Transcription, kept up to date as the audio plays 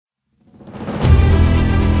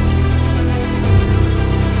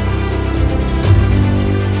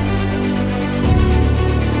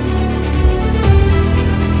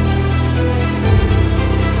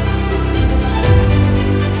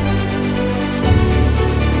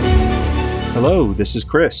Hello, this is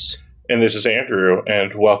Chris. And this is Andrew,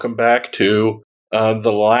 and welcome back to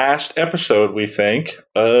the last episode, we think,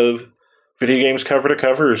 of Video Games Cover to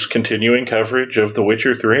Cover's continuing coverage of The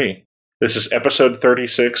Witcher 3. This is episode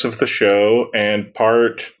 36 of the show and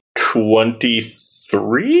part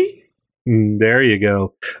 23? There you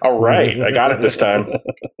go. All right, I got it this time. You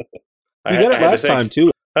got it last time,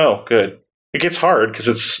 too. Oh, good. It gets hard because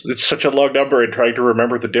it's such a long number and trying to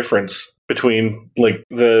remember the difference between like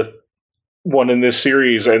the one in this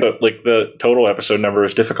series and the total episode number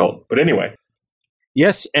is difficult. But anyway.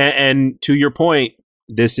 Yes, and to your point,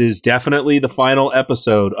 this is definitely the final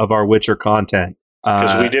episode of our Witcher content.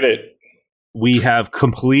 Because we did it. We have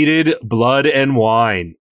completed Blood and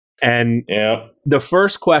Wine. And the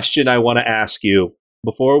first question I want to ask you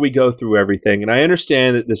before we go through everything, and I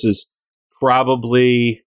understand that this is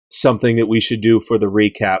probably something that we should do for the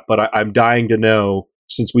recap, but I'm dying to know,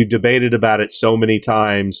 since we've debated about it so many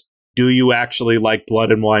times, do you actually like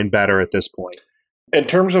Blood and Wine better at this point? In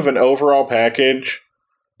terms of an overall package,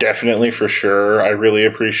 definitely for sure. I really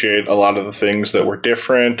appreciate a lot of the things that were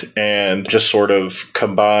different and just sort of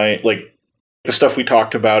combine, like the stuff we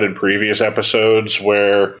talked about in previous episodes,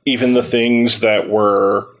 where even the things that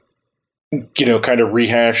were, kind of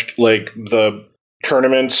rehashed, like the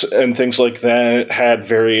tournaments and things like that, had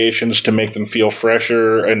variations to make them feel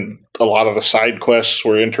fresher, and a lot of the side quests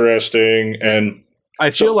were interesting. And I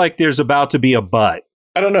feel like there's about to be a but.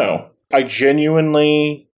 I don't know. I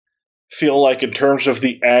genuinely feel like in terms of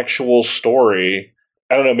the actual story,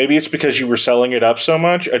 I don't know, maybe it's because you were selling it up so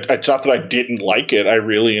much. It's not that I didn't like it. I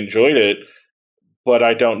really enjoyed it. But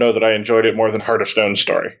I don't know that I enjoyed it more than Heart of Stone's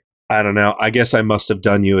story. I don't know. I guess I must have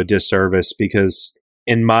done you a disservice because,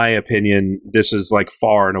 in my opinion, this is like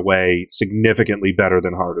far and away significantly better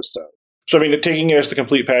than Heart of Stone. So, I mean, taking it as the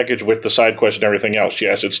complete package with the side quest and everything else,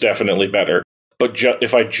 yes, it's definitely better. But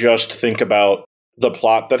if I just think about the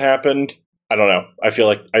plot that happened, I don't know. I feel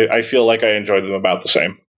like I enjoyed them about the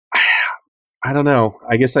same. I don't know.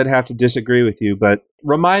 I guess I'd have to disagree with you, but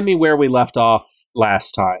remind me where we left off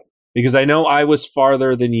last time, because I know I was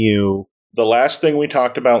farther than you. The last thing we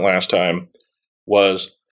talked about last time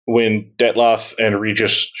was when Detloff and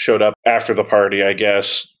Regis showed up after the party, I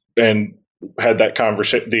guess, and had that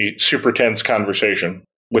the super tense conversation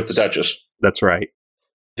with the Duchess. That's right.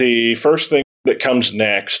 The first thing that comes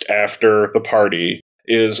next after the party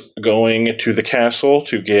is going to the castle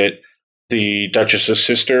to get the Duchess's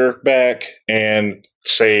sister back and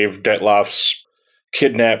save Detloff's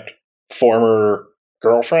kidnapped former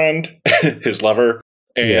girlfriend, his lover,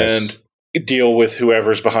 and deal with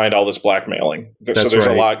whoever's behind all this blackmailing. So there's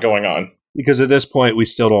a lot going on. Because at this point, we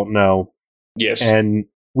still don't know. Yes. And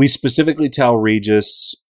we specifically tell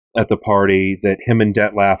Regis at the party that him and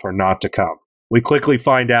Detlaff are not to come. We quickly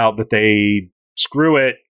find out that they, screw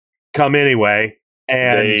it, come anyway.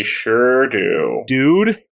 And they sure do.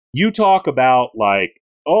 Dude, you talk about like,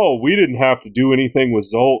 oh, we didn't have to do anything with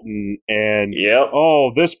Zoltan, and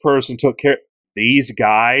oh, this person took care. These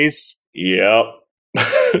guys. Yep.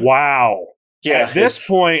 Wow. Yeah. At this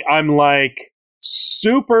point, I'm like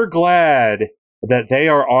super glad that they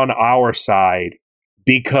are on our side,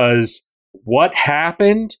 because what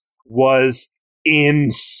happened was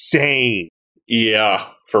insane. Yeah,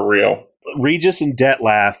 for real. Regis and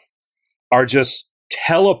Detlaff are just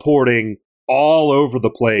teleporting all over the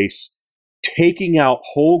place, taking out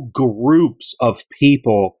whole groups of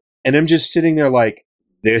people, and I'm just sitting there like,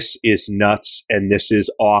 this is nuts, and this is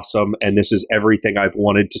awesome, and this is everything I've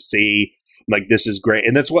wanted to see. Like, this is great.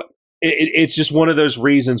 And that's what it's just one of those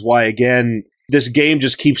reasons why, again, this game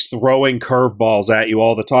just keeps throwing curveballs at you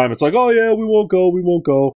all the time. It's like, oh yeah, we won't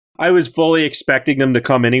go. I was fully expecting them to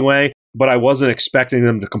come anyway, but I wasn't expecting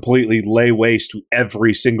them to completely lay waste to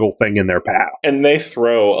every single thing in their path. And they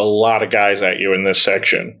throw a lot of guys at you in this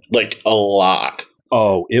section. Like, a lot.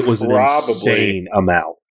 Oh, it was an insane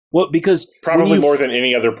amount. Well, because probably more than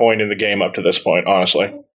any other point in the game up to this point,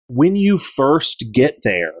 honestly. When you first get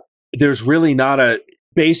there, there's really not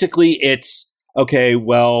basically it's, okay,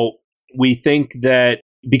 well, we think that,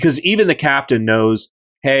 because even the captain knows,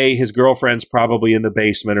 hey, his girlfriend's probably in the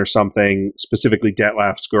basement or something, specifically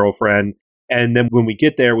Detlaff's girlfriend. And then when we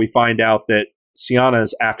get there, we find out that Syanna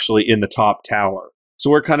is actually in the top tower.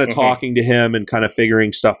 So we're kind of talking to him and kind of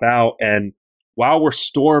figuring stuff out. And while we're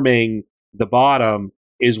storming the bottom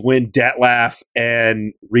is when Detlaff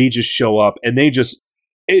and Regis show up, and they just,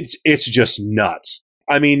 it's just nuts.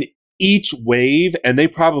 I mean, each wave, and they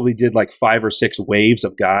probably did like 5 or 6 waves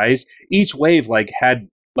of guys. Each wave like had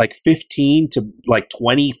like 15 to like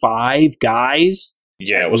 25 guys.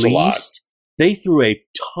 Yeah, it was a lot. They threw a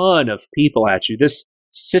ton of people at you. This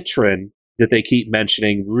Citron, that they keep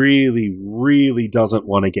mentioning really, really doesn't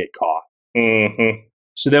want to get caught. Mm-hmm.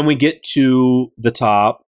 So then we get to the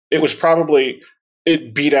top. It was probably,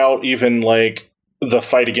 it beat out even like the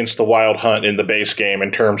fight against the Wild Hunt in the base game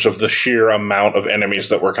in terms of the sheer amount of enemies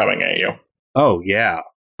that were coming at you. Oh, yeah.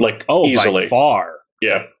 Like, easily. By far.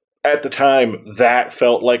 Yeah. At the time, that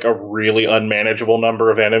felt like a really unmanageable number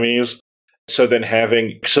of enemies. So then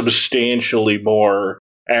having substantially more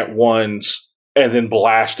at once and then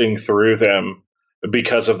blasting through them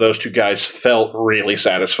because of those two guys felt really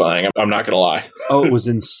satisfying. I'm not going to lie. Oh, it was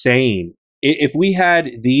insane. If we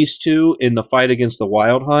had these two in the fight against the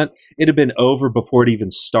Wild Hunt, it'd have been over before it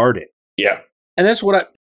even started. Yeah. And that's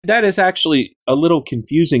that is actually a little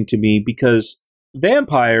confusing to me because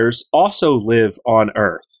vampires also live on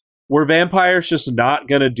Earth. Were vampires just not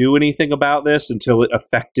going to do anything about this until it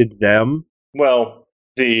affected them? Well,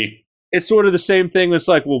 it's sort of the same thing. It's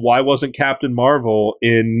like, well, why wasn't Captain Marvel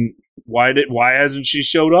in? Why hasn't she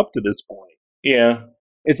showed up to this point? Yeah.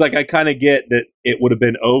 It's like, I kind of get that it would have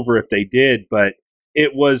been over if they did, but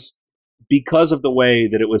it was because of the way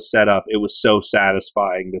that it was set up. It was so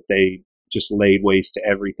satisfying that they just laid waste to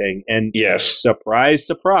everything. And yes, surprise,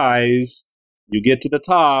 surprise, you get to the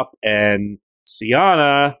top and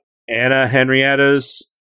Syanna, Anna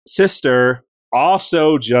Henrietta's sister,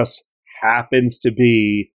 also just happens to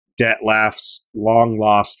be Detlef's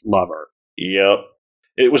long-lost lover. Yep.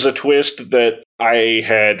 It was a twist that I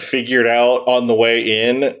had figured out on the way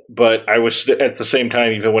in, but I was at the same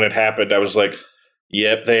time, even when it happened, I was like,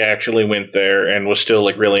 yep, they actually went there, and was still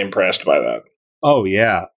like really impressed by that. Oh,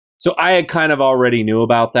 yeah. So I had kind of already knew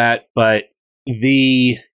about that, but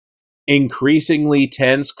the increasingly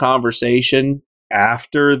tense conversation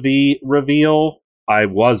after the reveal, I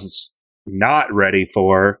was not ready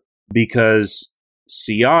for, because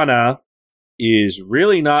Syanna is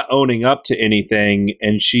really not owning up to anything,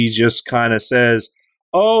 and she just kind of says,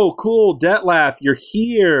 "Oh, cool, Detlef, you're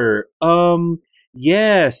here.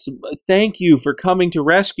 Yes, thank you for coming to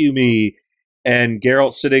rescue me." And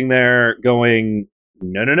Geralt's sitting there going,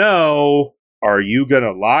 No. Are you going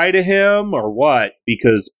to lie to him or what?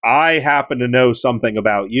 Because I happen to know something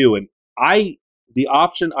about you. And the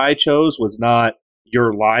option I chose was not,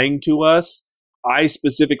 you're lying to us. I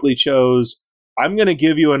specifically chose, I'm going to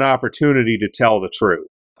give you an opportunity to tell the truth.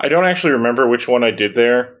 I don't actually remember which one I did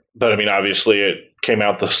there, but I mean, obviously it came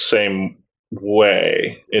out the same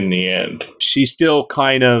way in the end. She still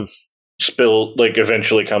kind of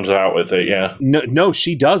eventually comes out with it, yeah. No,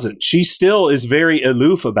 she doesn't. She still is very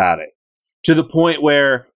aloof about it, to the point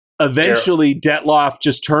where eventually Detlef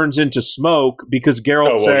just turns into smoke because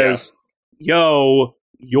Geralt says, Yo,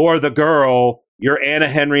 you're the girl. You're Anna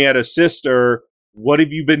Henrietta's sister. What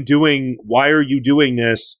have you been doing? Why are you doing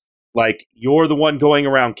this? Like, you're the one going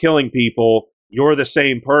around killing people. You're the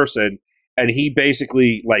same person. And he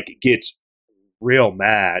basically, gets real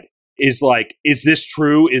mad. Is like, is this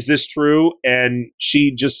true? Is this true? And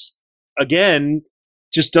she just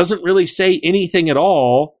doesn't really say anything at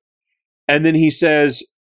all. And then he says,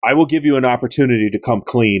 I will give you an opportunity to come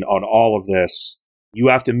clean on all of this. You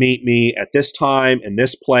have to meet me at this time in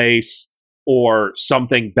this place, or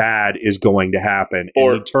something bad is going to happen.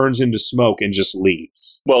 And he turns into smoke and just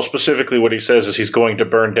leaves. Well, specifically what he says is he's going to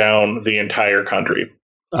burn down the entire country.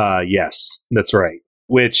 Yes, that's right.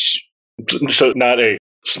 So not a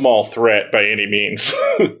small threat by any means.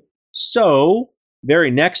 So, very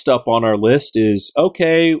next up on our list is,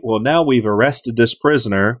 okay, well, now we've arrested this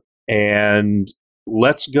prisoner, and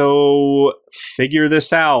let's go figure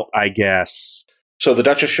this out, I guess. So the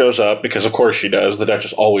Duchess shows up, because of course she does. The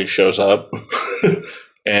Duchess always shows up.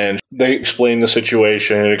 And they explain the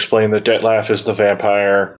situation, explain that Detlef is the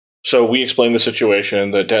vampire. So we explain the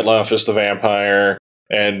situation, that Detlef is the vampire,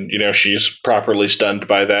 and, she's properly stunned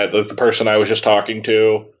by that. The person I was just talking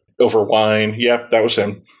to over wine, yep, that was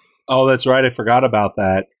him. Oh, that's right. I forgot about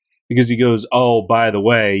that. Because he goes, oh, by the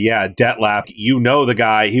way, yeah, Detlef, the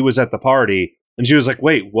guy, he was at the party. And she was like,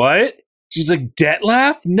 wait, what? She's like,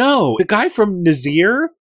 Detlef? No, the guy from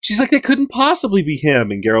Nazir? She's like, that couldn't possibly be him.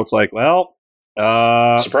 And Geralt's like, well,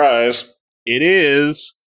 surprise. It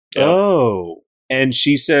is. Yeah. Oh. And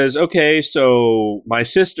she says, okay, so my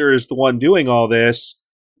sister is the one doing all this.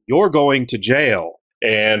 You're going to jail.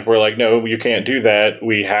 And we're like, no, you can't do that.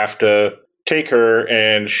 We have to take her.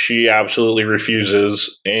 And she absolutely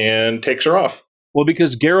refuses and takes her off. Well,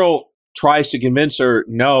 because Geralt tries to convince her,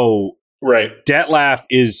 no, right. Detlef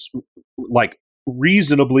is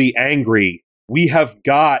reasonably angry. We have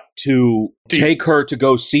got to take her to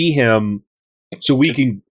go see him so we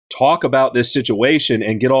can talk about this situation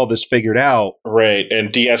and get all this figured out. Right,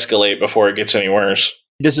 and de-escalate before it gets any worse.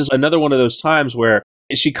 This is another one of those times where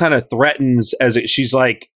she kind of threatens she's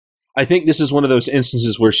like, I think this is one of those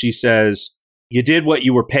instances where she says, you did what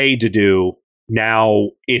you were paid to do.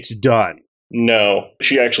 Now it's done. No,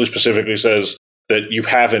 she actually specifically says that you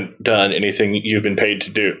haven't done anything you've been paid to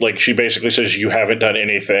do. Like, she basically says you haven't done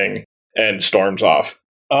anything and storms off.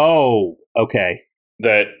 Oh, okay.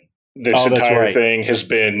 That this entire thing has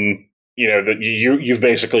been, that you've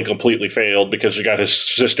basically completely failed because you got his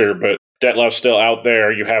sister, but Detlef's still out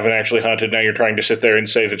there. You haven't actually hunted. Now you're trying to sit there and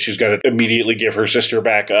say that she's got to immediately give her sister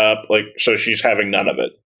back up. Like, so she's having none of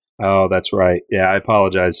it. Oh, that's right. Yeah, I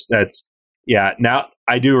apologize. Now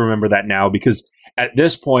I do remember that now, because at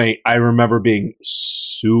this point I remember being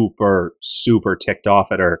super, super ticked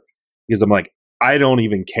off at her, because I'm like, I don't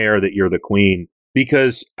even care that you're the queen,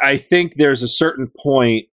 because I think there's a certain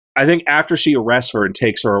point, I think after she arrests her and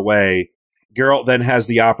takes her away, Geralt then has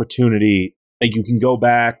the opportunity, like, you can go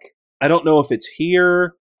back. I don't know if it's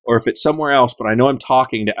here or if it's somewhere else, but I know I'm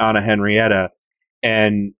talking to Anna Henrietta,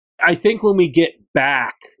 and I think when we get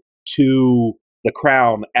back to the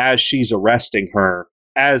Crown as she's arresting her,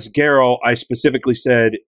 as Geralt, I specifically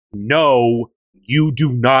said, no, you do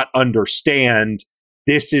not understand.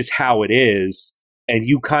 This is how it is. And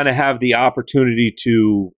you kind of have the opportunity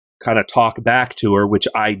to kind of talk back to her, which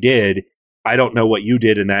I did. I don't know what you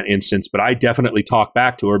did in that instance, but I definitely talked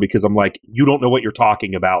back to her, because I'm like, you don't know what you're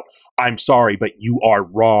talking about. I'm sorry, but you are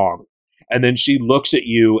wrong. And then she looks at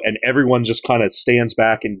you and everyone just kind of stands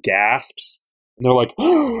back and gasps. And they're like,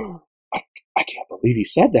 oh, I can't believe he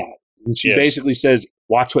said that. And she basically says,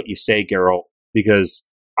 watch what you say, Geralt, because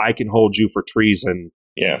I can hold you for treason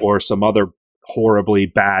or some other horribly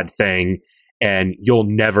bad thing, and you'll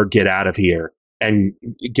never get out of here. And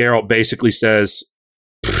Geralt basically says,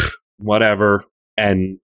 whatever,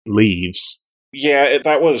 and leaves. Yeah,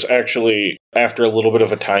 that was actually after a little bit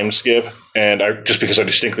of a time skip, and just because I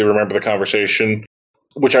distinctly remember the conversation,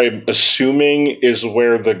 which I'm assuming is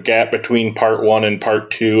where the gap between part 1 and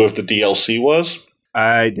part 2 of the DLC was.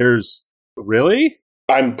 Really?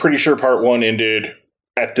 I'm pretty sure part 1 ended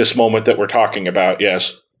at this moment that we're talking about,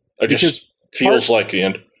 yes. It just feels like the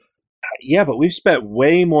end. Yeah, but we've spent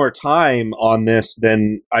way more time on this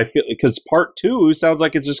than I feel, because part 2 sounds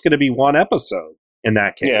like it's just going to be one episode in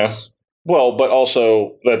that case. Yeah. Well, but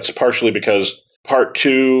also that's partially because part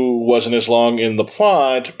 2 wasn't as long in the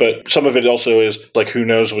plot, but some of it also is like, who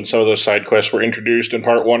knows when some of those side quests were introduced in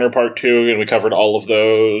part 1 or part 2, and we covered all of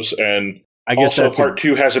those. And I guess also part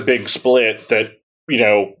 2 has a big split that,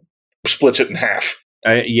 splits it in half.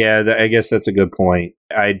 I guess that's a good point.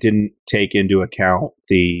 I didn't take into account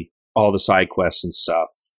all the side quests and stuff,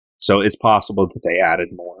 so it's possible that they added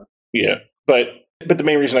more. Yeah, but the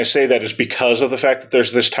main reason I say that is because of the fact that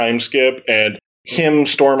there's this time skip, and him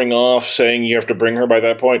storming off saying you have to bring her by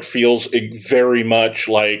that point feels very much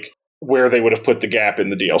like where they would have put the gap in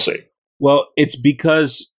the DLC. Well, it's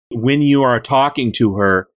because when you are talking to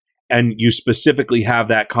her and you specifically have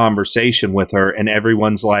that conversation with her and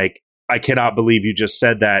everyone's like, I cannot believe you just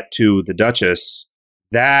said that to the Duchess,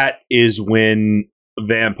 that is when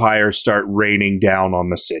vampires start raining down on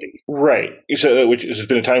the city. Right. So, which has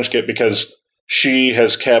been a time skip because she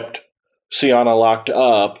has kept Syanna locked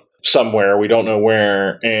up somewhere, we don't know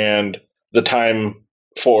where, and the time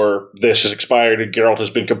for this has expired, and Geralt has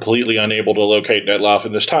been completely unable to locate Detlef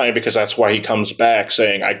in this time, because that's why he comes back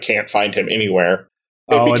saying, I can't find him anywhere.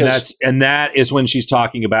 And that is when she's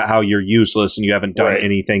talking about how you're useless and you haven't done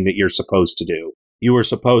anything that you're supposed to do. You were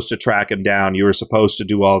supposed to track him down. You were supposed to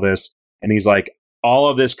do all this. And he's like, all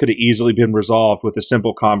of this could have easily been resolved with a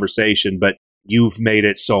simple conversation, but you've made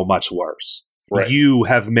it so much worse. Right. You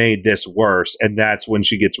have made this worse. And that's when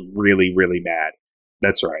she gets really, really mad.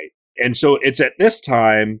 That's right. And so it's at this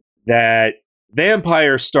time that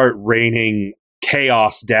vampires start raining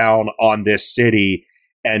chaos down on this city.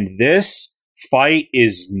 And this fight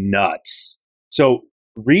is nuts. So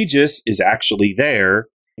Regis is actually there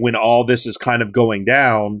when all this is kind of going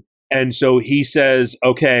down. And so he says,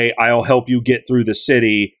 okay, I'll help you get through the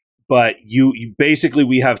city. But you basically,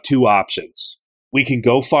 we have two options. We can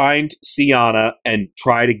go find Syanna and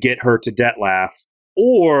try to get her to Detlef,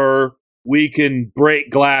 or we can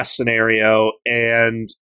break glass scenario and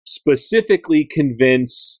specifically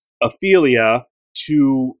convince Ophelia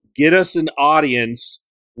to get us an audience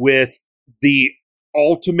with the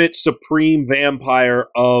ultimate supreme vampire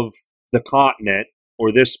of the continent,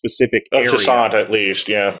 or this specific area. Toussaint, at least,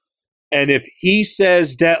 yeah. And if he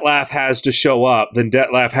says Detlef has to show up, then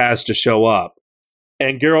Detlef has to show up.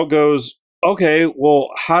 And Geralt goes, okay, well,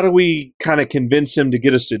 how do we kind of convince him to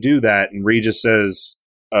get us to do that? And Regis says,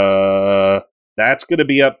 that's going to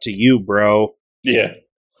be up to you, bro. Yeah.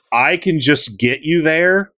 I can just get you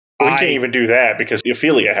there. Well, you can't even do that because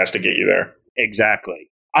Ophelia has to get you there. Exactly.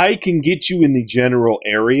 I can get you in the general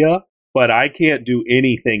area, but I can't do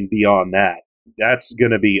anything beyond that. That's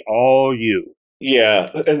going to be all you. Yeah,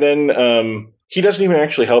 and then he doesn't even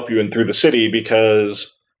actually help you in through the city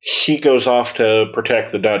because he goes off to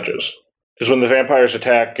protect the Duchess. Because when the vampires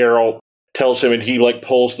attack, Geralt tells him and he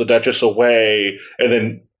pulls the Duchess away and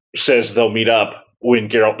then says they'll meet up when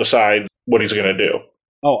Geralt decides what he's going to do.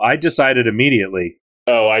 Oh, I decided immediately.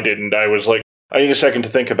 Oh, I didn't. I was like, I need a second to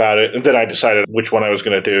think about it, and then I decided which one I was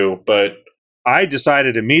going to do, but... I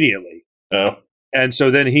decided immediately. Oh. And so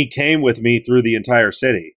then he came with me through the entire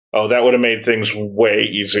city. Oh, that would have made things way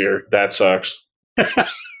easier. That sucks.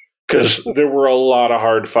 Because there were a lot of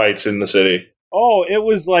hard fights in the city. Oh, it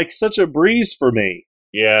was such a breeze for me.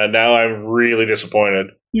 Yeah, now I'm really disappointed.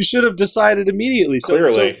 You should have decided immediately.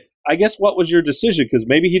 Clearly. So I guess what was your decision? Because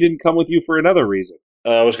maybe he didn't come with you for another reason.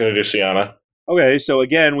 I was going to do Sienna. Okay, so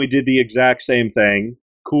again, we did the exact same thing.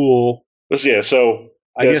 Cool. Yeah, so...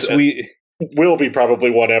 I guess we... will be probably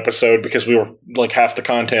one episode because we were half the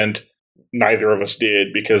content neither of us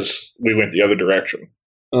did because we went the other direction.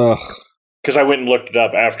 Ugh. Because I went and looked it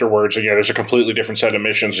up afterwards, and there's a completely different set of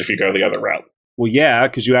missions if you go the other route. Well, yeah,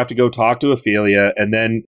 because you have to go talk to Ophelia, and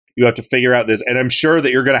then you have to figure out this. And I'm sure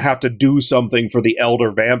that you're going to have to do something for the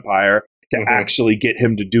elder vampire to actually get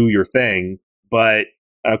him to do your thing. But,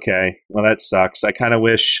 okay, well, that sucks. I kind of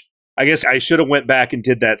wish... I guess I should have went back and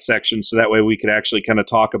did that section so that way we could actually kind of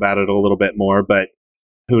talk about it a little bit more, but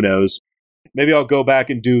who knows? Maybe I'll go back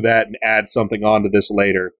and do that and add something onto this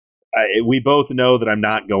later. We both know that I'm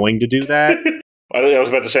not going to do that. I was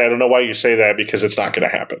about to say, I don't know why you say that because it's not going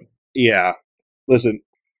to happen. Yeah. Listen,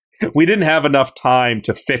 we didn't have enough time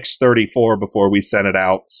to fix 34 before we sent it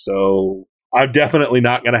out, so I'm definitely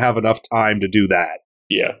not going to have enough time to do that.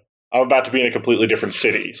 Yeah. I'm about to be in a completely different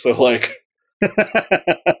city, so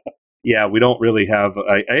Yeah, we don't really have...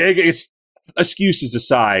 I guess, excuses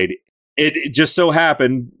aside, it just so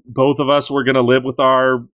happened both of us were going to live with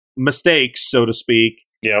our mistakes, so to speak.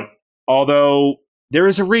 Yeah. Although, there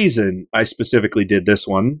is a reason I specifically did this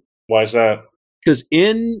one. Why is that? Because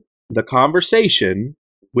in the conversation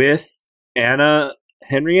with Anna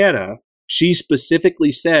Henrietta, she specifically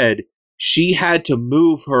said she had to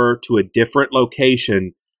move her to a different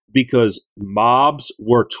location because mobs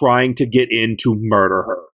were trying to get in to murder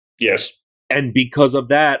her. Yes. And because of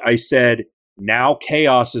that, I said, now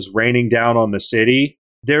chaos is raining down on the city.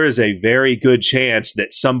 There is a very good chance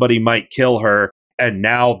that somebody might kill her. And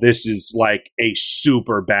now this is a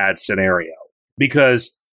super bad scenario.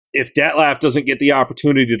 Because if Detlef doesn't get the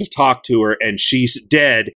opportunity to talk to her and she's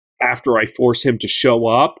dead after I force him to show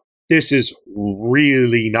up, this is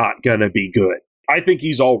really not going to be good. I think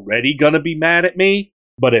he's already going to be mad at me.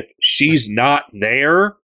 But if she's not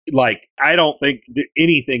there... I don't think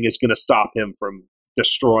anything is going to stop him from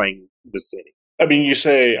destroying the city. I mean, you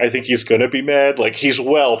say, I think he's going to be mad. He's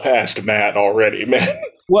well past mad already, man.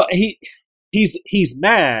 Well, he's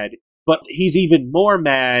mad, but he's even more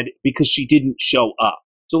mad because she didn't show up.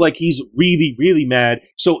 So, he's really, really mad.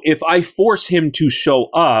 So, if I force him to show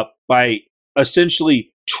up by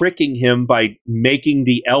essentially tricking him by making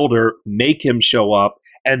the elder make him show up,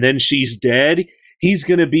 and then she's dead, he's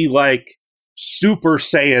going to be Super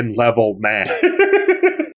Saiyan level mad.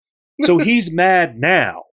 So he's mad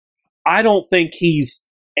now. I don't think he's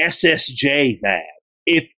SSJ mad.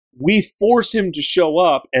 If we force him to show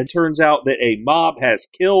up and turns out that a mob has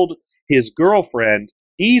killed his girlfriend,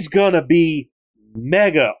 he's gonna be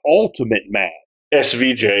mega ultimate mad.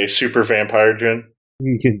 SVJ, Super Vampire Jin.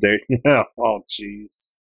 Oh,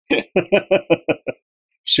 jeez.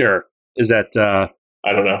 Sure. Is that...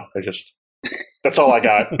 I don't know. That's all I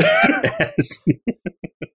got.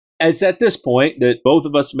 It's at this point that both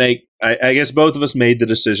of us make... I guess both of us made the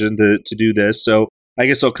decision to do this, so I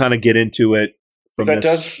guess I'll kind of get into it from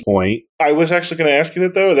this point. I was actually going to ask you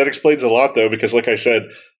that, though. That explains a lot, though, because like I said,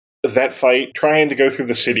 that fight, trying to go through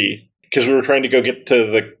the city, because we were trying to go get to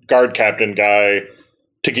the guard captain guy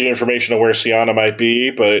to get information on where Sienna might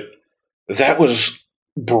be, but that was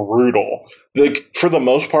brutal. For the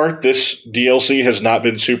most part, this DLC has not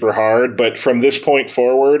been super hard, but from this point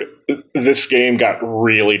forward, this game got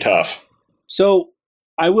really tough. So,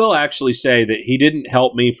 I will actually say that he didn't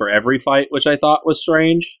help me for every fight, which I thought was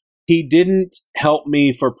strange. He didn't help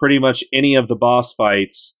me for pretty much any of the boss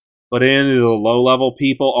fights, but any of the low-level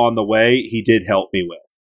people on the way, he did help me with.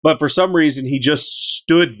 But for some reason, he just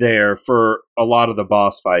stood there for a lot of the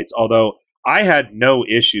boss fights, although I had no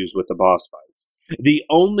issues with the boss fights. The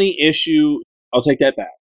only issue, I'll take that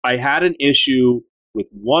back. I had an issue with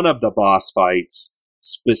one of the boss fights,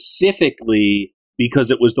 specifically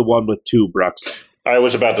because it was the one with two Bruxen. I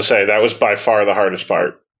was about to say, that was by far the hardest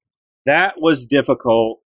part. That was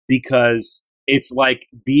difficult because it's like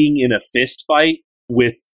being in a fist fight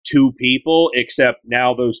with two people, except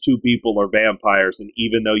now those two people are vampires, and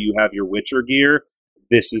even though you have your Witcher gear,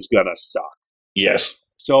 this is gonna suck. Yes.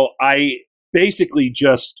 So I basically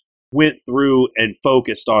just went through and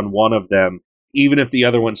focused on one of them. Even if the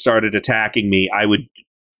other one started attacking me, I would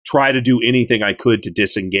try to do anything I could to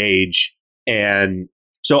disengage. And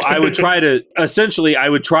so I would try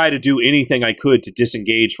to do anything I could to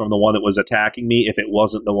disengage from the one that was attacking me if it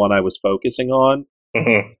wasn't the one I was focusing on.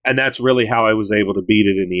 Mm-hmm. And that's really how I was able to beat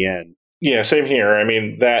it in the end. Yeah, same here. I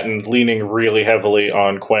mean, that and leaning really heavily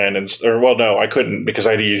on Quen. No, I couldn't because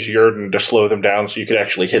I had to use Yrden to slow them down so you could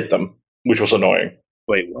actually hit them, which was annoying.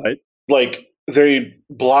 Wait, what? Like, they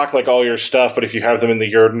block like all your stuff, but if you have them in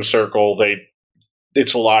the Yrden circle,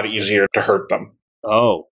 it's a lot easier to hurt them.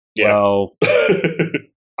 Oh, yeah. Well,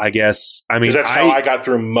 I guess, I mean, that's how I got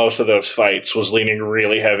through most of those fights, was leaning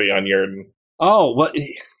really heavy on Yrden. Oh, well,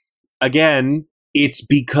 again, it's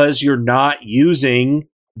because you're not using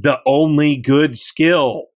the only good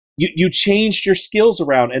skill. You changed your skills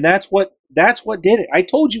around, and that's what did it. I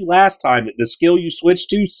told you last time that the skill you switched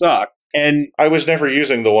to sucked. And I was never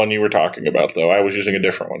using the one you were talking about, though. I was using a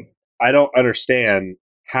different one. I don't understand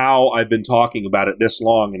how I've been talking about it this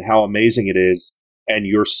long and how amazing it is, and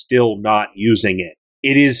you're still not using it.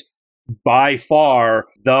 It is by far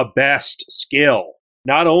the best skill.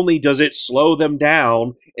 Not only does it slow them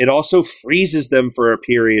down, it also freezes them for a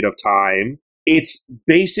period of time. It's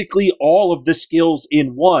basically all of the skills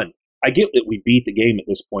in one. I get that we beat the game at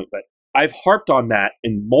this point, but I've harped on that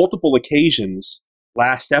in multiple occasions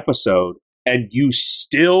last episode, and you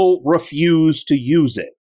still refuse to use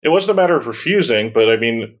it. It wasn't a matter of refusing, but I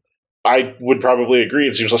mean, I would probably agree.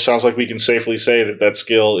 It sounds like we can safely say that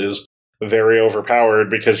skill is very overpowered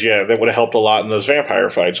because, yeah, that would have helped a lot in those vampire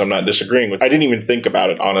fights. I'm not disagreeing with. I didn't even think about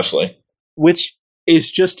it, honestly. Which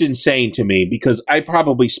is just insane to me because I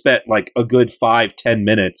probably spent like a good 5-10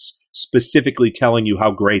 minutes specifically telling you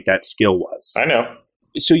how great that skill was. I know.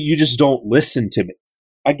 So you just don't listen to me.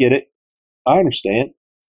 I get it. I understand.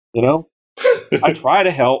 You know? I try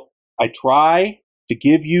to help. I try to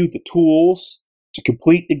give you the tools to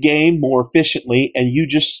complete the game more efficiently, and you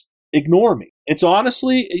just ignore me. It's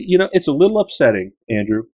honestly, it's a little upsetting,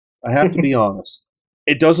 Andrew. I have to be honest.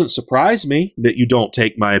 It doesn't surprise me that you don't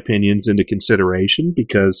take my opinions into consideration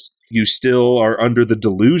because you still are under the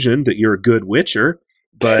delusion that you're a good Witcher,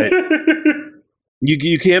 but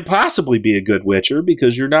you can't possibly be a good Witcher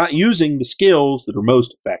because you're not using the skills that are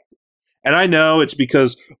most effective. And I know it's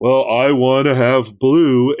because, well, I want to have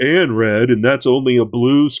blue and red, and that's only a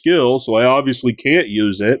blue skill, so I obviously can't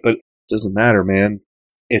use it, but it doesn't matter, man.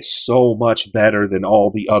 It's so much better than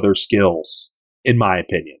all the other skills, in my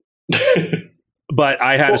opinion. But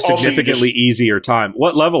I had a significantly easier time.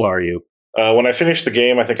 What level are you? When I finished the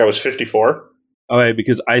game, I think I was 54. Okay,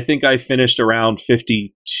 because I think I finished around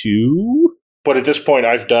 52. But at this point,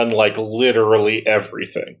 I've done, like, literally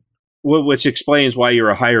everything. Which explains why you're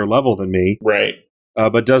a higher level than me. Right.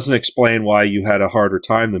 But doesn't explain why you had a harder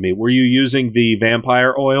time than me. Were you using the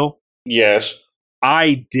vampire oil? Yes.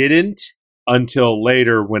 I didn't until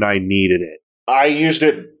later when I needed it. I used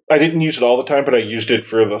it. I didn't use it all the time, but I used it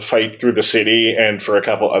for the fight through the city and for a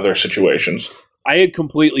couple other situations. I had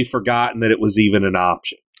completely forgotten that it was even an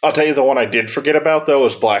option. I'll tell you the one I did forget about, though,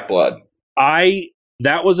 was Black Blood.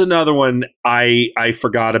 That was another one I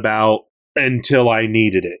forgot about until I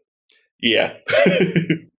needed it. Yeah.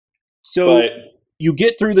 So you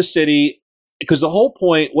get through the city, because the whole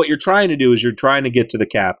point, what you're trying to do is you're trying to get to the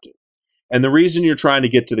captain. And the reason you're trying to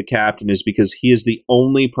get to the captain is because he is the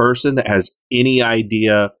only person that has any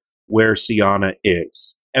idea where Syanna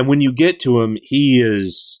is. And when you get to him, he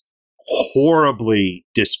is horribly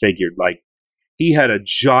disfigured. Like, he had a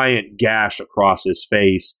giant gash across his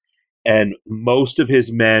face, and most of his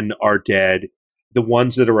men are dead. The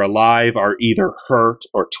ones that are alive are either hurt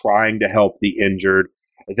or trying to help the injured.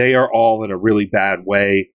 They are all in a really bad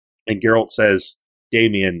way. And Geralt says,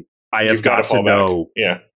 Damien, I have got to know.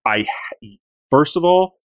 Yeah. First of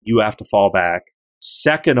all, you have to fall back.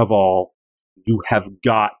 Second of all, you have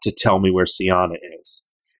got to tell me where Syanna is.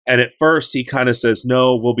 And at first, he kind of says,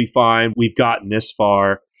 no, we'll be fine. We've gotten this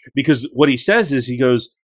far. Because what he says is, he goes,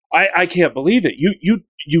 I can't believe it.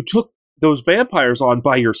 You took those vampires on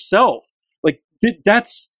by yourself. Like,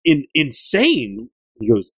 that's insane. He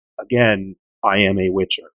goes, again, I am a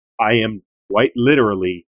Witcher. I am quite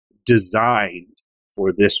literally designed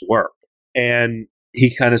for this work. And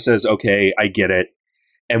he kind of says, okay, I get it.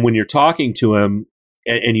 And when you're talking to him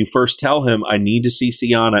and you first tell him, I need to see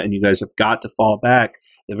Syanna and you guys have got to fall back,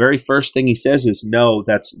 the very first thing he says is, no,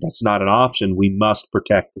 that's not an option. We must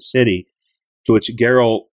protect the city. To which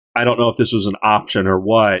Geralt, I don't know if this was an option or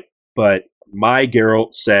what, but my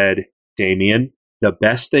Geralt said, Damien, the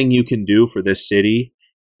best thing you can do for this city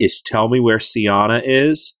is tell me where Sienna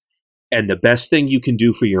is, and the best thing you can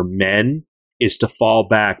do for your men is to fall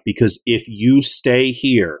back, because if you stay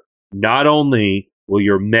here, not only will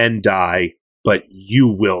your men die, but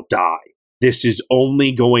you will die. This is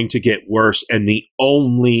only going to get worse, and the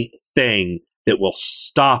only thing that will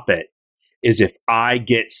stop it is if I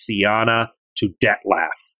get Sienna to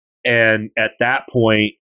Dettlaff. And at that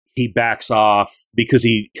point, he backs off because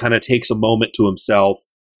he kind of takes a moment to himself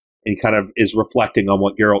and he kind of is reflecting on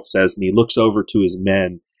what Geralt says, and he looks over to his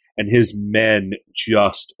men, and his men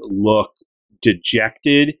just look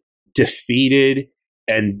dejected, defeated,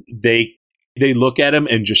 and they look at him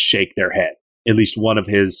and just shake their head. At least one of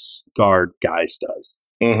his guard guys does.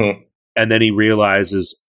 Mm-hmm. And then he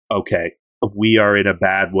realizes, okay, we are in a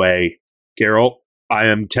bad way. Geralt, I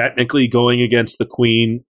am technically going against the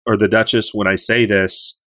Queen or the Duchess when I say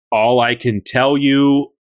this. All I can tell you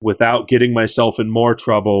without getting myself in more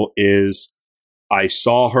trouble is I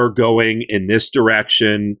saw her going in this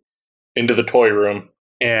direction. Into the toy room.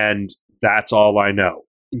 And that's all I know.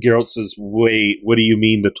 Geralt says, wait, what do you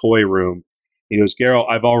mean the toy room? He goes, Geralt,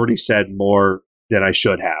 I've already said more than I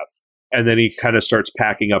should have. And then he kind of starts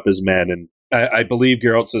packing up his men. And I believe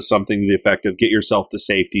Geralt says something to the effect of, get yourself to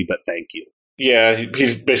safety, but thank you. Yeah, he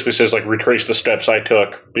basically says, like, retrace the steps I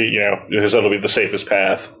took, because that'll be the safest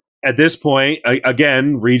path. At this point,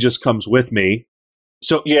 again, Regis comes with me.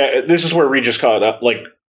 So yeah, this is where Regis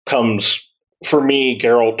comes. For me,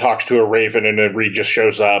 Geralt talks to a raven and then Regis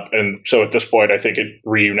shows up. And so at this point, I think it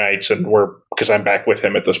reunites and because I'm back with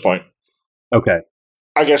him at this point. Okay.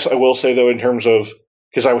 I guess I will say, though, in terms of,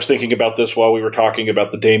 because I was thinking about this while we were talking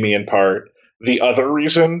about the Damien part, the other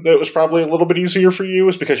reason that it was probably a little bit easier for you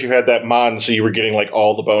is because you had that mod, and so you were getting like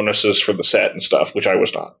all the bonuses for the set and stuff, which I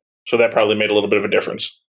was not. So that probably made a little bit of a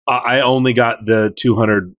difference. I only got the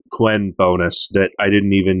 200 Quen bonus that I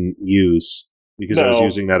didn't even use because I was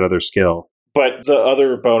using that other skill. But the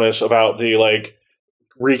other bonus about the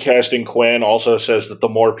recasting Quen also says that the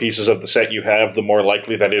more pieces of the set you have, the more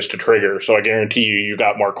likely that is to trigger. So I guarantee you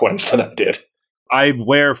got more Quens than I did. I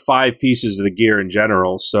wear 5 pieces of the gear in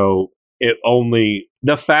general, so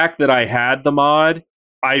the fact that I had the mod,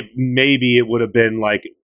 maybe it would have been like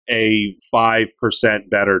a 5%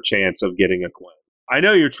 better chance of getting a Quen. I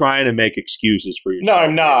know you're trying to make excuses for yourself. No,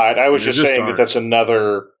 I'm not. I was just saying that's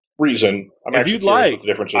another reason. If you'd like,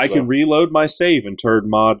 I can reload my save and turn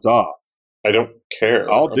mods off. I don't care.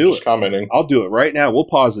 I'm just commenting. I'll do it right now. We'll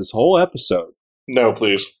pause this whole episode. No,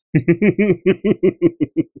 please.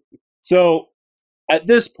 So, at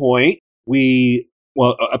this point,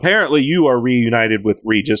 apparently you are reunited with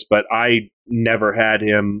Regis, but I never had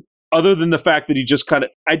him, other than the fact that he just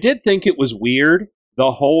I did think it was weird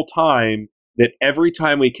the whole time that every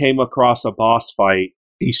time we came across a boss fight,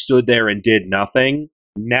 he stood there and did nothing.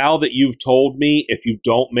 Now that you've told me, if you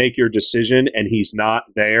don't make your decision and he's not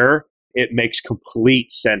there, it makes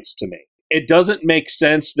complete sense to me. It doesn't make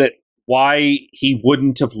sense that why he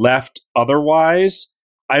wouldn't have left otherwise.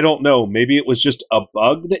 I don't know. Maybe it was just a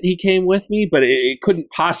bug that he came with me, but it couldn't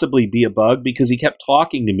possibly be a bug because he kept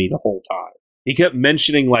talking to me the whole time. He kept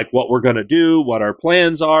mentioning like what we're going to do, what our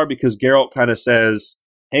plans are, because Geralt kind of says,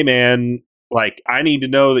 hey man, like I need to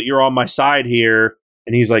know that you're on my side here.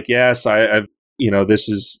 And he's like, yes, I've this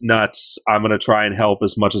is nuts. I'm going to try and help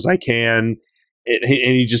as much as I can. And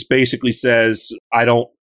he just basically says,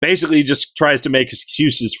 just tries to make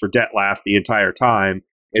excuses for Dettlaff the entire time.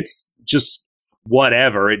 It's just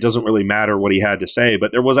whatever. It doesn't really matter what he had to say,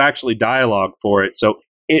 but there was actually dialogue for it. So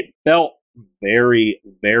it felt very,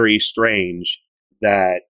 very strange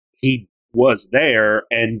that he was there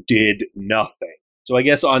and did nothing. So I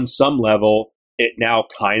guess on some level, it now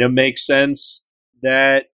kind of makes sense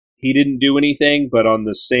that he didn't do anything, but on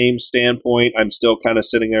the same standpoint, I'm still kind of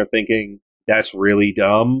sitting there thinking, that's really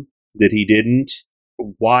dumb that he didn't.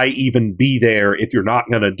 Why even be there if you're not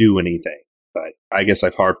going to do anything? But I guess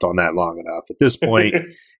I've harped on that long enough. At this point,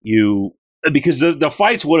 because the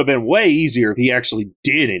fights would have been way easier if he actually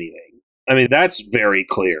did anything. I mean, that's very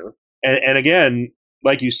clear. And again,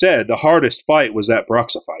 like you said, the hardest fight was that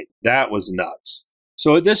Bruxa fight. That was nuts.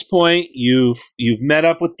 So at this point, you've met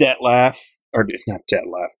up with Dettlaff. Or not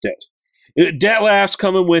Dettlaff, Dettlaff's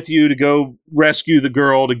coming with you to go rescue the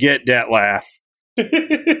girl to get Dettlaff.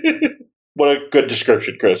 What a good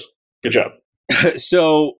description, Chris. Good job.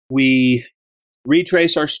 So we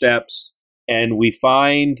retrace our steps and we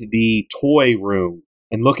find the toy room.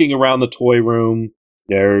 And looking around the toy room,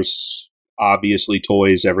 there's obviously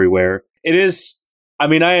toys everywhere. It is, I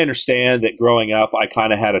mean, I understand that growing up, I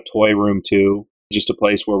kind of had a toy room too, just a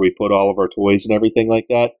place where we put all of our toys and everything like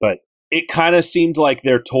that. But it kind of seemed like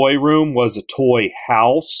their toy room was a toy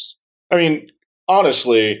house. I mean,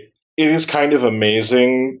 honestly, it is kind of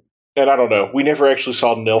amazing. And I don't know, we never actually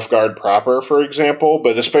saw Nilfgaard proper, for example,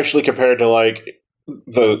 but especially compared to like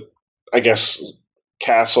the, I guess,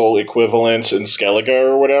 castle equivalents in Skellige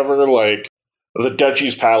or whatever, like the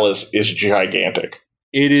Duchy's Palace is gigantic.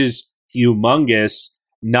 It is humongous,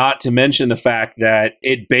 not to mention the fact that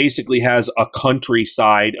it basically has a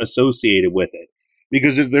countryside associated with it.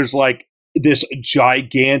 Because there's like this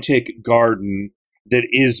gigantic garden that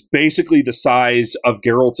is basically the size of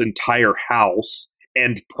Geralt's entire house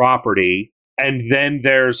and property. And then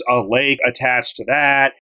there's a lake attached to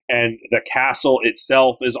that. And the castle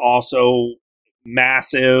itself is also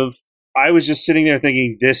massive. I was just sitting there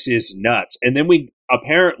thinking, this is nuts. And then we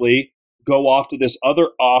apparently go off to this other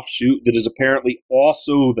offshoot that is apparently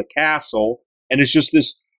also the castle. And it's just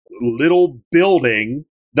this little building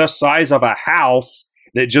the size of a house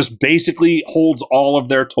that just basically holds all of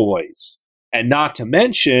their toys. And not to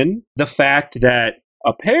mention the fact that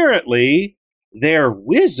apparently their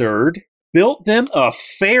wizard built them a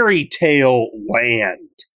fairy tale land.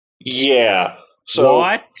 Yeah. So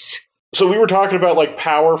what? So we were talking about like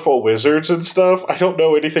powerful wizards and stuff. I don't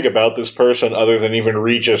know anything about this person other than even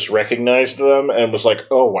Regis recognized them and was like,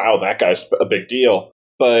 oh wow, that guy's a big deal.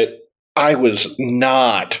 But I was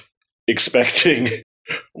not expecting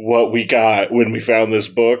what we got when we found this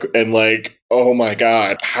book. And like, oh my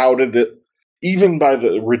God, how did even by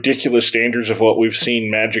the ridiculous standards of what we've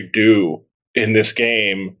seen Magic do in this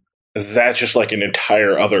game, that's just like an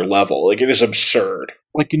entire other level. Like, it is absurd.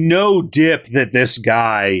 Like, no dip that this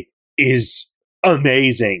guy is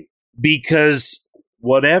amazing, because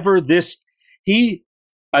whatever this, he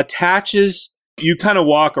attaches, you kind of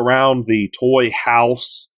walk around the toy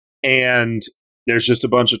house and there's just a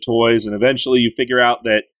bunch of toys, and eventually you figure out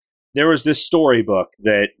that there was this storybook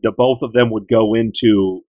that the both of them would go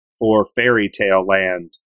into for Fairy Tale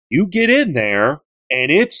Land. You get in there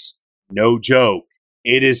and it's no joke.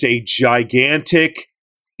 It is a gigantic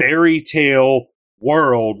fairy tale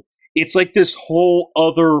world. It's like this whole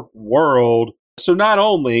other world. So not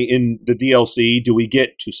only in the DLC do we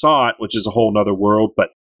get Toussaint, which is a whole nother world,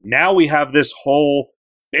 but now we have this whole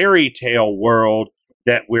fairy tale world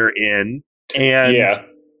that we're in. And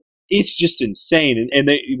it's just insane. And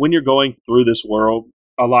when you're going through this world,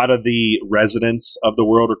 a lot of the residents of the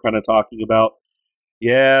world are kind of talking about,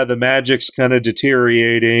 yeah, the magic's kind of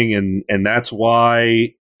deteriorating, and that's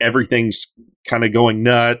why everything's kind of going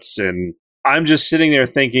nuts. And I'm just sitting there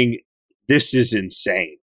thinking, this is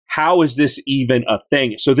insane. How is this even a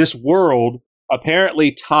thing? So this world,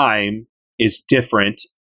 apparently time is different.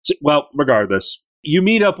 Well, regardless, you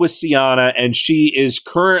meet up with Syanna, and she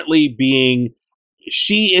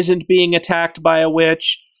isn't being attacked by a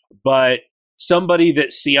witch, but somebody that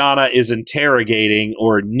Syanna is interrogating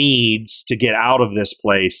or needs to get out of this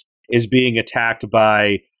place is being attacked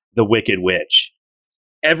by the Wicked Witch.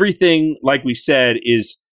 Everything, like we said,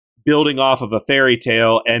 is building off of a fairy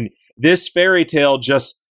tale, and this fairy tale,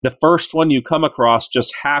 just the first one you come across,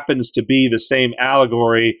 just happens to be the same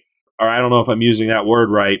allegory, or I don't know if I'm using that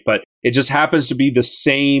word right, but it just happens to be the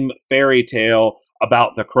same fairy tale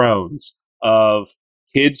about the crones, of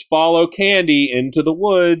kids follow Candy into the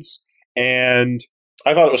woods. And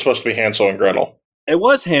I thought it was supposed to be Hansel and Gretel. It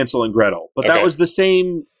was Hansel and Gretel, but okay. that was the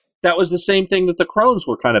same thing that the crones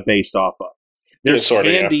were kind of based off of. There's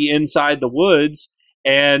candy inside the woods,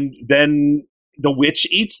 and then the witch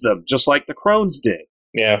eats them, just like the crones did.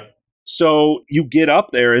 Yeah. So you get up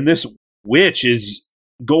there, and this witch is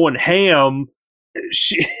going ham.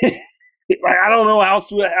 I don't know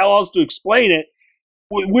how else to explain it.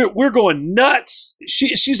 We're going nuts.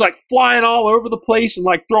 She's like flying all over the place and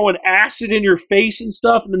like throwing acid in your face and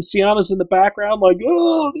stuff. And then Syanna's in the background like,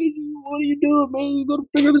 oh, what are you doing, man? You got to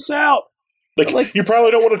figure this out. Like, you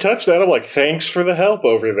probably don't want to touch that. I'm like, thanks for the help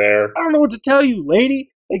over there. I don't know what to tell you,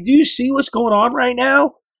 lady. Like, do you see what's going on right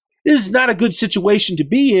now? This is not a good situation to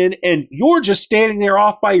be in. And you're just standing there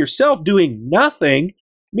off by yourself doing nothing.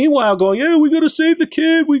 Meanwhile, going, yeah, we got to save the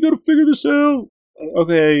kid. We got to figure this out.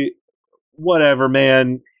 Okay. Whatever,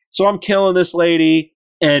 man. So I'm killing this lady,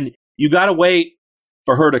 and you got to wait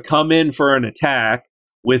for her to come in for an attack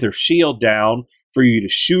with her shield down for you to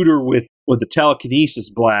shoot her with a telekinesis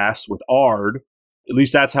blast with Ard. At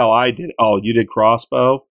least that's how I did. Oh, you did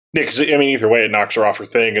crossbow? Yeah, because, I mean, either way, it knocks her off her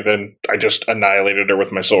thing, and then I just annihilated her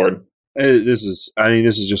with my sword. This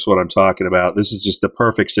is just what I'm talking about. This is just the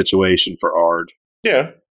perfect situation for Ard.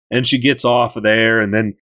 Yeah. And she gets off of there, and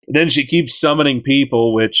then Then she keeps summoning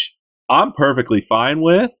people, which I'm perfectly fine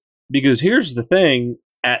with, because here's the thing.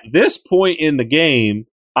 At this point in the game,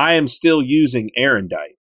 I am still using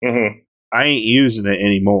Erendite. Mm-hmm. I ain't using it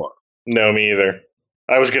anymore. No, me either.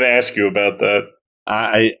 I was going to ask you about that.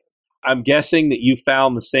 I'm guessing that you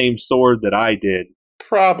found the same sword that I did.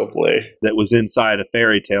 Probably. That was inside of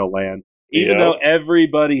Fairy Tale Land. Even though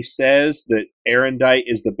everybody says that Erendite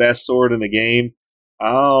is the best sword in the game,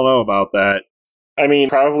 I don't know about that. I mean,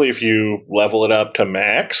 probably if you level it up to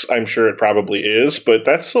max, I'm sure it probably is, but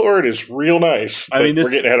that sword is real nice. I mean, we're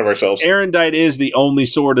getting ahead of ourselves. Erendite is the only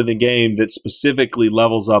sword in the game that specifically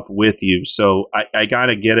levels up with you, so I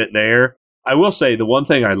kind of get it there. I will say, the one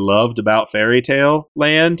thing I loved about Fairy Tale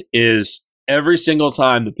Land is every single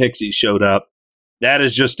time the pixies showed up, that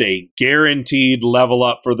is just a guaranteed level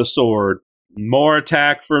up for the sword. More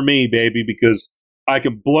attack for me, baby, because I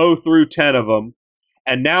can blow through 10 of them.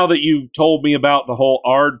 And now that you told me about the whole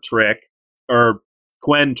Ard trick, or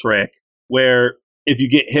Quen trick, where if you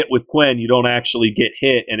get hit with Quen, you don't actually get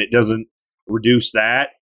hit and it doesn't reduce that.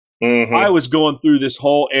 Mm-hmm. I was going through this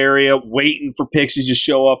whole area waiting for pixies to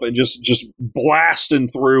show up and just blasting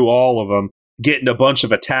through all of them, getting a bunch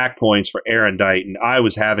of attack points for Erendite, and I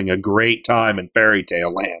was having a great time in Fairy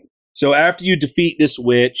Tale Land. So after you defeat this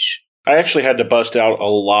witch... I actually had to bust out a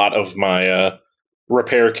lot of my...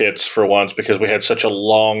 repair kits for once because we had such a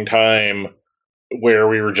long time where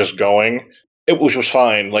we were just going, which was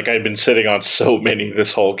fine. Like, I'd been sitting on so many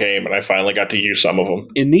this whole game, and I finally got to use some of them.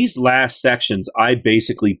 In these last sections, I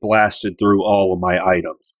basically blasted through all of my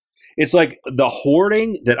items. It's like the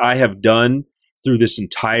hoarding that I have done through this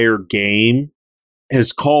entire game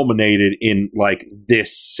has culminated in, like,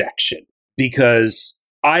 this section, because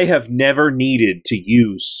I have never needed to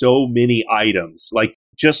use so many items. Like,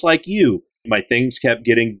 just like you, my things kept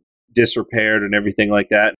getting disrepaired and everything like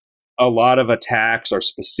that. A lot of attacks are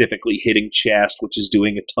specifically hitting chest, which is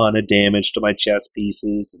doing a ton of damage to my chest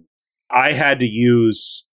pieces. I had to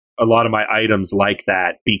use a lot of my items like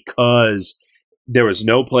that because there was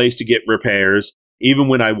no place to get repairs. Even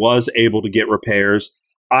when I was able to get repairs,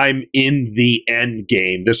 I'm in the end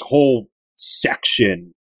game. This whole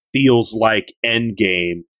section feels like end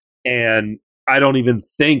game, and I don't even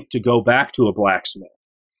think to go back to a blacksmith.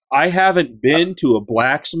 I haven't been to a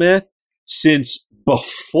blacksmith since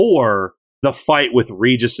before the fight with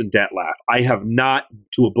Regis and Dettlaff. I have not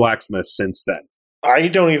to a blacksmith since then. I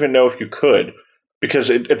don't even know if you could, because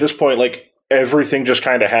at this point, like, everything just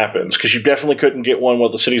kind of happens, because you definitely couldn't get one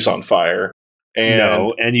while the city's on fire.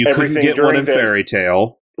 And you couldn't get one in Fairy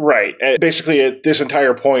Tale. Right. Basically, at this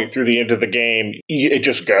entire point through the end of the game, it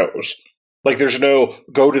just goes. Like, there's no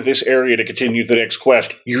go to this area to continue the next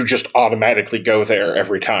quest. You just automatically go there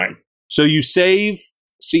every time. So you save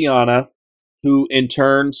Sienna, who in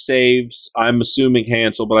turn saves, I'm assuming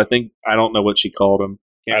Hansel, but I don't know what she called him.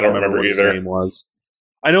 I don't remember what either. His name was.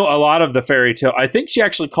 I know a lot of the Fairy Tale. I think she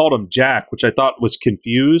actually called him Jack, which I thought was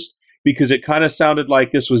confused because it kind of sounded like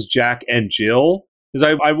this was Jack and Jill.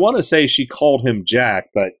 Because I want to say she called him Jack,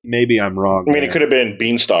 but maybe I'm wrong. I mean, it could have been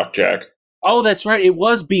Beanstalk Jack. Oh, that's right. It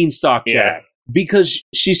was Beanstalk Jack. Because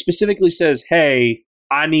she specifically says, hey,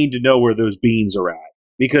 I need to know where those beans are at.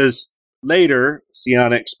 Because later,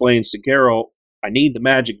 Sienna explains to Geralt, I need the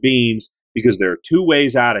magic beans because there are two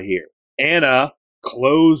ways out of here. Anna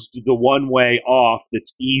closed the one way off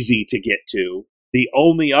that's easy to get to. The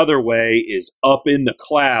only other way is up in the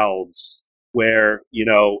clouds where, you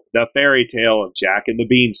know, the fairy tale of Jack and the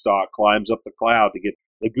Beanstalk climbs up the cloud to get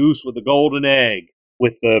the goose with the golden egg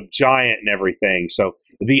with the giant and everything. So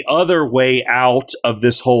the other way out of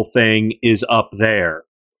this whole thing is up there.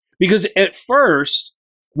 Because at first,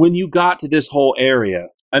 when you got to this whole area,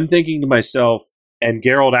 I'm thinking to myself, and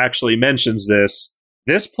Geralt actually mentions this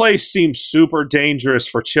place seems super dangerous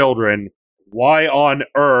for children. Why on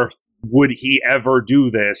earth would he ever do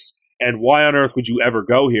this? And why on earth would you ever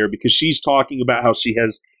go here? Because she's talking about how she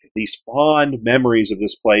has these fond memories of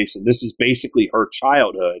this place, and this is basically her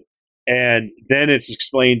childhood. And then it's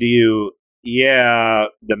explained to you, yeah,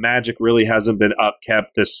 the magic really hasn't been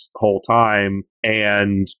upkept this whole time,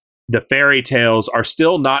 and the fairy tales are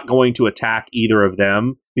still not going to attack either of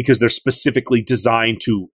them because they're specifically designed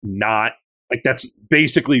to not. Like, that's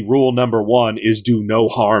basically rule number one, is do no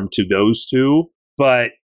harm to those two.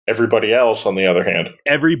 But everybody else, on the other hand.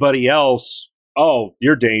 Everybody else, oh,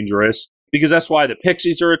 you're dangerous. Because that's why the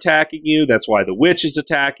pixies are attacking you. That's why the witch is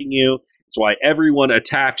attacking you. It's why everyone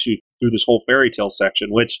attacks you through this whole fairy tale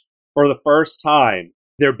section, which, for the first time,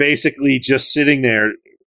 they're basically just sitting there.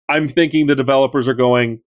 I'm thinking the developers are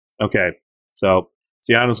going, okay, so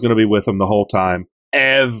Sienna's going to be with them the whole time.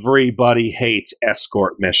 Everybody hates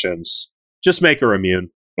escort missions. Just make her immune.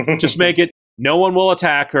 Just make it, no one will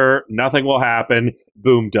attack her, nothing will happen,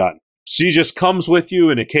 boom, done. She just comes with you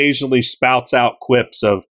and occasionally spouts out quips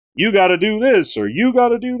of, you gotta do this, or you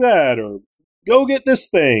gotta do that, or go get this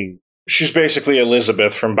thing. She's basically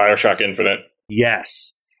Elizabeth from Bioshock Infinite.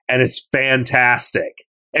 Yes, and it's fantastic.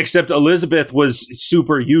 Except Elizabeth was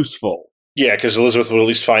super useful. Yeah, because Elizabeth will at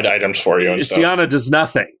least find items for you and stuff. Syanna does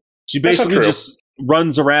nothing. She basically just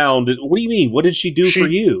runs around. What do you mean? What did she do for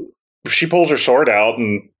you? She pulls her sword out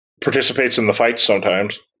and participates in the fights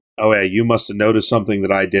sometimes. Oh, yeah, you must have noticed something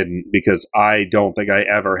that I didn't, because I don't think I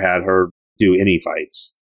ever had her do any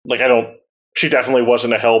fights. She definitely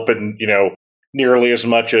wasn't a help in, nearly as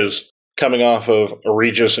much as coming off of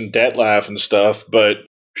Regis and Dettlaff and stuff, but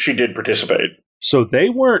she did participate. So they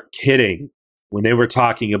weren't kidding when they were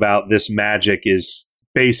talking about this magic is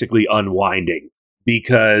basically unwinding,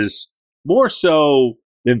 because more so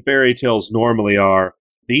than fairy tales normally are,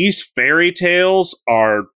 these fairy tales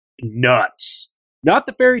are nuts. Not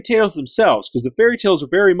the fairy tales themselves, because the fairy tales are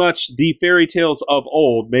very much the fairy tales of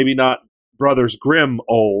old, maybe not Brothers Grimm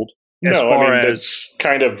old, it's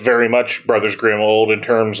kind of very much Brothers Grimm old in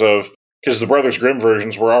terms of, because the Brothers Grimm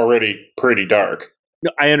versions were already pretty dark.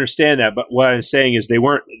 No, I understand that, but what I'm saying is they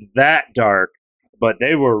weren't that dark, but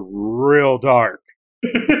they were real dark.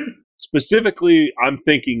 Specifically, I'm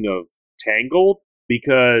thinking of Tangled,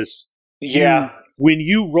 because when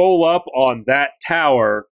you roll up on that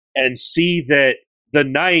tower and see that the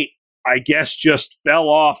knight, I guess, just fell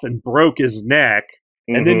off and broke his neck,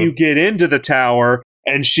 and then you get into the tower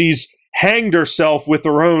and she's hanged herself with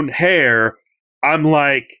her own hair, I'm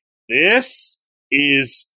like, this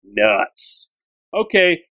is nuts.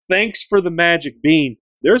 Okay, thanks for the magic bean.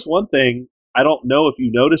 There's one thing, I don't know if you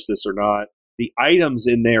noticed this or not, the items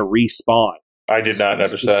in there respawn. I did not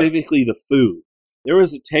notice Specifically the food. There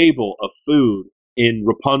was a table of food in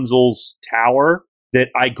Rapunzel's tower that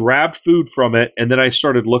I grabbed food from it, and then I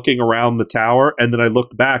started looking around the tower, and then I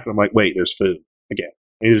looked back, and I'm like, wait, there's food again.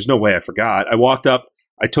 I mean, there's no way I forgot. I walked up,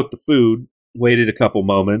 I took the food, waited a couple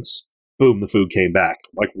moments, boom, the food came back.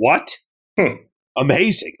 I'm like, what?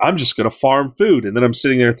 Amazing. I'm just going to farm food. And then I'm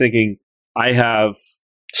sitting there thinking, I have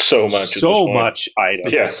so much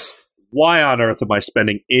items. Yes. Why on earth am I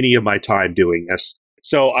spending any of my time doing this?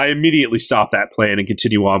 So I immediately stopped that plan and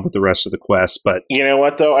continue on with the rest of the quest. But you know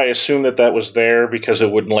what, though? I assume that was there because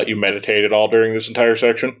it wouldn't let you meditate at all during this entire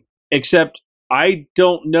section. Except I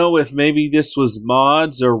don't know if maybe this was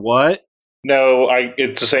mods or what. No,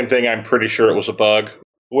 it's the same thing. I'm pretty sure it was a bug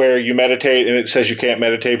where you meditate and it says you can't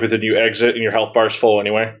meditate, but then you exit and your health bar's full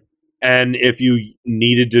anyway. And if you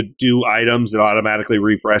needed to do items, it automatically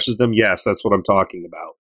refreshes them. Yes, that's what I'm talking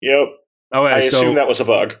about. Yep. Okay, I assume that was a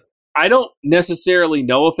bug. I don't necessarily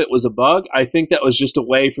know if it was a bug. I think that was just a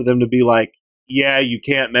way for them to be like, yeah, you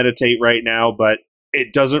can't meditate right now, but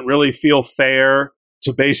it doesn't really feel fair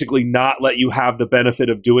to basically not let you have the benefit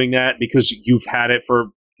of doing that because you've had it for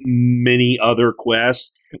many other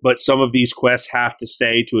quests. But some of these quests have to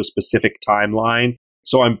stay to a specific timeline.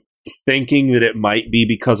 So I'm thinking that it might be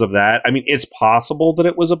because of that. I mean, it's possible that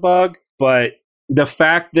it was a bug, but the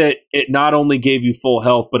fact that it not only gave you full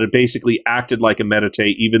health, but it basically acted like a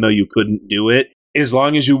meditate, even though you couldn't do it, as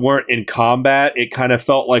long as you weren't in combat, it kind of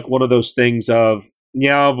felt like one of those things of,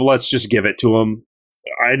 yeah, let's just give it to them.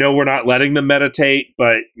 I know we're not letting them meditate,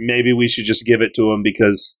 but maybe we should just give it to them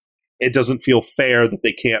because it doesn't feel fair that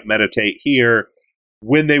they can't meditate here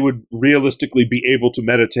when they would realistically be able to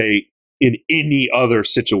meditate in any other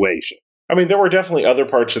situation. I mean, there were definitely other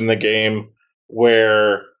parts in the game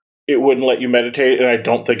where it wouldn't let you meditate, and I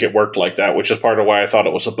don't think it worked like that, which is part of why I thought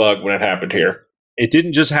it was a bug when it happened here. It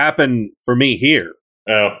didn't just happen for me here.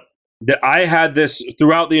 Oh. I had this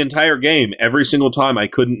throughout the entire game. Every single time I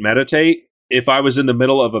couldn't meditate, if I was in the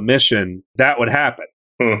middle of a mission, that would happen.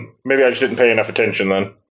 Maybe I just didn't pay enough attention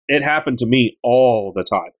then. It happened to me all the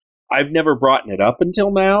time. I've never brought it up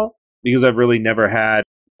until now because I've really never had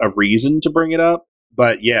a reason to bring it up.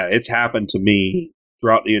 But yeah, it's happened to me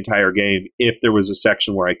throughout the entire game if there was a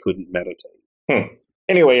section where I couldn't meditate.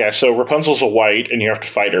 Anyway, yeah, so Rapunzel's a white and you have to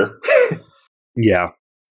fight her. Yeah,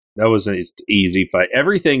 that was an easy fight.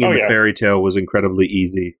 Everything in the fairy tale was incredibly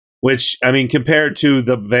easy, which, I mean, compared to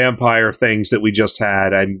the vampire things that we just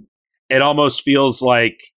had, it almost feels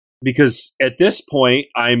like, because at this point,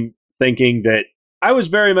 I'm thinking that I was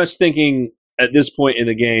very much thinking at this point in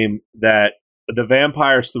the game that the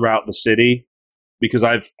vampires throughout the city, because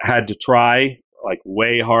I've had to try like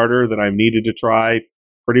way harder than I've needed to try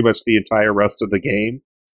pretty much the entire rest of the game.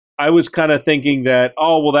 I was kind of thinking that,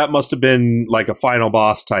 oh, well, that must have been like a final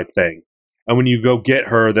boss type thing. And when you go get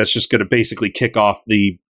her, that's just going to basically kick off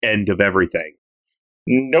the end of everything.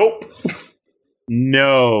 Nope.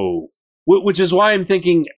 No. Which is why I'm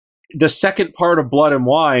thinking the second part of Blood and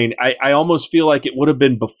Wine, I almost feel like it would have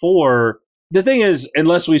been before. The thing is,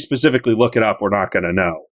 unless we specifically look it up, we're not going to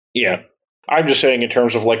know. Yeah. I'm just saying in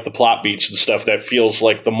terms of like the plot beats and stuff, that feels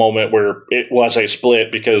like the moment where it was a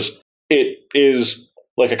split, because it is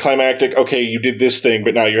like a climactic, okay, you did this thing,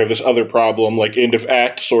 but now you have this other problem, like end of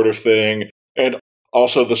act sort of thing. And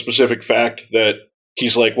also the specific fact that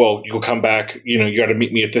he's like, well, you'll come back, you got to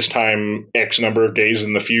meet me at this time X number of days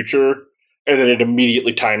in the future. And then it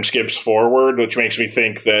immediately time skips forward, which makes me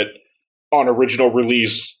think that on original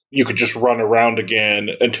release, you could just run around again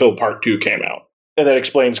until part 2 came out. And that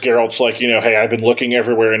explains Geralt's like, hey, I've been looking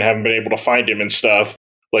everywhere and haven't been able to find him and stuff.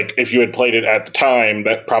 Like, if you had played it at the time,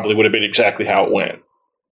 that probably would have been exactly how it went.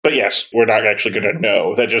 But yes, we're not actually going to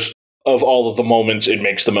know. That just, of all of the moments, it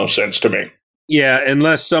makes the most sense to me. Yeah,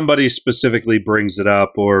 unless somebody specifically brings it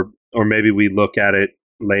up, or maybe we look at it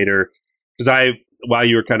later. Because while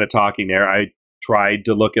you were kind of talking there, I tried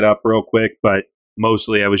to look it up real quick, but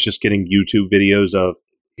mostly I was just getting YouTube videos of,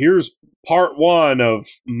 here's part 1 of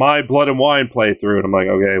my Blood and Wine playthrough. And I'm like,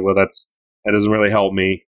 okay, well, that doesn't really help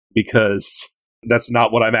me, because that's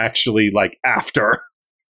not what I'm actually like after.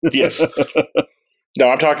 Yes. No,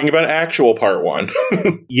 I'm talking about actual part 1.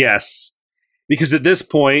 Yes. Because at this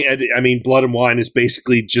point, I mean, Blood and Wine is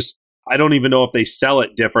basically just, I don't even know if they sell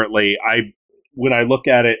it differently. When I look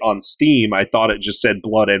at it on Steam, I thought it just said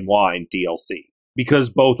Blood and Wine DLC. Because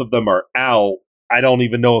both of them are out, I don't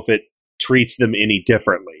even know if it treats them any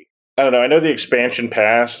differently. I don't know. I know the expansion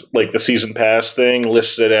pass, like the season pass thing,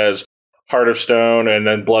 listed as Heart of Stone and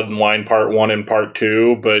then Blood and Wine Part 1 and Part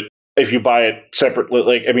 2, but if you buy it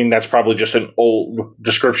separately, that's probably just an old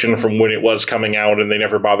description from when it was coming out and they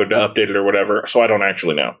never bothered to update it or whatever, so I don't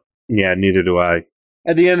actually know. Yeah, neither do I.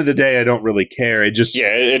 At the end of the day, I don't really care. It just...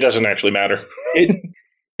 Yeah, it doesn't actually matter.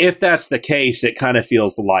 If that's the case, it kind of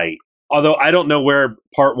feels light. Although I don't know where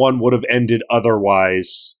Part 1 would have ended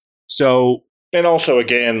otherwise. So... And also,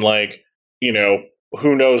 again,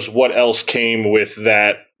 who knows what else came with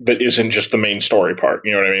that isn't just the main story part,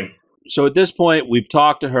 you know what I mean? So at this point, we've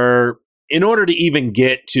talked to her. In order to even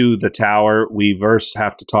get to the tower, we first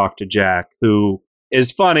have to talk to Jack, who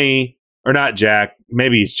is funny, or not Jack.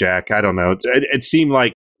 Maybe he's Jack. I don't know. It seemed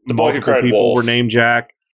like the multiple people were named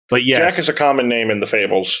Jack. But yes. Jack is a common name in the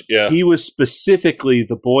Fables. Yeah. He was specifically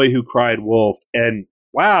the boy who cried wolf. And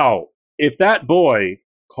wow, if that boy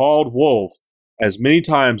called wolf as many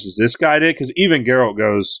times as this guy did, because even Geralt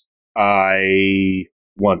goes, I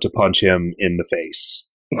want to punch him in the face.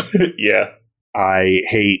 Yeah. I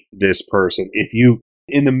hate this person.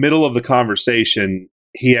 In the middle of the conversation,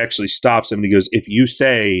 he actually stops him and he goes, if you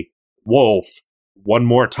say wolf one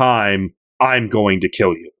more time, I'm going to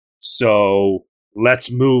kill you. So let's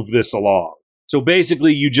move this along. So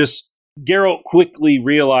basically, Geralt quickly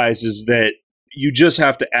realizes that you just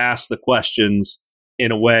have to ask the questions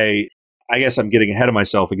in a way. I guess I'm getting ahead of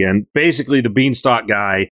myself again. Basically, the beanstalk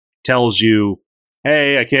guy tells you,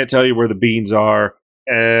 hey, I can't tell you where the beans are.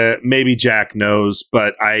 Maybe Jack knows,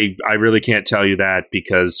 but I really can't tell you that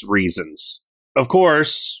because reasons. Of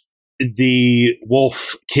course, the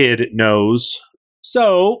wolf kid knows.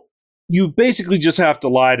 So you basically just have to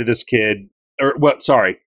lie to this kid.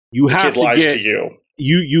 You have to get to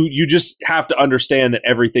you just have to understand that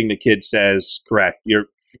everything the kid says correct.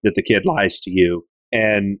 That the kid lies to you.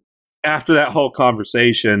 And after that whole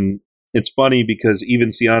conversation, it's funny because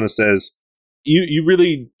even Sienna says, You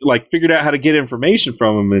really figured out how to get information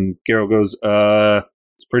from him, and Geralt goes,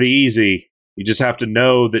 it's pretty easy. You just have to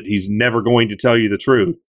know that he's never going to tell you the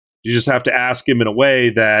truth. You just have to ask him in a way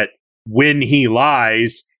that when he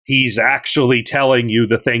lies, he's actually telling you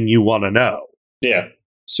the thing you want to know. Yeah.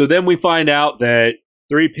 So then we find out that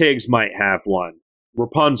Three Pigs might have one.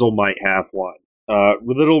 Rapunzel might have one.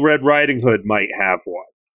 Little Red Riding Hood might have one.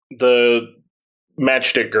 The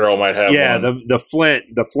Matchstick Girl might have one. Yeah,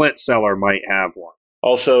 the Flint seller might have one.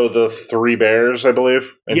 Also, the Three Bears, I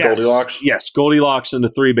believe, and yes. Goldilocks. Yes, Goldilocks and the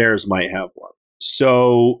Three Bears might have one.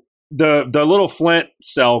 So the little Flint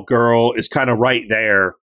cell girl is kind of right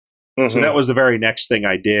there. Mm-hmm. So that was the very next thing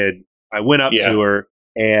I did. I went up to her,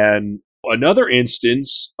 and another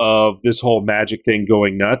instance of this whole magic thing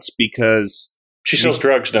going nuts because she sells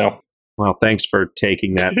drugs now. Well, thanks for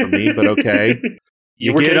taking that from me, but okay.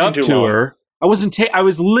 You were get up to her. I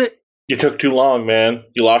was lit. You took too long, man.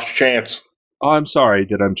 You lost your chance. Oh, I'm sorry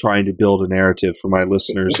that I'm trying to build a narrative for my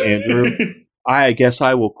listeners, Andrew. I guess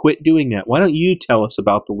I will quit doing that. Why don't you tell us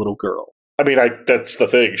about the little girl? I mean, that's the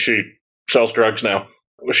thing. She sells drugs now.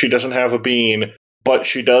 She doesn't have a bean, but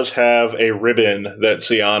she does have a ribbon that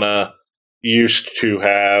Sienna used to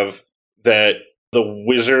have that the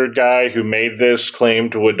wizard guy who made this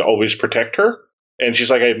claimed would always protect her. And she's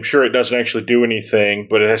like, I'm sure it doesn't actually do anything,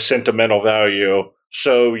 but it has sentimental value.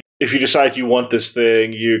 So if you decide you want this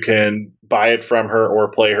thing, you can buy it from her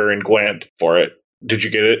or play her in Gwent for it. Did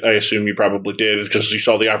you get it? I assume you probably did, because you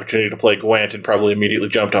saw the opportunity to play Gwent and probably immediately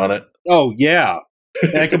jumped on it. Oh, yeah.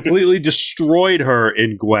 And I completely destroyed her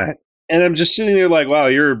in Gwent. And I'm just sitting there like, wow,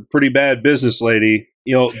 you're a pretty bad business lady.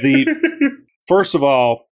 You know, first of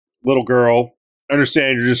all, little girl, I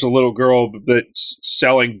understand you're just a little girl that's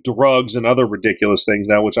selling drugs and other ridiculous things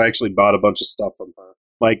now, which I actually bought a bunch of stuff from her.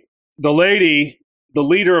 Like, the lady, the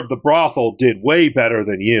leader of the brothel, did way better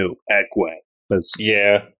than you at Gwent. That's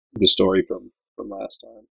yeah, the story from last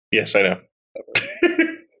time. Yes, I know.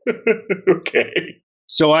 Okay.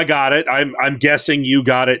 So I got it. I'm guessing you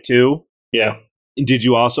got it too. Yeah. Did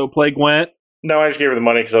you also play Gwent? No, I just gave her the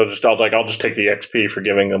money because I'll just take the XP for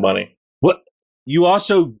giving the money. What? You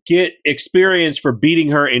also get experience for beating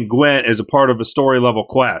her in Gwent as a part of a story level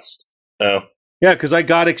quest. Oh. Yeah, because I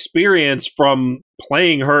got experience from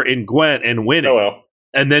playing her in Gwent and winning. Oh, well.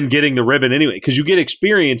 And then getting the ribbon anyway. Because you get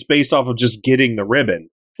experience based off of just getting the ribbon.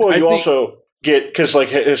 Well, you also get, because like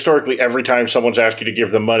historically, every time someone's asked you to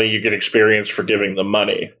give them money, you get experience for giving them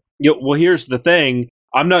money. You know, well, here's the thing.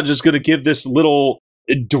 I'm not just going to give this little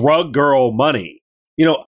drug girl money. You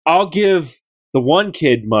know, I'll give the one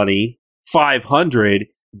kid money, 500,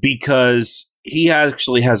 because he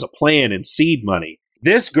actually has a plan and seed money.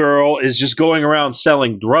 This girl is just going around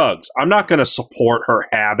selling drugs. I'm not going to support her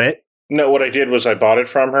habit. No, what I did was I bought it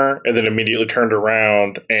from her and then immediately turned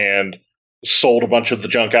around and sold a bunch of the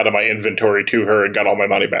junk out of my inventory to her and got all my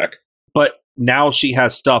money back. But now she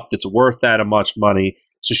has stuff that's worth that much money,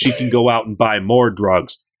 so she can go out and buy more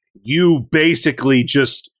drugs. You basically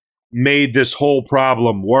just made this whole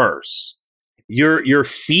problem worse. You're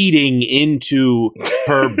feeding into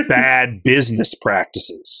her bad business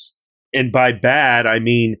practices. And by bad, I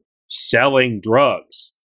mean selling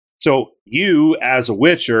drugs. So you, as a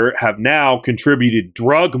Witcher, have now contributed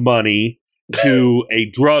drug money to a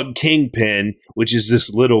drug kingpin, which is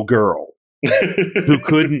this little girl who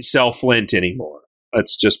couldn't sell Flint anymore.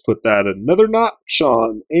 Let's just put that another notch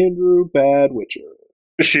on Andrew Bad Witcher.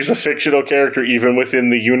 She's a fictional character even within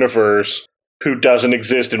the universe who doesn't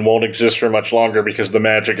exist and won't exist for much longer because the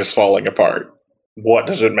magic is falling apart. What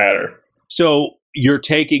does it matter? So you're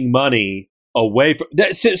taking money away from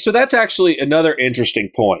that. So that's actually another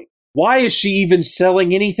interesting point. Why is she even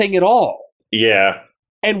selling anything at all? Yeah.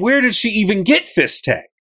 And where did she even get Fistech?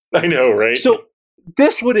 I know, right? So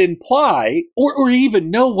this would imply, or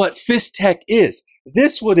even know what Fistech is.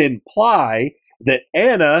 This would imply that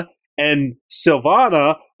Anna and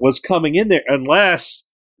Sylvana was coming in there, unless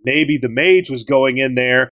maybe the mage was going in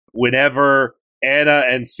there whenever Anna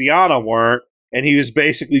and Sienna weren't, and he was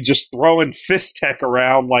basically just throwing Fistech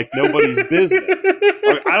around like nobody's business.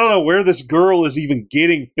 I don't know where this girl is even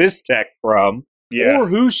getting Fistech from, or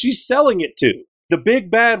who she's selling it to. The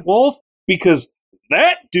big bad wolf? Because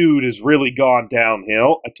that dude has really gone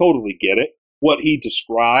downhill. I totally get it. What he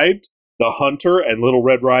described, the Hunter and Little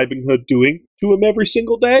Red Riding Hood doing to him every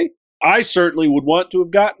single day, I certainly would want to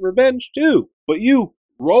have gotten revenge too. But you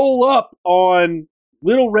roll up on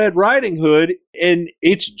Little Red Riding Hood and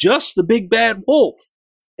it's just the big bad wolf.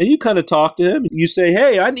 And you kind of talk to him. You say,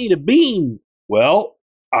 hey, I need a bean. Well,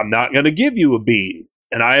 I'm not going to give you a bean.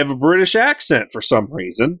 And I have a British accent for some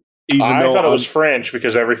reason. I thought it was French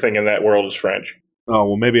because everything in that world is French. Oh,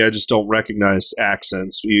 well, maybe I just don't recognize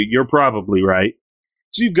accents. You're probably right.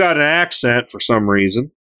 So you've got an accent for some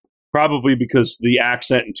reason. Probably because the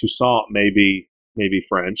accent in Toussaint may be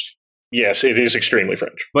French. Yes, it is extremely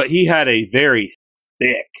French. But he had a very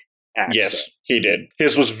thick accent. Yes, he did.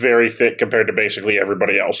 His was very thick compared to basically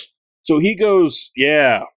everybody else. So he goes,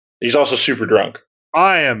 yeah. He's also super drunk.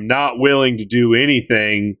 I am not willing to do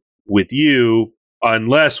anything with you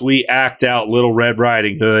unless we act out Little Red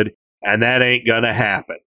Riding Hood, and that ain't gonna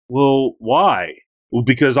happen. Well, why? Well,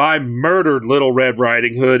 because I murdered Little Red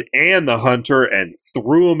Riding Hood and the Hunter and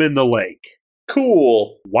threw him in the lake.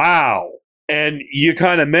 Cool. Wow. And you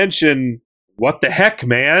kind of mention, what the heck,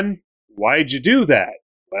 man? Why'd you do that?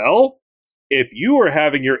 Well, if you were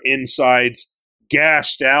having your insides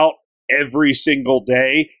gashed out every single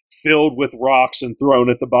day, filled with rocks and thrown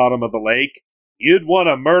at the bottom of the lake, you'd want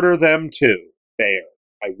to murder them too. Fair.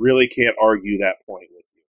 I really can't argue that point with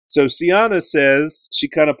you. So Sienna says, she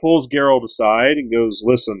kind of pulls Geralt aside and goes,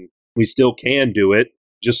 listen, we still can do it.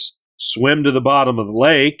 Just swim to the bottom of the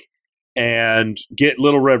lake and get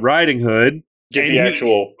Little Red Riding Hood. Get the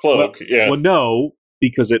actual cloak, yeah. Well, no,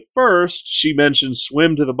 because at first she mentions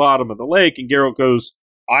swim to the bottom of the lake, and Geralt goes,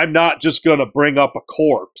 I'm not just going to bring up a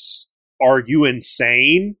corpse. are you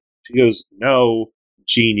insane? She goes, no,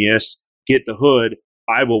 genius. Get the hood.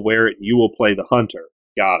 I will wear it and you will play the hunter.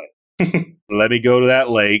 Got it. Let me go to that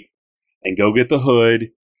lake and go get the hood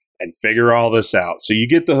and figure all this out. So you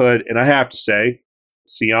get the hood, and I have to say,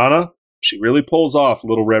 Sienna, she really pulls off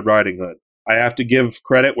Little Red Riding Hood. I have to give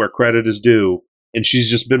credit where credit is due. And she's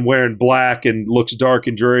just been wearing black and looks dark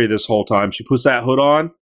and dreary this whole time. She puts that hood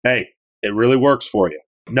on. Hey, it really works for you.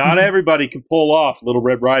 Not everybody can pull off Little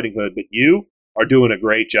Red Riding Hood, but you are doing a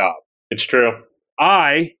great job. It's true.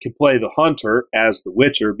 I can play the hunter as the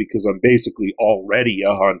Witcher because I'm basically already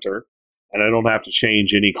a hunter, and I don't have to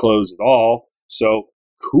change any clothes at all. So,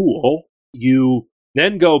 cool. You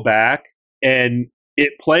then go back, and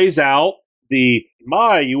it plays out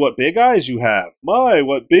my, what big eyes you have. My,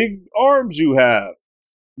 what big arms you have.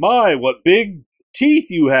 My, what big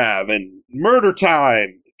teeth you have. And murder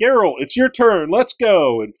time. Geralt, it's your turn. Let's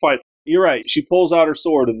go and fight. You're right. She pulls out her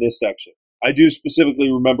sword in this section. I do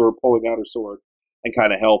specifically remember her pulling out her sword and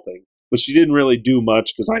kind of helping. But she didn't really do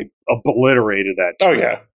much because I obliterated that. Oh,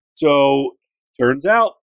 yeah. So, turns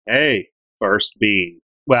out, hey, first bean.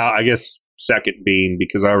 Well, I guess second bean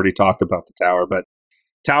because I already talked about the tower, but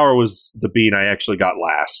tower was the bean I actually got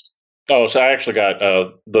last. Oh, so I actually got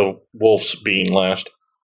the wolf's bean last.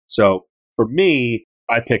 So, for me,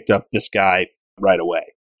 I picked up this guy right away.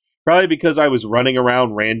 Probably because I was running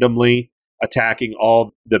around randomly attacking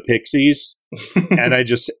all the pixies, and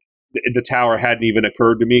the tower hadn't even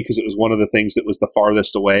occurred to me because it was one of the things that was the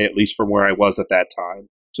farthest away, at least from where I was at that time.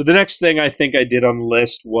 So the next thing I think I did on the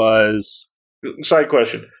list was... Side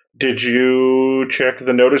question. Did you check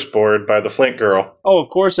the notice board by the Flint girl? Oh, of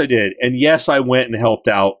course I did. And yes, I went and helped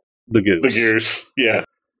out the goose. The goose, yeah.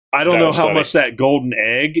 I don't know how much that golden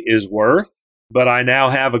egg is worth, but I now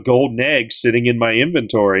have a golden egg sitting in my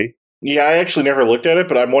inventory. Yeah, I actually never looked at it,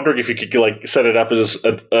 but I'm wondering if you could set it up as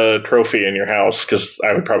a trophy in your house, because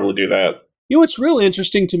I would probably do that. You know what's really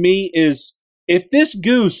interesting to me is if this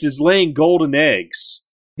goose is laying golden eggs,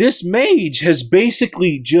 this mage has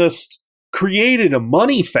basically just created a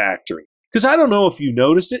money factory. Because I don't know if you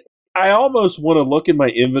noticed it. I almost want to look in my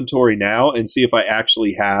inventory now and see if I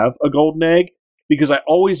actually have a golden egg, because I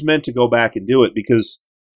always meant to go back and do it, because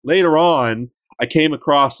later on I came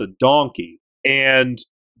across a donkey, and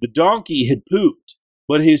the donkey had pooped,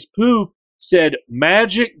 but his poop said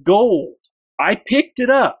magic gold. I picked it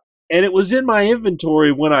up, and it was in my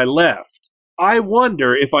inventory when I left. I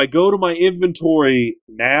wonder if I go to my inventory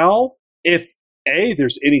now, if A,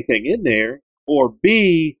 there's anything in there, or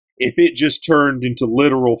B, if it just turned into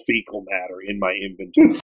literal fecal matter in my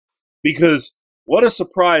inventory. Because what a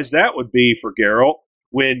surprise that would be for Geralt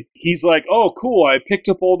when he's like, oh, cool, I picked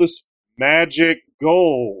up all this magic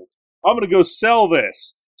gold. I'm going to go sell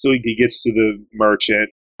this. So he gets to the merchant.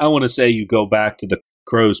 I want to say you go back to the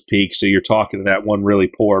Crow's Peak, so you're talking to that one really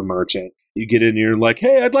poor merchant. You get in here and like,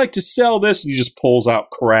 hey, I'd like to sell this. And he just pulls out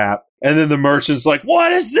crap. And then the merchant's like,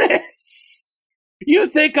 what is this? You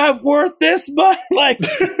think I'm worth this much? Like,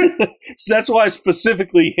 so that's why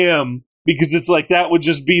specifically him, because it's like that would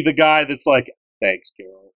just be the guy that's like, thanks,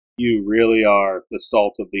 Carol. You really are the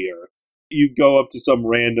salt of the earth. You go up to some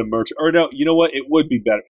random merchant, or no, you know what? It would be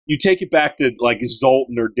better. You take it back to like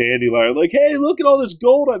Zoltan or Dandelion, like, hey, look at all this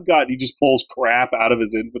gold I've got. And he just pulls crap out of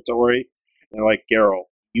his inventory. And they're like, Carol,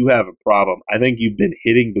 you have a problem. I think you've been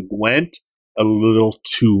hitting the Gwent a little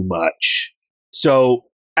too much. So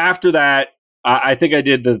after that, I think I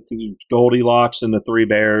did the Goldilocks and the Three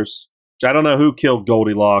Bears. Which I don't know who killed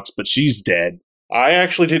Goldilocks, but she's dead. I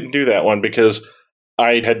actually didn't do that one because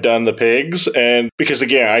I had done the pigs, and because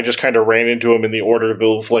again, I just kind of ran into them in the order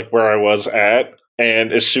of like where I was at.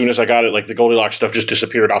 And as soon as I got it, like the Goldilocks stuff just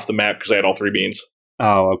disappeared off the map because I had all three beans.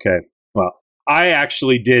 Oh, okay. Well, I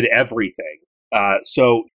actually did everything.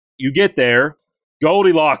 So you get there,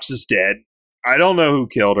 Goldilocks is dead. I don't know who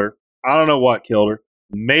killed her. I don't know what killed her.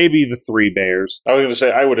 Maybe the Three Bears. I was going to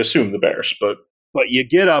say, I would assume the bears, but you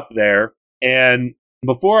get up there, and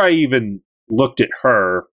before I even looked at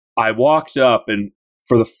her, I walked up, and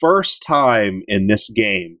for the first time in this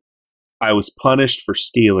game, I was punished for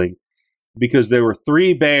stealing because there were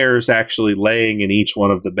three bears actually laying in each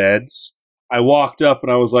one of the beds. I walked up,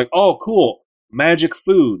 and I was like, oh, cool, magic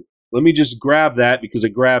food. Let me just grab that because I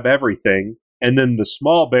grab everything. And then the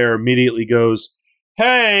small bear immediately goes,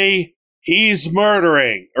 hey, he's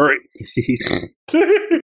murdering. Or he's...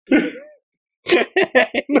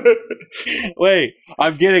 Wait,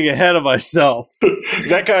 I'm getting ahead of myself.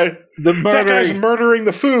 That guy's murdering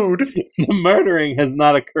the food. The murdering has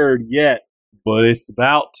not occurred yet, but it's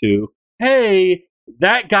about to. Hey,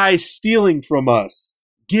 that guy's stealing from us.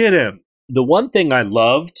 Get him. The one thing I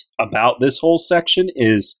loved about this whole section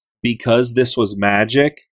is because this was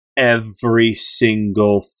magic, every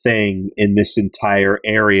single thing in this entire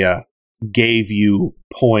area gave you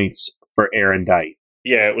points for Erendite.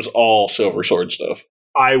 Yeah, it was all Silver Sword stuff.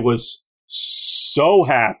 I was so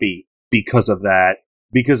happy because of that,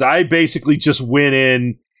 because I basically just went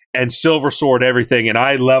in and Silver Sword everything, and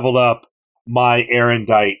I leveled up my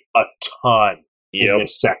Erendite a ton in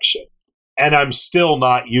this section. And I'm still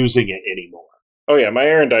not using it anymore. Oh yeah, my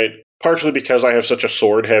Erendite, partially because I have such a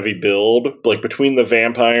sword-heavy build, like between the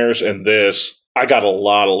vampires and this, I got a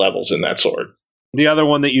lot of levels in that sword. The other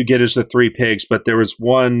one that you get is the 3 pigs, but there was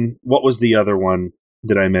one, what was the other one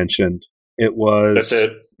that I mentioned? It was That's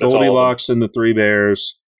it. That's Goldilocks and the 3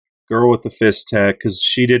 bears, Girl with the Fist Tech, because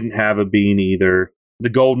she didn't have a bean either. The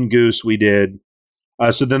Golden Goose we did.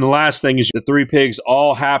 So then the last thing is the 3 pigs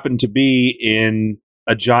all happen to be in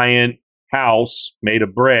a giant house made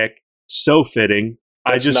of brick. So fitting.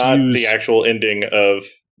 That's not the actual ending of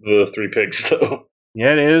the 3 pigs, though.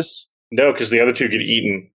 Yeah, it is. No, because the other 2 get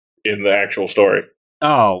eaten in the actual story.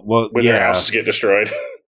 Oh, well, when their houses get destroyed.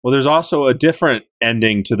 Well, there's also a different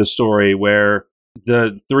ending to the story where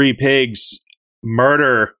the 3 pigs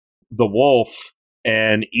murder the wolf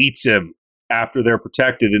and eats him after they're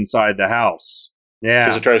protected inside the house. Yeah.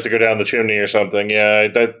 Because it tries to go down the chimney or something. Yeah,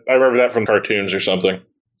 I remember that from cartoons or something.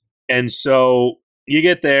 And so you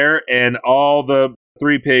get there, and all the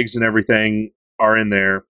 3 pigs and everything are in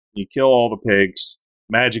there. You kill all the pigs.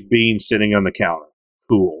 Magic bean sitting on the counter.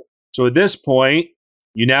 Cool. So at this point,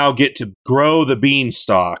 you now get to grow the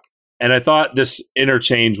beanstalk. And I thought this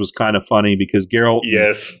interchange was kind of funny because Geralt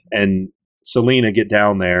and Selena get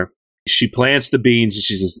down there. She plants the beans and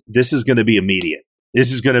she says, this is going to be immediate.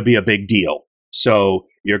 This is going to be a big deal. So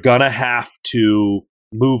you're going to have to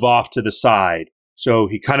move off to the side. So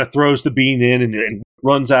he kind of throws the bean in and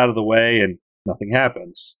runs out of the way, and nothing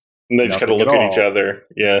happens. And they just kind of look at each other.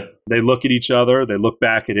 Yeah. They look at each other. They look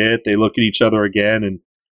back at it. They look at each other again. And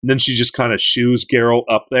then she just kind of shoos Geralt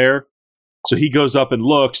up there. So he goes up and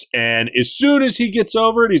looks. And as soon as he gets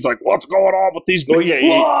over it, he's like, what's going on with these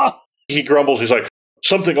beans? He grumbles. He's like,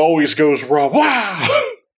 something always goes wrong. Wow!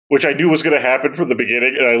 Which I knew was going to happen from the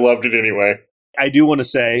beginning, and I loved it anyway. I do want to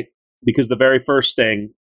say, because the very first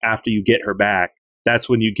thing after you get her back, that's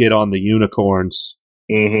when you get on the unicorns.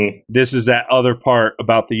 Mm-hmm. This is that other part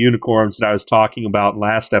about the unicorns that I was talking about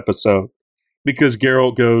last episode. Because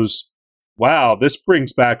Geralt goes, wow, this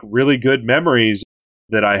brings back really good memories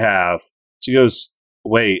that I have. She goes,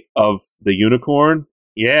 wait, of the unicorn?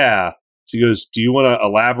 Yeah. She goes, do you want to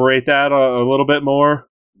elaborate that a little bit more?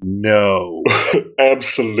 No.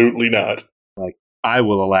 Absolutely not. Like, I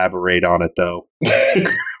will elaborate on it, though.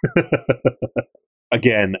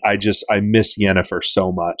 Again, I miss Yennefer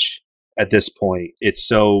so much at this point. It's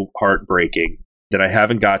so heartbreaking that I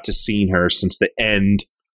haven't got to see her since the end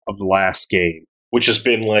of the last game. Which has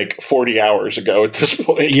been like 40 hours ago at this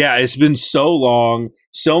point. Yeah, it's been so long,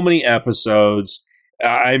 so many episodes.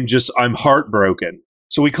 I'm heartbroken.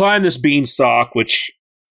 So we climb this beanstalk, which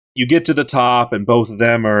you get to the top, and both of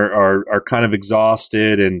them are kind of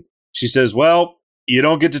exhausted. And she says, well, you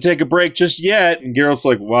don't get to take a break just yet. And Geralt's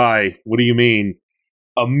like, why? What do you mean?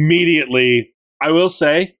 Immediately, I will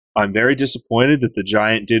say, I'm very disappointed that the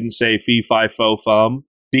giant didn't say fee, fi, fo, fum,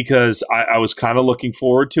 because I was kind of looking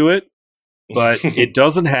forward to it, but it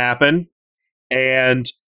doesn't happen.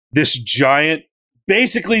 And this giant,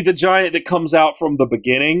 basically the giant that comes out from the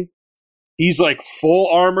beginning, he's like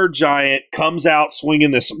full armored giant, comes out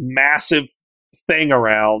swinging this massive thing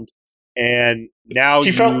around, and now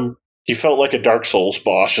he felt like a Dark Souls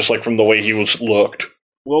boss, just like from the way he looked.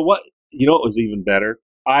 Well, what was even better?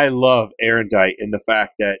 I love Erendite in the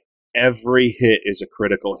fact that every hit is a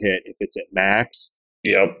critical hit if it's at max.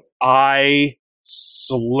 Yep. I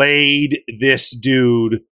slayed this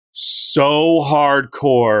dude so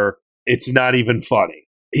hardcore, it's not even funny.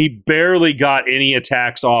 He barely got any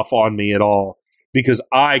attacks off on me at all because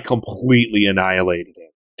I completely annihilated him.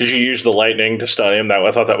 Did you use the lightning to stun him?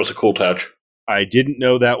 I thought that was a cool touch. I didn't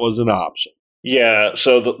know that was an option. Yeah,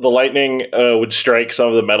 so the lightning would strike some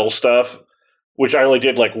of the metal stuff, which I only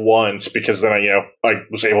did like once because then I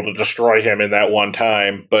was able to destroy him in that one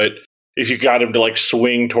time. But if you got him to like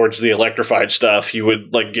swing towards the electrified stuff, he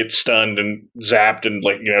would like get stunned and zapped and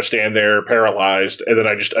stand there paralyzed, and then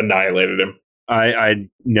I just annihilated him. I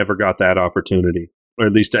never got that opportunity, or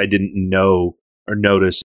at least I didn't know or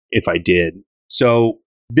notice if I did. So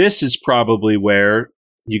this is probably where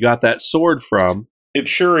you got that sword from. It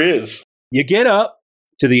sure is. You get up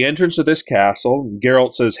to the entrance of this castle, and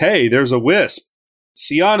Geralt says, hey, there's a wisp.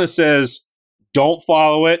 Syanna says, don't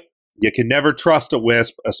follow it. You can never trust a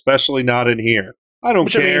wisp, especially not in here. I don't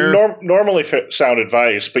Which, care. I mean, normally sound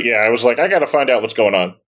advice, but yeah, I was like, I got to find out what's going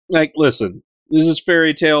on. Like, listen, this is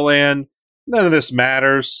fairy tale land. None of this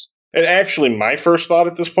matters. And actually, my first thought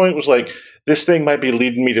at this point was like, this thing might be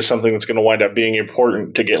leading me to something that's going to wind up being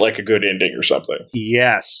important to get like a good ending or something.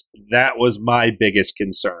 Yes, that was my biggest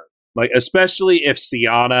concern. Like, especially if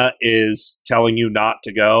Sienna is telling you not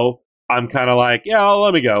to go, I'm kind of like, yeah,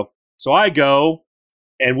 let me go. So I go,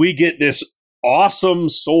 and we get this awesome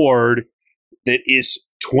sword that is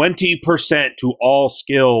 20% to all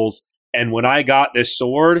skills. And when I got this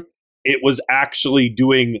sword, it was actually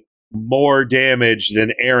doing more damage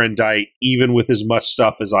than Erendite, even with as much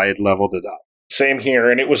stuff as I had leveled it up. Same here,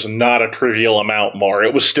 and it was not a trivial amount more.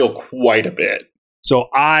 It was still quite a bit. So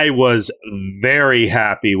I was very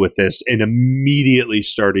happy with this and immediately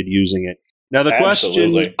started using it. Now, the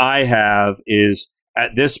question I have is,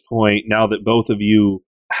 at this point, now that both of you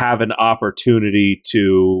have an opportunity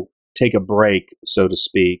to take a break, so to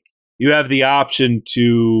speak, you have the option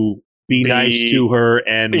to be nice to her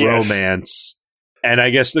and romance. And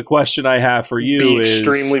I guess the question I have for you is...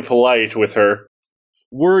 Be extremely polite with her.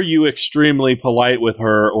 Were you extremely polite with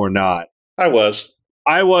her or not? I was.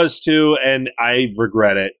 I was too, and I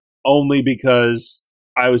regret it. Only because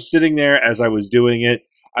I was sitting there as I was doing it.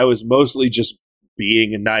 I was mostly just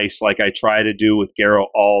being nice like I try to do with Geralt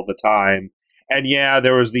all the time. And yeah,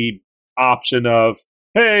 there was the option of,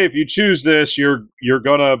 hey, if you choose this, you're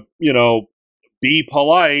gonna, be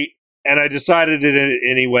polite. And I decided it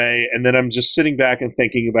anyway, and then I'm just sitting back and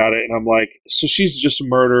thinking about it, and I'm like, so she's just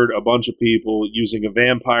murdered a bunch of people using a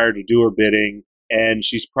vampire to do her bidding, and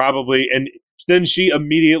she's probably, and then she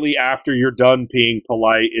immediately after you're done being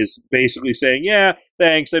polite is basically saying, yeah,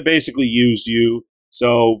 thanks, I basically used you,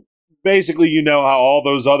 so basically you know how all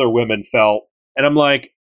those other women felt. And I'm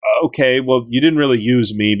like, okay, well, you didn't really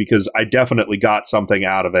use me because I definitely got something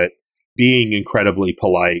out of it, being incredibly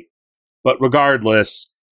polite. But regardless,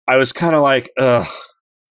 I was kind of like, ugh,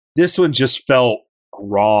 this one just felt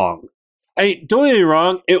wrong. Don't get me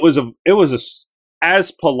wrong, it was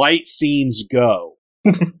as polite scenes go.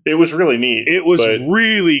 It was really neat. It was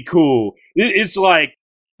really cool. It's like,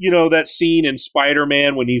 that scene in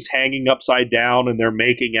Spider-Man when he's hanging upside down and they're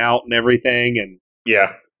making out and everything. And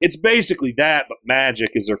yeah, it's basically that, but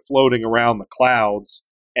magic as they're floating around the clouds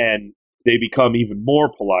and they become even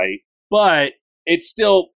more polite. But it's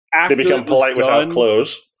still, after they become polite without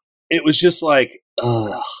clothes. It was just like,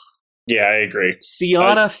 ugh. Yeah, I agree.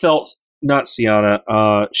 Shani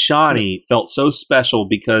felt so special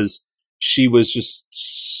because she was just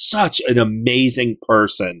such an amazing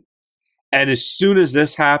person. And as soon as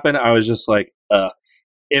this happened, I was just like,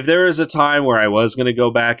 if there is a time where I was going to go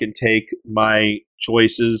back and take my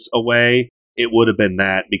choices away, it would have been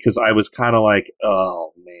that, because I was kind of like,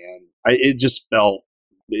 oh man, it just felt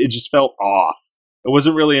off. There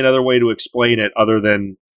wasn't really another way to explain it other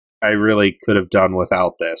than I really could have done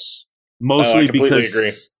without this. Mostly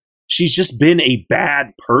because she's just been a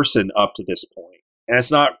bad person up to this point. And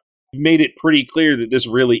it's not made it pretty clear that this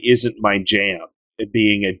really isn't my jam,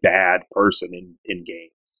 being a bad person in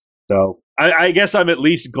games. So I guess I'm at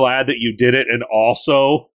least glad that you did it and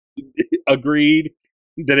also agreed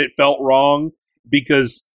that it felt wrong,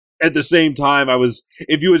 because at the same time,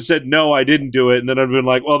 if you had said, no, I didn't do it, and then I'd been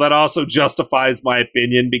like, well, that also justifies my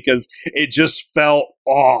opinion because it just felt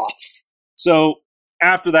off. So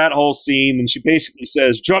after that whole scene, then she basically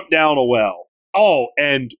says, jump down a well. Oh,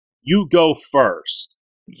 and you go first.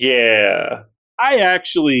 Yeah. I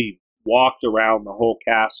actually walked around the whole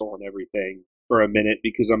castle and everything for a minute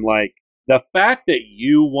because I'm like, the fact that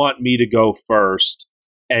you want me to go first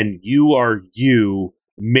and you are you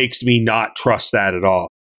makes me not trust that at all.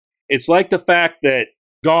 It's like the fact that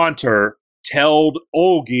Gaunter told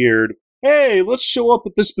Olgierd, hey, let's show up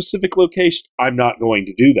at this specific location. I'm not going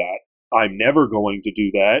to do that. I'm never going to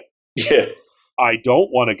do that. Yeah. I don't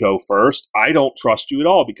want to go first. I don't trust you at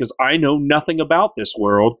all because I know nothing about this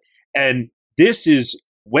world. And this is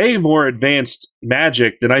way more advanced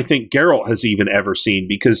magic than I think Geralt has even ever seen,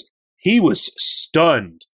 because he was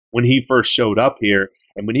stunned when he first showed up here.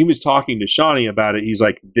 And when he was talking to Shani about it, he's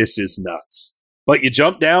like, this is nuts. But you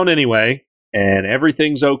jump down anyway, and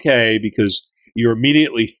everything's okay because you're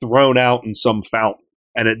immediately thrown out in some fountain.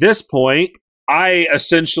 And at this point, I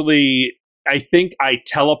think I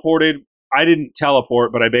teleported. I didn't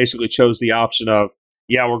teleport, but I basically chose the option of,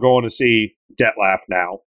 yeah, we're going to see Dettlaff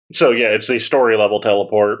now. So, yeah, it's the story level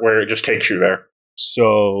teleport where it just takes you there.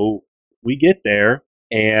 So we get there,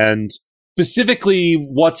 and specifically,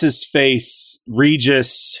 what's-his-face,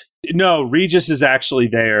 Regis is actually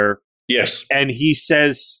there. Yes. And he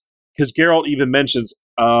says, because Geralt even mentions,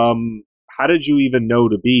 how did you even know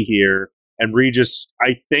to be here? And Regis,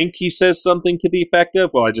 I think he says something to the effect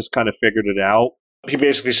of, well, I just kind of figured it out. He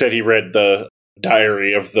basically said he read the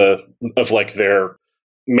diary of like their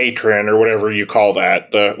matron or whatever you call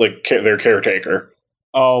that, their caretaker.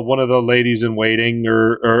 Oh, one of the ladies in waiting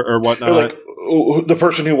or whatnot. Or like the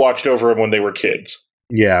person who watched over them when they were kids.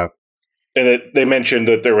 Yeah. And they mentioned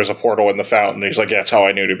that there was a portal in the fountain. He's like, yeah, that's how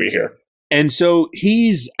I knew to be here. And so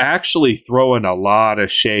he's actually throwing a lot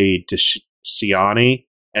of shade to Siani.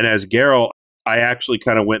 And as Geralt, I actually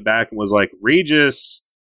kind of went back and was like, Regis,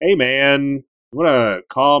 hey man, you want to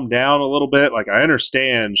calm down a little bit? Like, I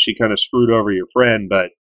understand she kind of screwed over your friend,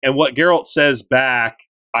 but... And what Geralt says back,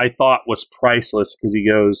 I thought was priceless, because he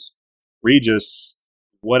goes, Regis,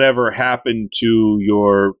 whatever happened to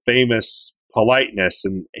your famous politeness?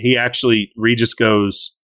 And Regis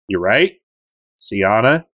goes, you're right,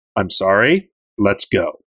 Siana, I'm sorry, let's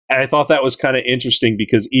go. And I thought that was kind of interesting,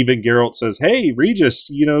 because even Geralt says, hey, Regis,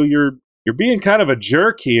 you're being kind of a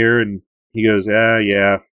jerk here. And he goes,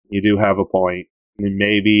 yeah, you do have a point. I mean,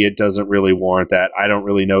 maybe it doesn't really warrant that. I don't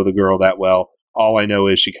really know the girl that well. All I know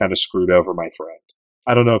is she kind of screwed over my friend.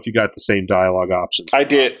 I don't know if you got the same dialogue options. I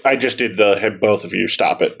did. I just did have both of you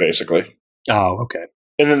stop it, basically. Oh, okay.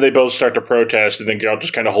 And then they both start to protest, and then Geralt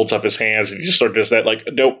just kind of holds up his hands, and he just sort of does that, like,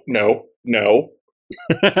 nope, no.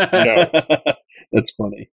 That's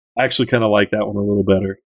funny. I actually kind of like that one a little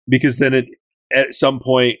better, because then at some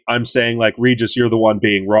point I'm saying, like, Regis, you're the one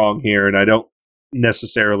being wrong here, and I don't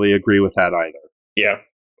necessarily agree with that either. Yeah.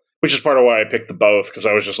 Which is part of why I picked the both, because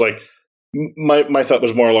I was just like, my thought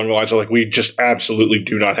was more along the lines of, like, we just absolutely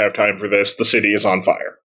do not have time for this. The city is on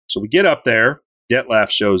fire. So we get up there. Dettlaff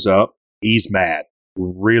shows up. He's mad.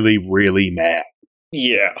 Really, really mad.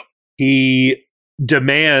 Yeah. He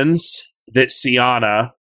demands that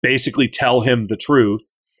Siana basically tell him the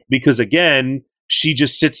truth, because, again, she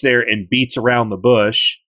just sits there and beats around the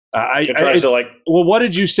bush. Well, what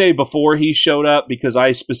did you say before he showed up? Because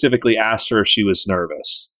I specifically asked her if she was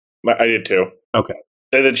nervous. I did too. Okay.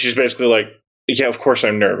 And then she's basically like, yeah, of course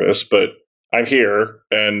I'm nervous, but I'm here.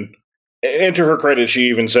 And to her credit, she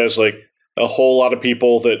even says, like, a whole lot of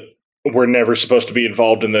people that were never supposed to be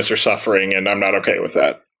involved in this are suffering, and I'm not okay with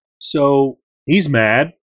that. So he's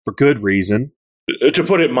mad for good reason. To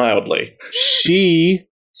put it mildly. She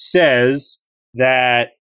says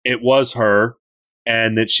that it was her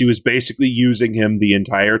and that she was basically using him the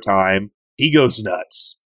entire time. He goes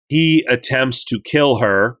nuts. He attempts to kill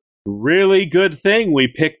her. Really good thing we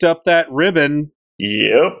picked up that ribbon.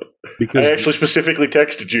 Yep. Because I actually specifically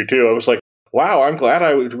texted you, too. I was like, wow, I'm glad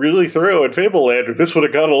I was really thorough at Fableland, or this would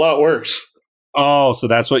have gone a lot worse. Oh, so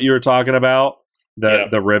that's what you were talking about?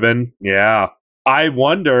 The ribbon? Yeah. I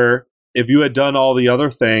wonder if you had done all the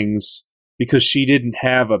other things, because she didn't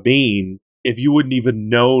have a bean, if you wouldn't even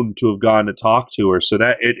known to have gone to talk to her. So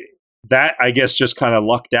that I guess just kind of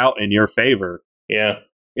lucked out in your favor. Yeah.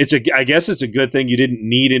 I guess it's a good thing you didn't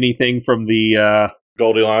need anything from the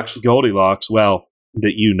Goldilocks, well,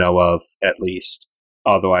 that you know of, at least.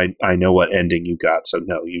 Although I know what ending you got, so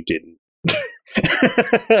no, you didn't.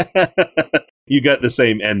 You got the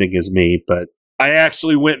same ending as me, but I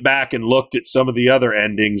actually went back and looked at some of the other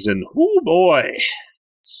endings, and oh boy,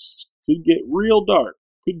 could get real dark.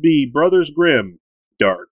 Could be Brothers Grimm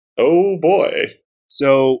dark. Oh boy.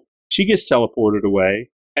 So she gets teleported away,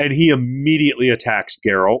 and he immediately attacks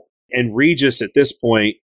Geralt. And Regis at this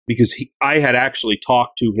point, because I had actually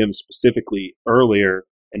talked to him specifically earlier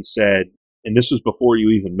and said, and this was before you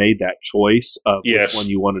even made that choice of which one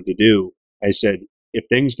you wanted to do, I said, if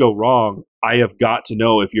things go wrong, I have got to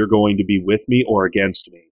know if you're going to be with me or against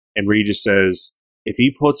me. And Regis says, if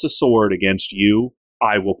he puts a sword against you,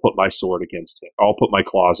 I will put my sword against him. I'll put my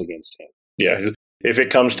claws against him. Yeah, if it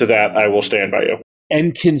comes to that, I will stand by you.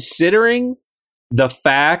 And considering the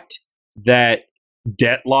fact that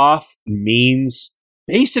Dettlaff means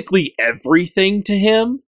basically everything to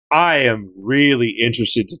him, I am really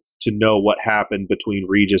interested to know what happened between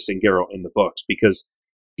Regis and Geralt in the books, because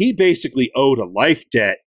he basically owed a life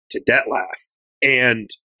debt to Dettlaff, and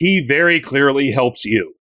he very clearly helps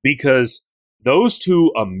you, because those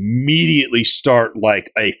two immediately start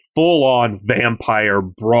like a full-on vampire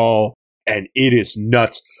brawl, and it is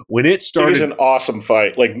nuts. When it started, it was an awesome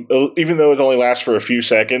fight. Like, even though it only lasts for a few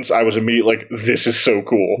seconds, I was immediately like, this is so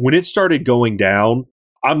cool. When it started going down,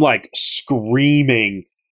 I'm like screaming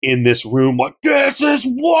in this room, like, this is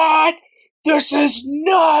what? This is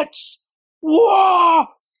nuts! Whoa!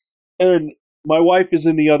 And my wife is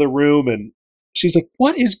in the other room, and she's like,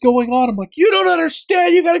 what is going on? I'm like, you don't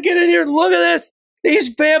understand. You got to get in here and look at this.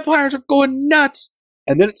 These vampires are going nuts.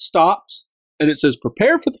 And then it stops, and it says,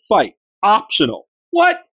 prepare for the fight. Optional.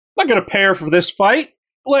 What? I'm not going to prepare for this fight.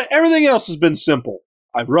 Everything else has been simple.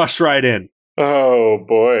 I rush right in. Oh,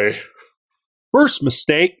 boy. First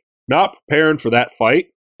mistake, not preparing for that fight.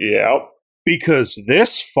 Yep. Because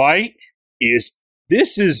this fight is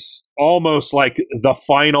almost like the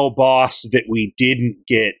final boss that we didn't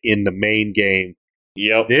get in the main game.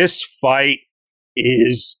 Yep. This fight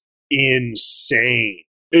is insane.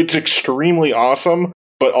 It's extremely awesome,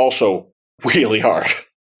 but also really hard.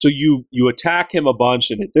 So you attack him a bunch,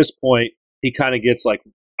 and at this point, he kind of gets like,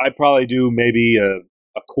 I probably do maybe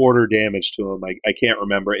a quarter damage to him. I can't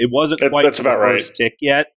remember. It wasn't quite that's about the first tick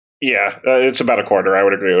yet. Yeah, it's about a quarter. I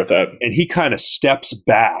would agree with that. And he kind of steps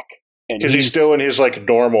back. Because he's still in his like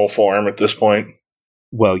normal form at this point.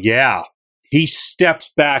 Well, yeah. He steps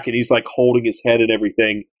back and he's like holding his head and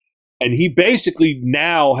everything. And he basically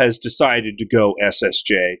now has decided to go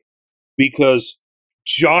SSJ because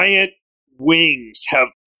giant wings have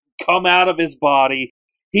come out of his body.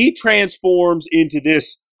 He transforms into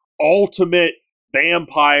this ultimate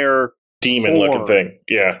vampire demon-looking thing.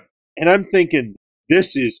 Yeah. And I'm thinking,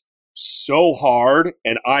 this is so hard,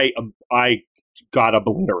 and I got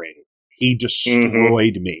obliterated. He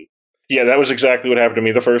destroyed me. Yeah, that was exactly what happened to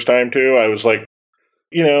me the first time, too. I was like,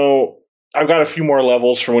 I've got a few more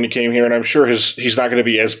levels from when he came here, and I'm sure he's not going to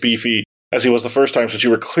be as beefy as he was the first time, since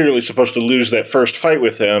you were clearly supposed to lose that first fight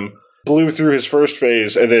with him. Blew through his first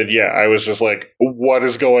phase, and then, yeah, I was just like, what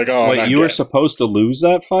is going on? Wait, you were supposed to lose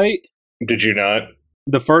that fight? Did you not?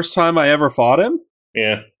 The first time I ever fought him?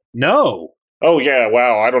 Yeah. No. Oh, yeah,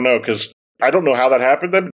 wow, I don't know, because I don't know how that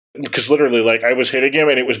happened then, because literally, like, I was hitting him,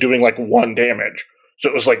 and it was doing, like, 1 damage. So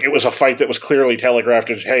it was a fight that was clearly telegraphed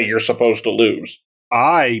as, hey, you're supposed to lose.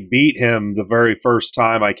 I beat him the very first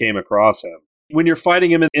time I came across him. When you're fighting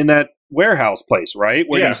him in that warehouse place, right?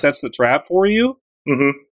 Where he sets the trap for you?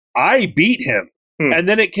 Mm-hmm. I beat him. And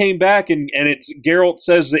then it came back, and Geralt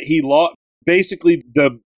says that he lost. Basically,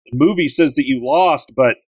 the movie says that you lost,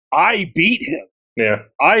 but I beat him. Yeah.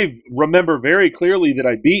 I remember very clearly that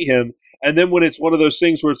I beat him. And then when it's one of those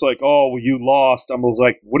things where it's like, oh, well, you lost, I was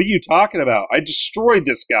like, what are you talking about? I destroyed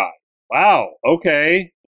this guy. Wow.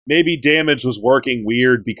 Okay. Maybe damage was working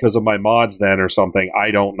weird because of my mods then or something.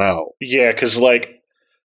 I don't know. Yeah, because, like,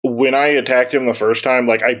 when I attacked him the first time,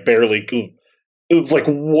 like, I barely... like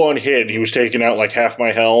 1 hit, he was taking out like half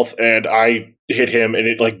my health, and I hit him, and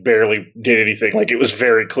it like barely did anything. Like, it was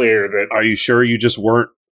very clear that... Are you sure you just weren't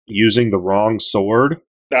using the wrong sword?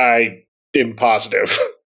 I am positive.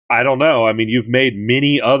 I don't know. I mean, you've made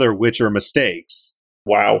many other Witcher mistakes.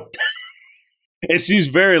 Wow. It seems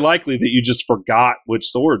very likely that you just forgot which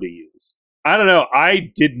sword to use. I don't know.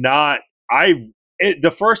 I did not...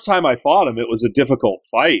 the first time I fought him, it was a difficult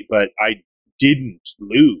fight, but I didn't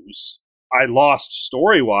lose. I lost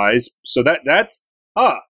story-wise, so that's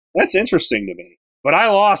interesting to me. But I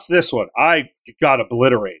lost this one. I got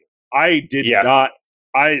obliterated. I did not.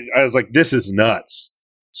 I was like, this is nuts.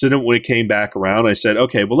 So then when it came back around, I said,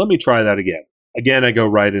 okay, well, let me try that again. Again, I go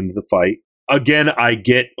right into the fight. Again, I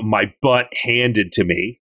get my butt handed to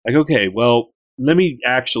me. Like, okay, well, let me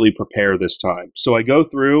actually prepare this time. So I go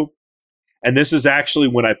through, and this is actually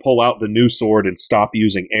when I pull out the new sword and stop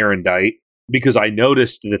using Erendite. Because I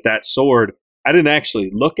noticed that sword, I didn't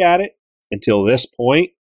actually look at it until this point,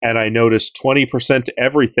 and I noticed 20% to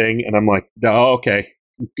everything, and I'm like, oh, okay,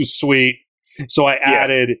 sweet. So I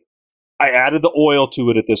added the oil to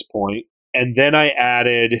it at this point, and then I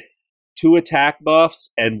added 2 attack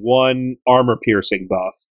buffs and 1 armor piercing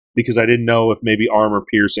buff, because I didn't know if maybe armor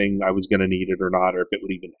piercing I was going to need it or not, or if it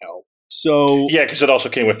would even help. So yeah, because it also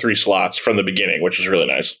came with 3 slots from the beginning, which is really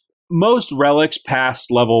nice. Most relics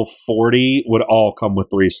past level 40 would all come with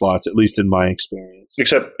 3 slots, at least in my experience.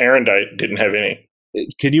 Except Erendite didn't have any.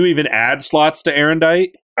 Can you even add slots to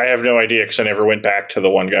Erendite? I have no idea because I never went back to the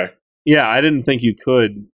one guy. Yeah, I didn't think you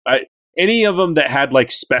could. Any of them that had like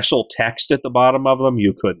special text at the bottom of them,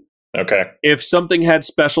 you couldn't. Okay. If something had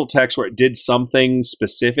special text where it did something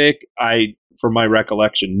specific, from my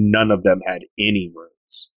recollection, none of them had any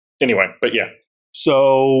runes. Anyway, but yeah.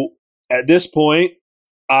 So at this point,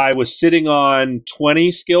 I was sitting on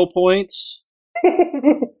 20 skill points.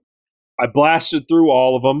 I blasted through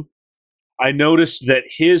all of them. I noticed that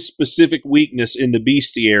his specific weakness in the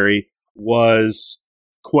bestiary was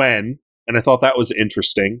Quen, and I thought that was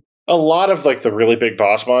interesting. A lot of like the really big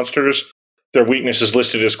boss monsters, their weakness is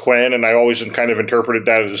listed as Quen, and I always kind of interpreted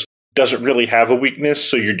that as doesn't really have a weakness,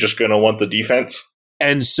 so you're just going to want the defense.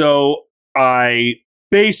 And so I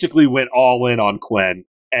basically went all in on Quen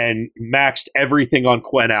and maxed everything on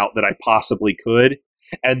Quen out that I possibly could,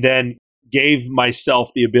 and then gave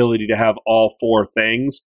myself the ability to have all 4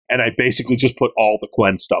 things, and I basically just put all the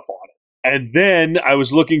Quen stuff on it. And then I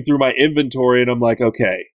was looking through my inventory and I'm like,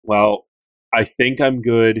 okay, well, I think I'm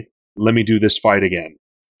good. Let me do this fight again.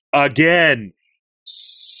 Again,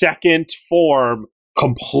 second form,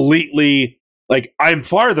 completely, like, I'm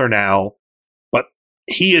farther now, but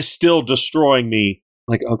he is still destroying me.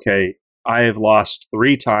 Like, okay, I have lost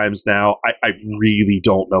 3 times now. I really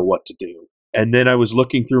don't know what to do. And then I was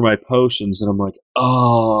looking through my potions and I'm like,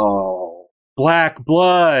 oh, black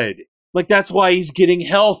blood. Like, that's why he's getting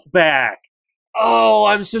health back. Oh,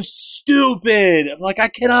 I'm so stupid. I'm like, I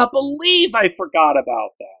cannot believe I forgot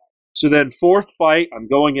about that. So then 4th fight, I'm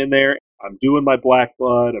going in there. I'm doing my black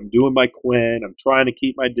blood. I'm doing my Quinn. I'm trying to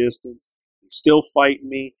keep my distance. He's still fighting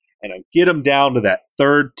me. And I get him down to that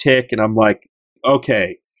 3rd tick. And I'm like,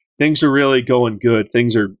 okay, things are really going good.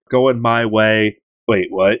 Things are going my way. Wait,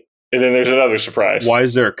 what? And then there's another surprise. Why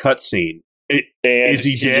is there a cutscene? Is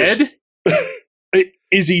he dead?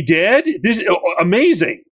 Is he dead? This is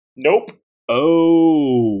amazing. Nope.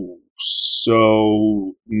 Oh,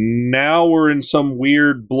 so now we're in some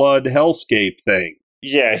weird blood hellscape thing.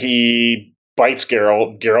 Yeah, he bites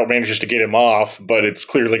Geralt. Geralt manages to get him off, but it's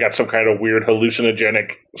clearly got some kind of weird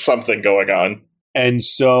hallucinogenic something going on. And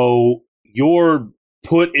so you're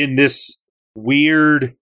put in this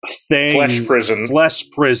weird thing. Flesh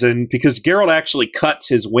prison, because Geralt actually cuts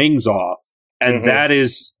his wings off. And that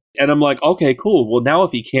is, and I'm like, okay, cool. Well, now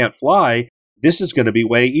if he can't fly, this is going to be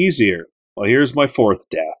way easier. Well, here's my 4th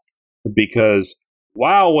death. Because,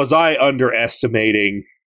 wow, was I underestimating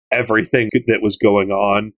everything that was going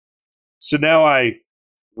on. So now I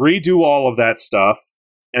redo all of that stuff.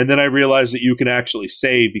 And then I realized that you can actually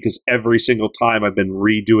save, because every single time I've been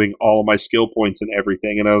redoing all of my skill points and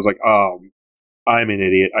everything. And I was like, oh, I'm an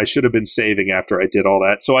idiot. I should have been saving after I did all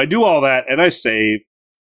that. So I do all that and I save.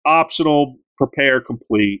 Optional, prepare,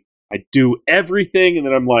 complete. I do everything. And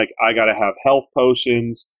then I'm like, I got to have health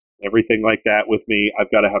potions, everything like that with me.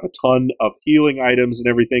 I've got to have a ton of healing items and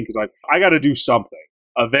everything, because I got to do something.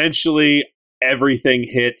 Eventually, everything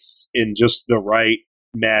hits in just the right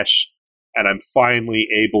mesh. And I'm finally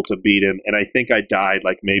able to beat him. And I think I died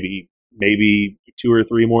like maybe 2 or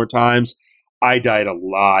 3 more times. I died a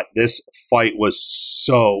lot. This fight was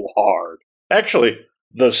so hard. Actually,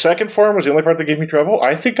 the 2nd form was the only part that gave me trouble.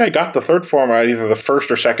 I think I got the 3rd form at either the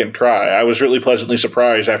 1st or 2nd try. I was really pleasantly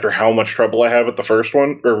surprised after how much trouble I had with the first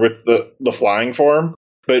one, or with the flying form.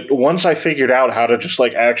 But once I figured out how to just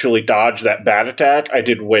like actually dodge that bat attack, I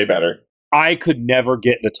did way better. I could never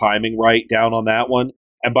get the timing right down on that one.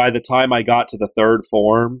 And by the time I got to the 3rd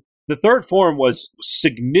form was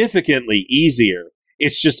significantly easier.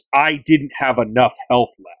 It's just I didn't have enough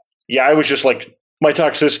health left. Yeah, I was just like, my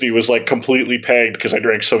toxicity was like completely pegged because I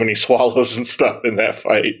drank so many swallows and stuff in that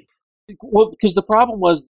fight. Well, because the problem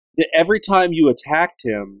was that every time you attacked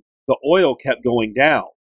him, the oil kept going down.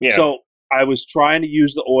 Yeah. So I was trying to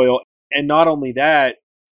use the oil, and not only that,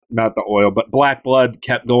 not the oil, but black blood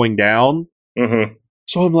kept going down. Mm-hmm.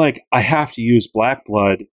 So I'm like, I have to use black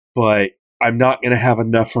blood, but I'm not going to have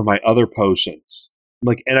enough for my other potions.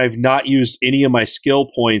 Like, and I've not used any of my skill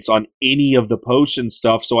points on any of the potion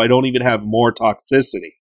stuff, so I don't even have more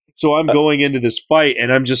toxicity. So I'm going into this fight,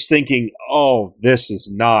 and I'm just thinking, oh, this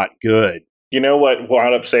is not good. You know what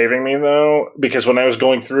wound up saving me, though? Because when I was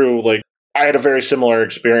going through, like, I had a very similar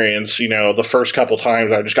experience. You know, the first couple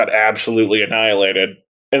times I just got absolutely annihilated.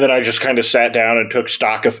 And then I just kind of sat down and took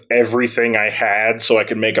stock of everything I had so I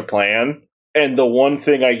could make a plan. And the one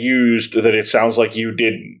thing I used that it sounds like you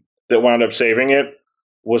didn't, that wound up saving it,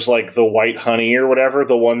 was like the white honey or whatever,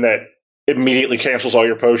 the one that immediately cancels all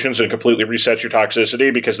your potions and completely resets your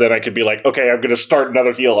toxicity, because then I could be like, okay, I'm going to start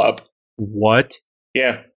another heal up. What?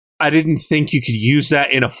 Yeah. I didn't think you could use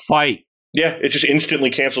that in a fight. Yeah, it just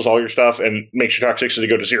instantly cancels all your stuff and makes your toxicity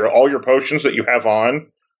go to 0. All your potions that you have on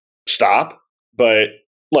stop, but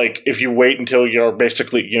like if you wait until you're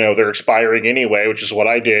basically, you know, they're expiring anyway, which is what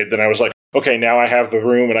I did, then I was like, okay, now I have the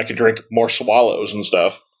room and I can drink more swallows and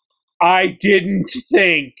stuff. I didn't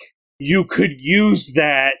think you could use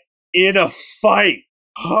that in a fight.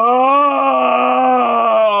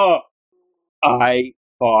 I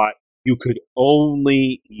thought you could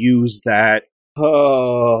only use that.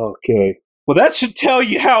 Okay. Well, that should tell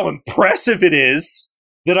you how impressive it is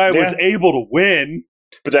that I was able to win.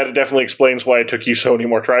 But that definitely explains why it took you so many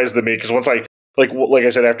more tries than me. Because once I, like I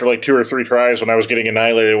said, after like 2 or 3 tries when I was getting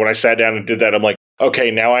annihilated, when I sat down and did that, I'm like, okay,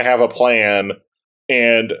 now I have a plan.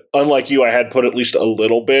 And unlike you, I had put at least a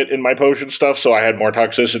little bit in my potion stuff, so I had more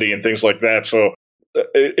toxicity and things like that. So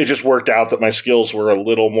it just worked out that my skills were a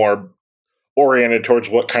little more oriented towards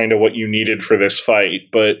what you needed for this fight.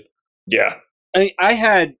 But yeah. I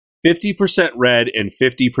had 50% red and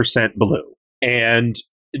 50% blue. And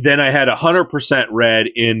then I had 100% red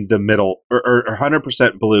in the middle, or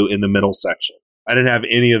 100% blue in the middle section. I didn't have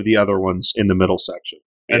any of the other ones in the middle section.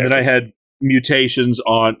 And then I had mutations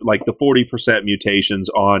on, like the 40% mutations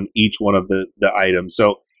on each one of the items.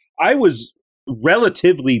 So I was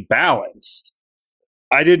relatively balanced.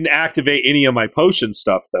 I didn't activate any of my potion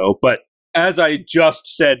stuff, though. But as I just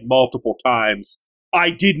said multiple times,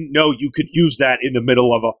 I didn't know you could use that in the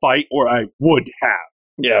middle of a fight, or I would have.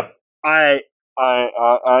 Yeah. I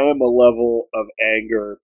am a level of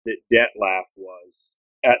anger that Detlef was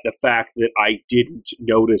at the fact that I didn't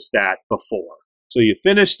notice that before. So you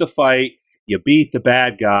finish the fight, you beat the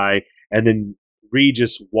bad guy, and then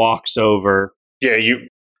Regis walks over. Yeah,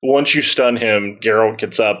 once you stun him, Geralt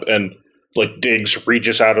gets up and like digs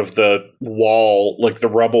Regis out of the wall, like the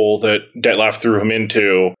rubble that Detlef threw him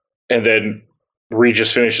into, and then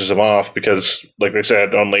Regis finishes him off because, like they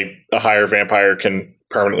said, only a higher vampire can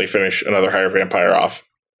permanently finish another higher vampire off.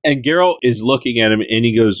 And Geralt is looking at him and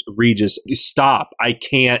he goes, Regis, stop. I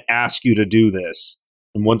can't ask you to do this.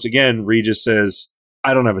 And once again, Regis says,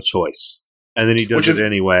 I don't have a choice. And then he does it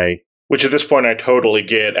anyway. Which at this point I totally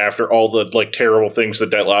get after all the like terrible things that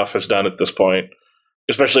Detlef has done at this point.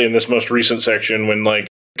 Especially in this most recent section when like,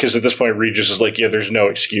 because at this point Regis is like, yeah, there's no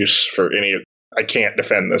excuse for any of, I can't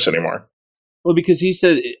defend this anymore. Well, because he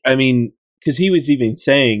said, I mean, because he was even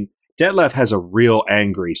saying, Detlef has a real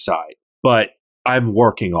angry side, but I'm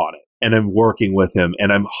working on it and I'm working with him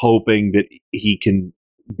and I'm hoping that he can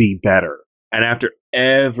be better. And after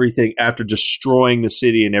everything, after destroying the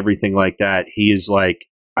city and everything like that, he is like,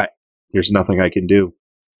 there's nothing I can do.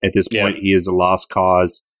 At this point, he is a lost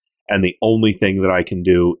cause. And the only thing that I can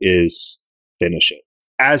do is finish it.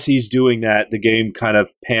 As he's doing that, the game kind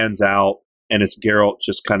of pans out and it's Geralt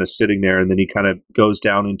just kind of sitting there. And then he kind of goes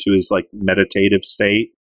down into his like meditative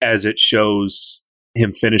state as it shows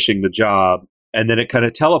him finishing the job. And then it kind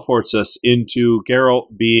of teleports us into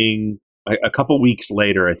Geralt being a couple weeks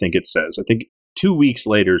later, I think it says. I think 2 weeks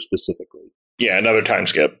later specifically. Yeah, another time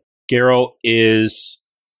skip. Geralt is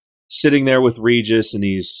sitting there with Regis and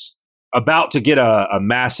he's about to get a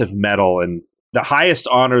massive medal and the highest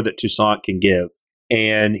honor that Toussaint can give.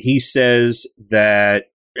 And he says that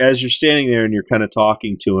as you're standing there and you're kind of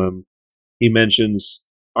talking to him, he mentions,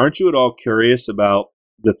 aren't you at all curious about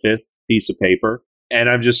the 5th piece of paper? And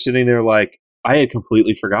I'm just sitting there like, I had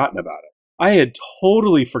completely forgotten about it. I had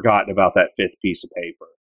totally forgotten about that 5th piece of paper.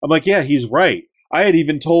 I'm like, yeah, he's right. I had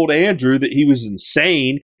even told Andrew that he was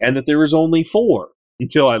insane and that there was only 4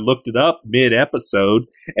 until I looked it up mid-episode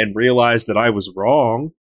and realized that I was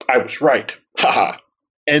wrong. I was right. Haha.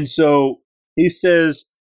 And so he says,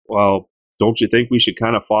 well, don't you think we should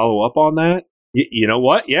kind of follow up on that? You know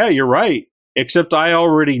what? Yeah, you're right. Except I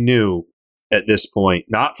already knew at this point,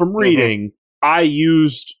 not from reading. I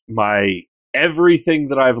used my everything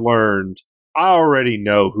that I've learned. I already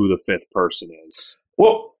know who the 5th person is.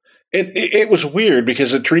 Well, it was weird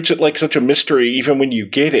because it treats it like such a mystery even when you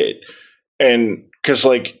get it. And because,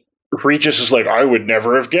 like, Regis is like, I would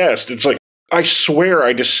never have guessed. It's like, I swear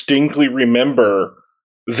I distinctly remember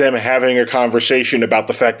them having a conversation about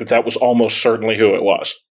the fact that that was almost certainly who it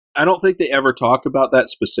was. I don't think they ever talked about that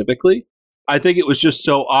specifically. I think it was just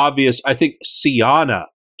so obvious. I think Sienna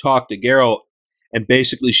talked to Geralt, and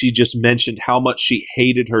basically she just mentioned how much she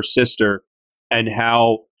hated her sister and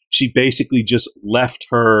how she basically just left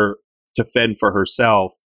her to fend for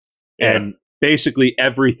herself. Yeah. And basically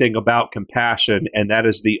everything about compassion, and that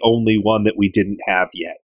is the only one that we didn't have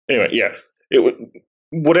yet. Anyway, yeah.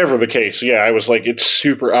 Whatever the case, yeah, I was like, it's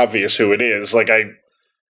super obvious who it is. Like,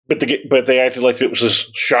 but they acted like it was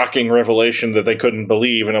this shocking revelation that they couldn't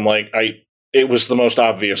believe, and I'm like, it was the most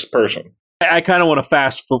obvious person. I kind of want to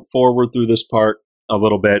fast forward through this part a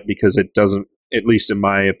little bit because it doesn't, at least in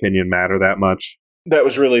my opinion, matter that much. That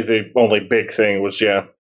was really the only big thing was, yeah.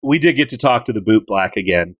 We did get to talk to the Boot Black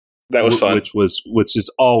again. That was fun. Which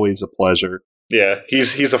is always a pleasure. Yeah,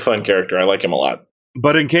 he's a fun character. I like him a lot.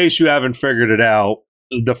 But in case you haven't figured it out,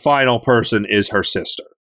 the final person is her sister.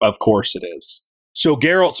 Of course it is. So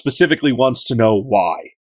Geralt specifically wants to know why.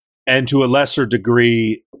 And to a lesser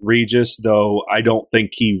degree, Regis, though I don't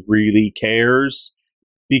think he really cares,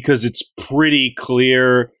 because it's pretty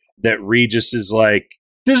clear that Regis is like,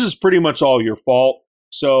 this is pretty much all your fault,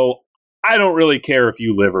 so I don't really care if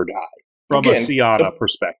you live or die, from a Sienna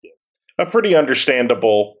perspective. A pretty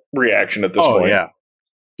understandable reaction at this point. Oh, yeah.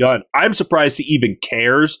 Done. I'm surprised he even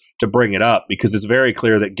cares to bring it up, because it's very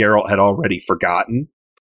clear that Geralt had already forgotten.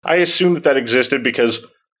 I assume that existed because,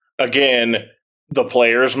 again, the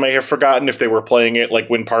players may have forgotten if they were playing it like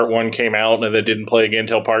when part 1 came out and then didn't play again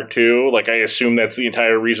until part 2. Like, I assume that's the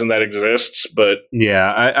entire reason that exists, but...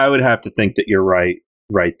 Yeah, I would have to think that you're right.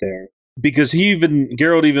 right there. Because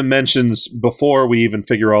Geralt even mentions before we even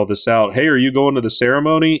figure all this out, hey, are you going to the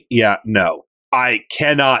ceremony? Yeah, no. I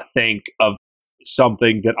cannot think of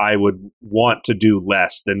something that I would want to do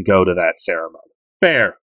less than go to that ceremony.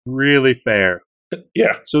 Fair. Really fair.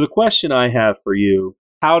 Yeah. So the question I have for you,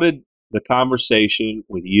 how did the conversation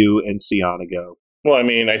with you and Sienna go? Well, I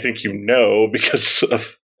mean, I think you know because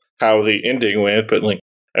of how the ending went, but like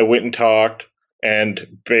I went and talked,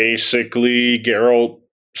 and basically Geralt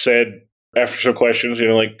said after some questions,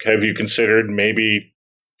 like, have you considered maybe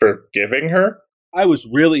forgiving her? I was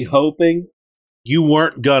really hoping you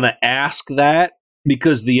weren't going to ask that,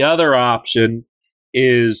 because the other option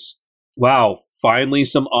is, wow, finally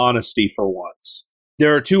some honesty for once.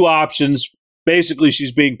 There are two options. Basically,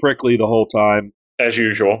 she's being prickly the whole time. As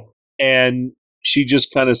usual. And she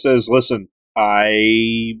just kind of says, listen,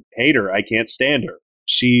 I hate her. I can't stand her.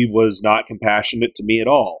 She was not compassionate to me at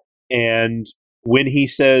all. And when he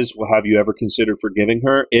says, well, have you ever considered forgiving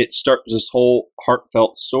her? It starts this whole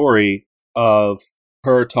heartfelt story of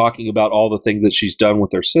her talking about all the things that she's done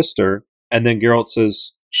with her sister. And then Geralt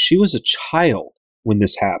says, she was a child when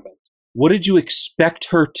this happened. What did you expect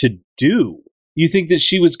her to do? You think that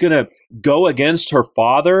she was going to go against her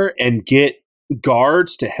father and get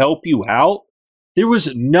guards to help you out? There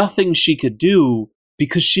was nothing she could do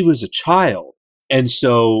because she was a child. And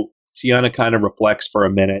so Sienna kind of reflects for a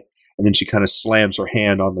minute, and then she kind of slams her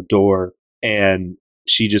hand on the door, and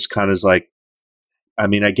she just kind of is like, I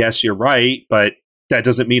mean, I guess you're right, but that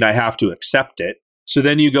doesn't mean I have to accept it. So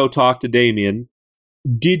then you go talk to Damien.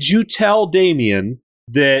 Did you tell Damien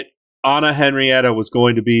that Anna Henrietta was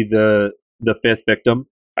going to be the fifth victim?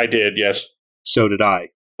 I did, yes. So did I.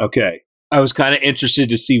 Okay. I was kind of interested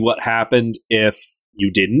to see what happened if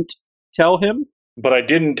you didn't tell him. But I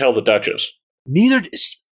didn't tell the Duchess.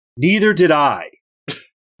 Neither did I.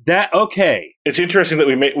 Okay. It's interesting that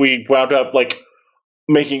we wound up like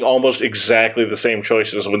making almost exactly the same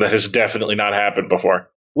choices when that has definitely not happened before.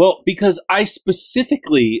 Well, because I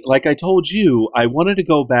specifically, like I told you, I wanted to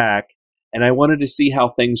go back and I wanted to see how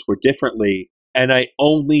things were differently. And I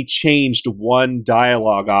only changed one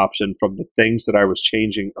dialogue option from the things that I was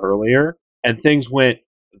changing earlier. And things went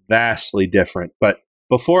vastly different. But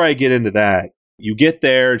before I get into that, you get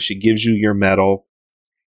there and she gives you your medal.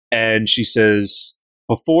 And she says,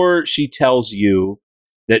 before she tells you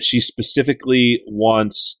that she specifically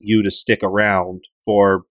wants you to stick around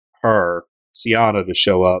for her, Sienna, to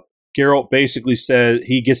show up, Geralt basically said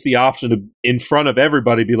he gets the option to, in front of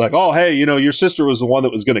everybody, be like, oh, hey, your sister was the one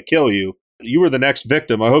that was going to kill you. You were the next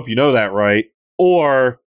victim. I hope you know that, right?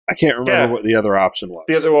 Or I can't remember what the other option was.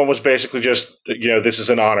 The other one was basically just, this is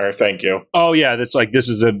an honor. Thank you. Oh, yeah. That's like, this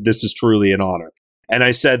is truly an honor. And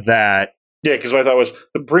I said that. Yeah, because my thought was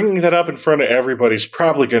bringing that up in front of everybody's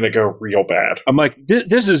probably going to go real bad. I'm like,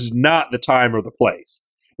 this is not the time or the place.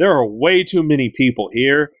 There are way too many people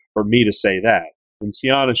here for me to say that. And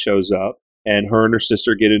Sienna shows up, and her and her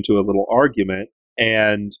sister get into a little argument.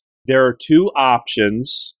 And there are two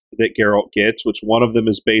options that Geralt gets, which one of them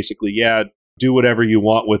is basically, do whatever you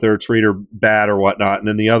want with her, treat her bad or whatnot. And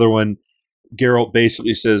then the other one, Geralt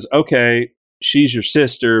basically says, okay, she's your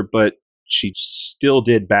sister, but she still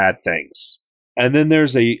did bad things. And then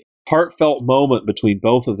there's a heartfelt moment between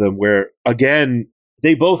both of them where, again,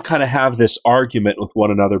 they both kind of have this argument with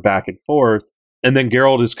one another back and forth. And then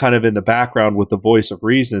Geralt is kind of in the background with the voice of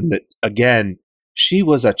reason that, again, she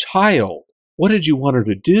was a child. What did you want her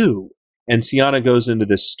to do? And Sienna goes into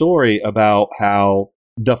this story about how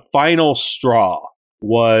the final straw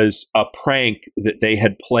was a prank that they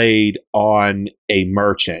had played on a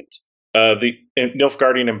merchant. The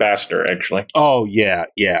Nilfgaardian ambassador, actually. Oh, yeah.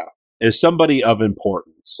 It's somebody of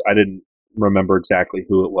importance. I didn't remember exactly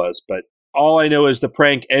who it was, but all I know is the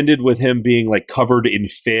prank ended with him being like covered in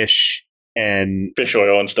fish and fish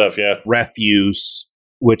oil and stuff, yeah. Refuse,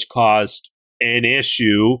 which caused an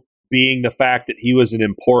issue, being the fact that he was an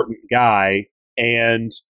important guy.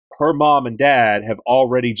 And her mom and dad have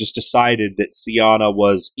already just decided that Sienna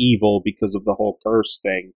was evil because of the whole curse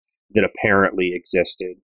thing that apparently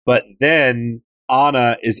existed. But then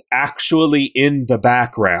Anna is actually in the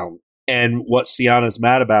background. And what Sienna's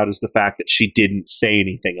mad about is the fact that she didn't say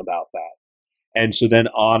anything about that. And so then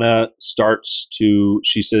Anna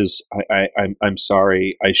she says, I'm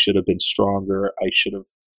sorry, I should have been stronger. I should have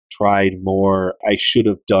tried more. I should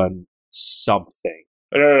have done something.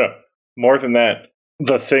 No. More than that,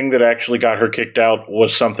 the thing that actually got her kicked out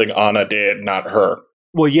was something Anna did, not her.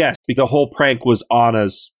 Well, yes, the whole prank was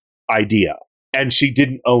Anna's idea. And she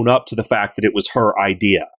didn't own up to the fact that it was her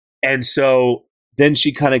idea. And so then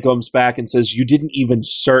she kind of comes back and says, you didn't even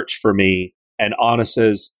search for me. And Anna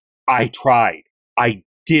says, I tried. I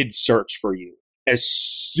did search for you. As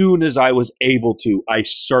soon as I was able to, I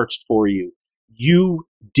searched for you. You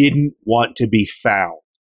didn't want to be found,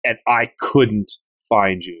 and I couldn't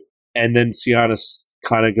find you. And then Sienna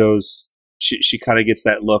kind of goes, she kind of gets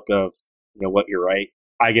that look of, you know what, you're right.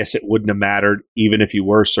 I guess it wouldn't have mattered even if you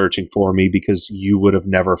were searching for me because you would have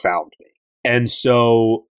never found me. And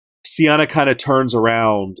so Sienna kind of turns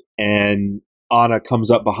around and Anna comes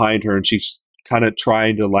up behind her and she's kind of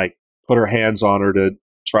trying to like put her hands on her to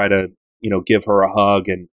try to, you know, give her a hug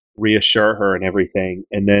and reassure her and everything.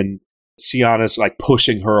 And then Sienna's like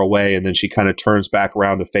pushing her away, and then she kind of turns back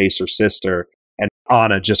around to face her sister, and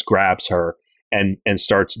Anna just grabs her and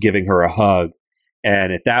starts giving her a hug.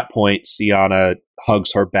 And at that point, Sienna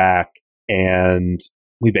hugs her back, and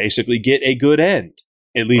we basically get a good end.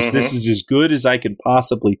 At least this is as good as I can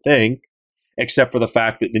possibly think, except for the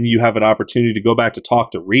fact that then you have an opportunity to go back to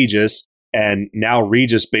talk to Regis, and now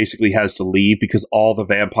Regis basically has to leave because all the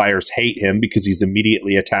vampires hate him because he's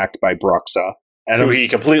immediately attacked by Bruxa. Who he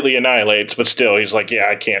completely annihilates, but still, he's like, yeah,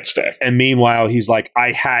 I can't stay. And meanwhile, he's like,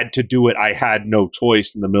 I had to do it. I had no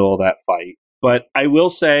choice in the middle of that fight. But I will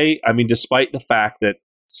say, I mean, despite the fact that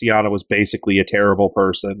Sienna was basically a terrible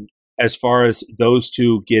person, as far as those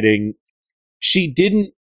two getting, she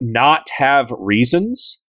didn't not have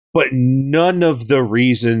reasons, but none of the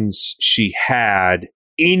reasons she had,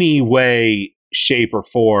 any way, shape, or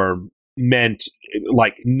form, meant,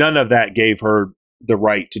 like, none of that gave her the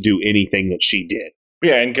right to do anything that she did.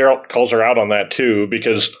 Yeah, and Geralt calls her out on that too,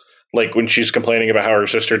 because like when she's complaining about how her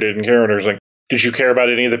sister didn't care, and her like, did you care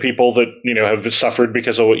about any of the people that, you know, have suffered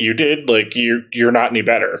because of what you did? Like, you're not any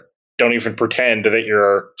better. Don't even pretend that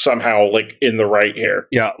you're somehow like in the right here.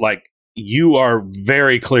 Yeah, like you are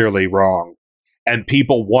very clearly wrong, and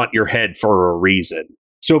people want your head for a reason.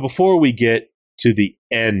 So before we get to the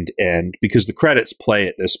end, because the credits play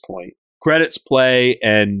at this point, credits play,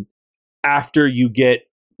 and after you get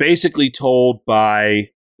basically told by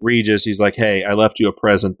Regis, he's like, hey, I left you a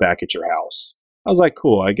present back at your house. I was like,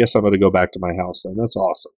 cool, I guess I'm going to go back to my house then. That's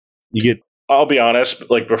awesome. I'll be honest,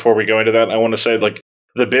 like before we go into that, I want to say like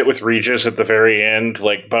the bit with Regis at the very end,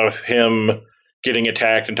 like both him getting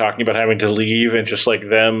attacked and talking about having to leave, and just like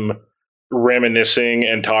them reminiscing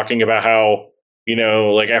and talking about how, you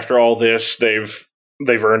know, like after all this, they've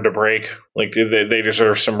earned a break. Like they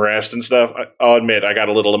deserve some rest and stuff. I'll admit I got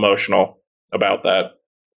a little emotional about that.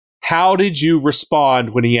 How did you respond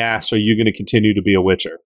when he asked, are you going to continue to be a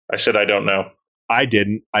Witcher? I said, I don't know. I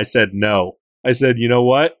didn't. I said no. I said, you know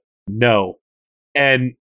what? No.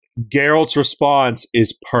 And Geralt's response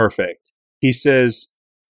is perfect. He says,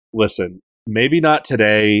 listen, maybe not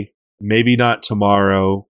today, maybe not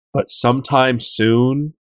tomorrow, but sometime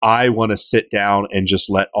soon, I want to sit down and just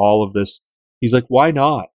let all of this. He's like, why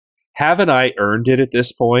not? Haven't I earned it at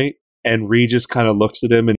this point? And Regis kind of looks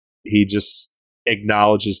at him and he just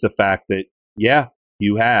acknowledges the fact that, yeah,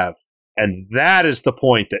 you have. And that is the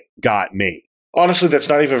point that got me. Honestly, that's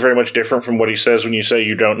not even very much different from what he says when you say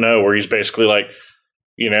you don't know, where he's basically like,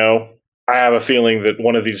 you know, I have a feeling that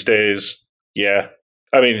one of these days, yeah.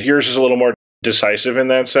 I mean, yours is a little more decisive in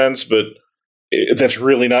that sense, but that's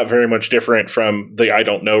really not very much different from the I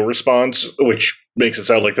don't know response, which makes it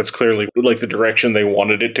sound like that's clearly like the direction they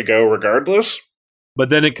wanted it to go regardless. But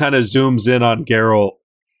then it kind of zooms in on Geralt,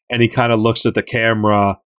 and he kind of looks at the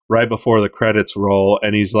camera right before the credits roll,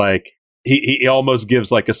 and he's like, he almost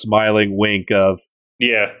gives like a smiling wink of,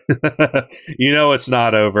 yeah, you know, it's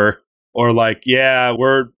not over, or like, yeah,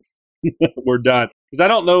 we're done. Because I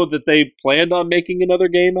don't know that they planned on making another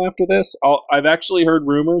game after this. I've actually heard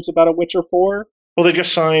rumors about a Witcher 4. Well, they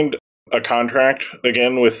just signed a contract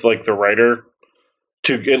again with like the writer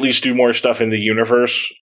to at least do more stuff in the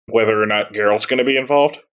universe, whether or not Geralt's going to be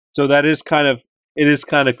involved. So that is kind of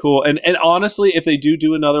cool. And honestly, if they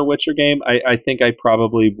do another Witcher game, I think I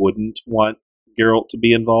probably wouldn't want Geralt to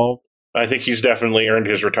be involved. I think he's definitely earned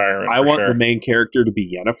his retirement. I want the main character to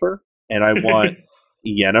be Yennefer, and I want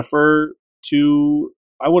Yennefer to...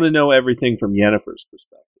 I want to know everything from Yennefer's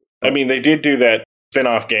perspective. I mean, they did do that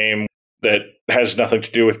spin-off game that has nothing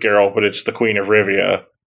to do with Geralt, but it's the Queen of Rivia.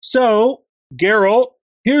 So, Geralt,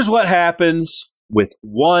 here's what happens with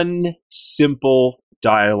one simple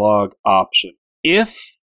dialogue option.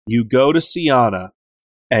 If you go to Sienna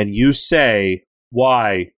and you say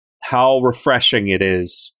how refreshing it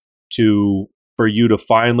is for you to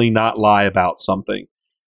finally not lie about something,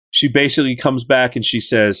 she basically comes back and she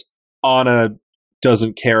says, Anna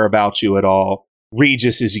doesn't care about you at all.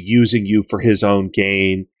 Regis is using you for his own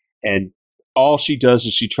gain. And all she does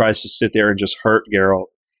is she tries to sit there and just hurt Geralt.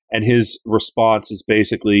 And his response is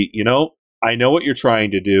basically, you know, I know what you're trying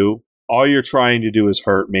to do. All you're trying to do is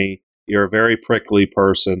hurt me. You're a very prickly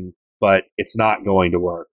person, but it's not going to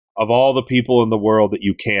work. Of all the people in the world that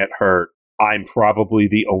you can't hurt, I'm probably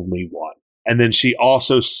the only one. And then she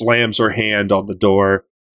also slams her hand on the door.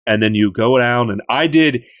 And then you go down, and I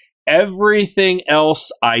did everything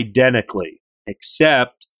else identically,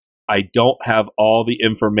 except I don't have all the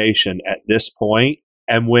information at this point.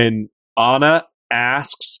 And when Anna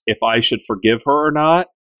asks if I should forgive her or not,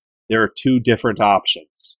 there are two different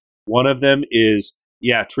options. One of them is,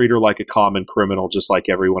 yeah, treat her like a common criminal, just like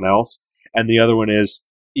everyone else. And the other one is,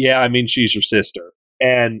 yeah, I mean, she's your sister.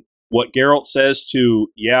 And what Geralt says to,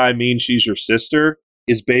 yeah, I mean, she's your sister,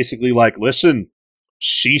 is basically like, listen,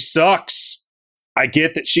 she sucks. I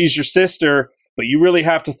get that she's your sister, but you really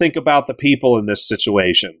have to think about the people in this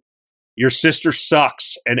situation. Your sister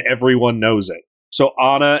sucks, and everyone knows it. So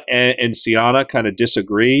Anna and Sienna kind of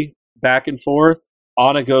disagree back and forth.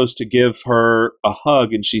 Anna goes to give her a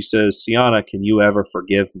hug, and she says, Sienna, can you ever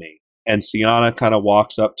forgive me? And Sienna kind of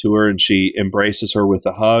walks up to her, and she embraces her with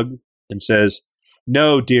a hug and says,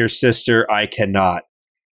 no, dear sister, I cannot.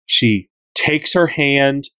 She takes her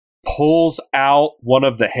hand, pulls out one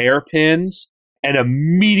of the hairpins, and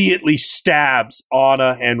immediately stabs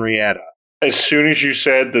Anna Henrietta. As soon as you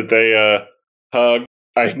said that they hugged,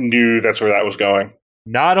 I knew that's where that was going.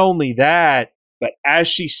 Not only that, but as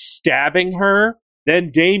she's stabbing her,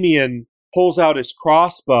 then Damien pulls out his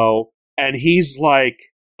crossbow, and he's like,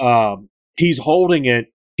 he's holding it.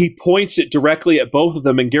 He points it directly at both of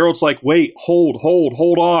them, and Geralt's like, wait, hold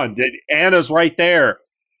on. Anna's right there.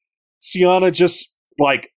 Sienna just,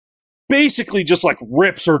 basically just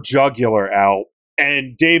rips her jugular out,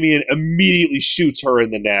 and Damien immediately shoots her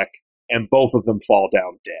in the neck, and both of them fall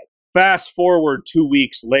down dead. Fast forward 2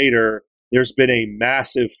 weeks later, there's been a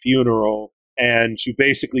massive funeral, and you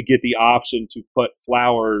basically get the option to put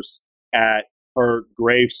flowers at her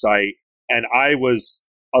gravesite. And I was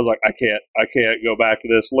like, I can't go back to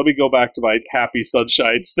this. Let me go back to my Happy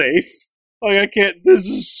Sunshine safe. I can't, this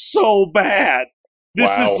is so bad.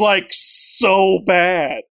 This is so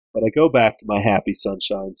bad. But I go back to my Happy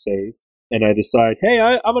Sunshine safe, and I decide, hey,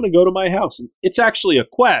 I'm going to go to my house. And it's actually a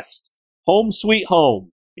quest. Home sweet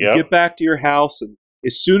home. Yep. You get back to your house, and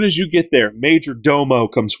as soon as you get there, Major Domo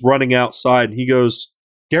comes running outside, and he goes,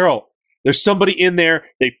 Geralt, there's somebody in there.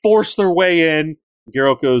 They forced their way in.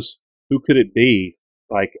 Geralt goes, who could it be?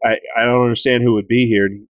 I don't understand who would be here.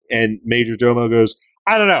 And Major Domo goes,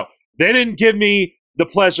 I don't know. They didn't give me the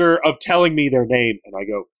pleasure of telling me their name. And I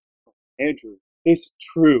go, Andrew, is it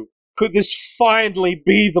true? Could this finally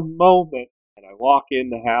be the moment? And I walk in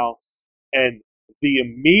the house, and the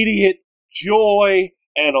immediate joy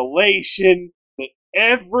and elation that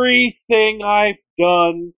everything I've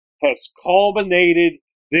done has culminated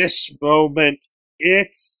this moment.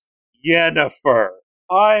 It's Yennefer.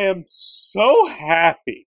 I am so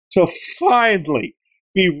happy to finally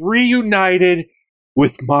be reunited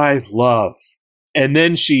with my love. And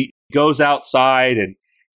then she goes outside, and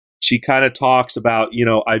she kind of talks about,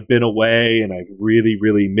 I've been away, and I've really,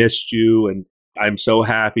 really missed you, and I'm so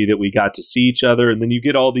happy that we got to see each other. And then you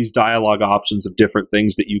get all these dialogue options of different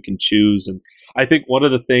things that you can choose. And I think one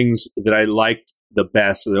of the things that I liked the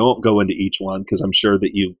best, and I won't go into each one because I'm sure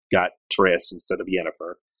that you got Triss instead of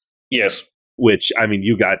Yennefer. Yes. Which, I mean,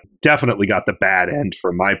 you definitely got the bad end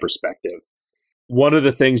from my perspective. One of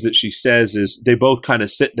the things that she says is they both kind of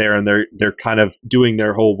sit there, and they're kind of doing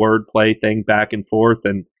their whole wordplay thing back and forth.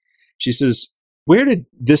 And she says, where did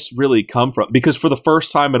this really come from? Because for the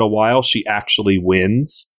first time in a while, she actually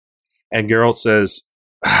wins. And Geralt says,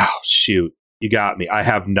 oh, shoot, you got me. I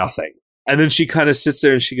have nothing. And then she kind of sits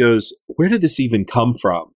there and she goes, where did this even come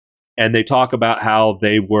from? And they talk about how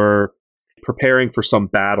they were preparing for some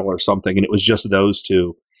battle or something, and it was just those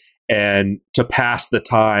two. And to pass the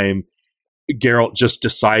time, Geralt just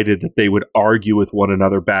decided that they would argue with one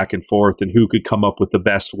another back and forth, and who could come up with the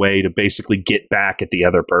best way to basically get back at the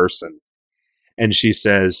other person. And she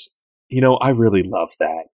says, I really love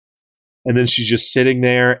that. And then she's just sitting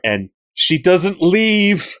there, and she doesn't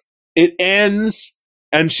leave. It ends,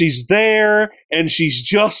 and she's there, and she's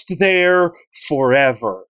just there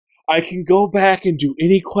forever. I can go back and do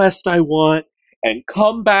any quest I want and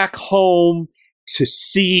come back home to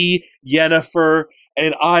see Yennefer,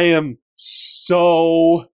 and I am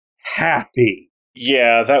so happy.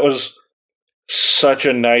 Yeah, that was such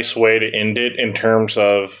a nice way to end it in terms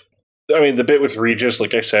of, the bit with Regis,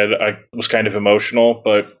 like I said, I was kind of emotional,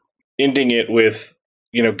 but ending it with,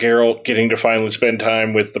 Geralt getting to finally spend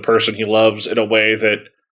time with the person he loves in a way that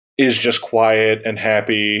is just quiet and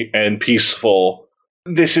happy and peaceful.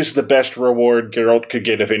 This is the best reward Geralt could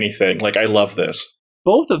get of anything. I love this.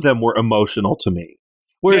 Both of them were emotional to me.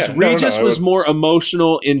 Whereas Yeah, Regis was more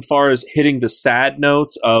emotional in far as hitting the sad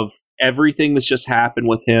notes of everything that's just happened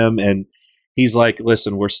with him. And he's like,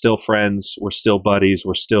 listen, we're still friends. We're still buddies.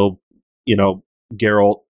 We're still,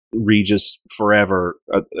 Geralt, Regis forever,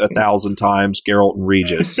 a 1,000 times, Geralt and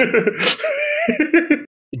Regis.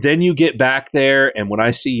 Then you get back there, and when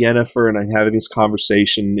I see Yennefer and I'm having this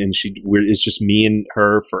conversation, and it's just me and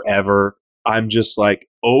her forever, I'm just like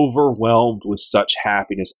overwhelmed with such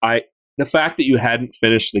happiness. The fact that you hadn't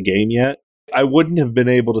finished the game yet, I wouldn't have been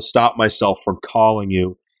able to stop myself from calling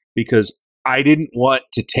you because I didn't want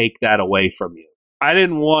to take that away from you.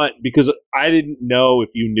 Because I didn't know if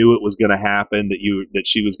you knew it was going to happen, that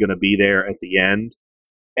she was going to be there at the end.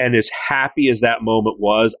 And as happy as that moment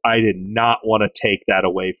was, I did not want to take that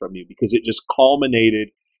away from you because it just culminated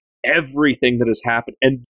everything that has happened.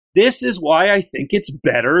 And this is why I think it's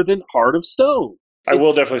better than Heart of Stone. I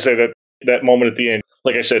will definitely say that moment at the end,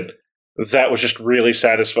 like I said, that was just really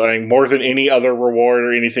satisfying, more than any other reward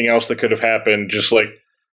or anything else that could have happened. Just like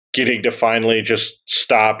getting to finally just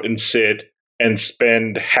stop and sit and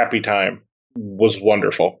spend happy time was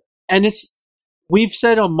wonderful. And we've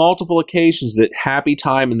said on multiple occasions that happy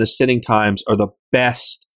time and the sitting times are the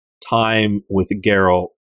best time with Geralt.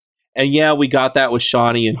 And yeah, we got that with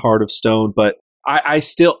Shani and Heart of Stone, but I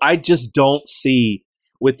just don't see,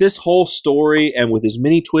 with this whole story and with as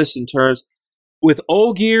many twists and turns, with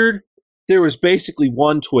Olgierd, there was basically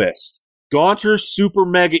one twist. Gaunter's super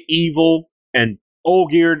mega evil, and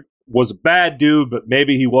Olgierd was a bad dude, but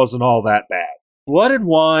maybe he wasn't all that bad. Blood and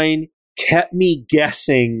Wine kept me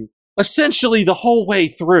guessing essentially the whole way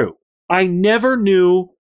through. I never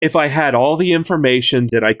knew if I had all the information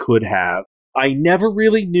that I could have. I never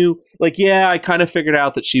really knew. I kind of figured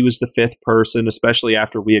out that she was the fifth person, especially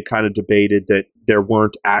after we had kind of debated that there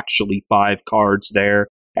weren't actually 5 cards there.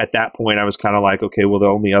 At that point, I was kind of like, okay, well, the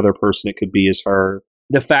only other person it could be is her.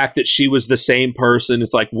 The fact that she was the same person,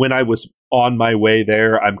 it's like when I was on my way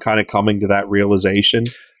there, I'm kind of coming to that realization.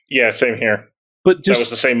 Yeah, same here. But just that was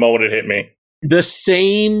the same moment it hit me. The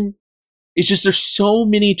same. It's just there's so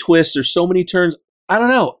many twists, there's so many turns. I don't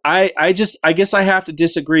know. I guess I have to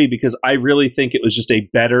disagree because I really think it was just a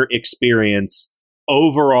better experience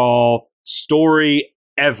overall. Story,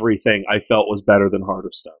 everything I felt was better than Heart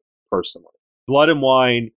of Stone, personally. Blood and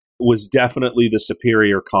Wine was definitely the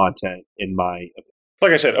superior content in my opinion.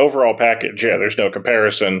 Like I said, overall package, yeah, there's no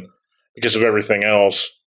comparison because of everything else.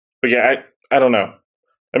 But yeah, I don't know.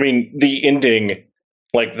 I mean, the ending,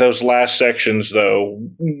 like those last sections, though,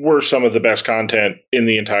 were some of the best content in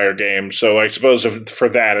the entire game. So I suppose for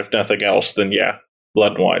that, if nothing else, then yeah,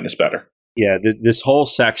 Blood and Wine is better. Yeah, this whole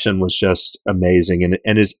section was just amazing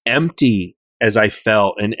and as empty as I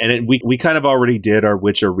felt. We kind of already did our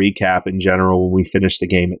Witcher recap in general when we finished the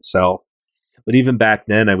game itself. But even back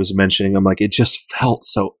then, I was mentioning, I'm like, it just felt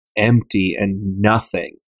so empty and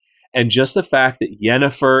nothing. And just the fact that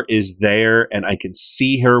Yennefer is there and I can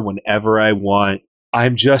see her whenever I want,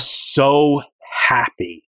 I'm just so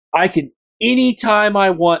happy. I can, anytime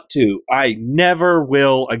I want to, I never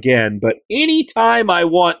will again, but anytime I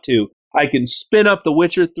want to, I can spin up The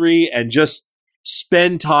Witcher 3 and just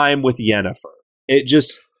spend time with Yennefer.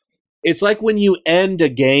 It's like when you end a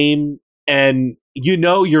game and you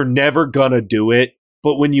know you're never gonna do it,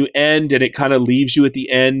 but when you end and it kind of leaves you at the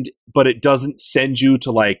end, but it doesn't send you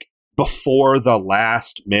to like before the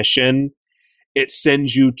last mission, it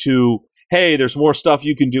sends you to, hey, there's more stuff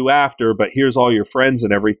you can do after, but here's all your friends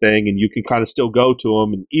and everything, and you can kind of still go to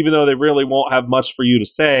them, and even though they really won't have much for you to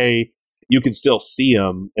say, you can still see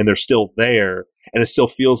them, and they're still there, and it still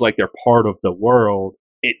feels like they're part of the world.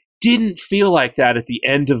 It didn't feel like that at the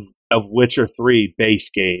end of Witcher 3 base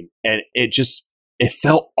game, and it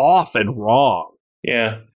felt off and wrong.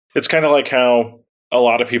 Yeah. It's kind of like how a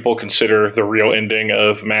lot of people consider the real ending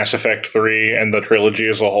of Mass Effect 3 and the trilogy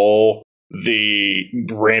as a whole the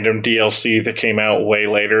random DLC that came out way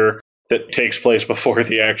later that takes place before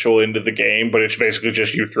the actual end of the game, but it's basically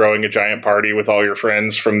just you throwing a giant party with all your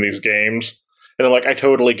friends from these games. And I'm like, I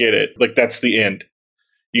totally get it. Like, that's the end.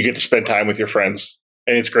 You get to spend time with your friends,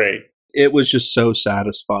 and it's great. It was just so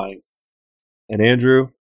satisfying. And Andrew,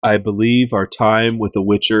 I believe our time with The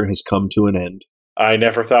Witcher has come to an end. I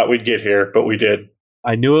never thought we'd get here, but we did.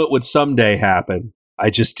 I knew it would someday happen. I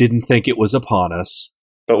just didn't think it was upon us.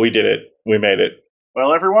 But we did it. We made it.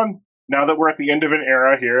 Well, everyone, now that we're at the end of an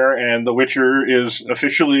era here and The Witcher is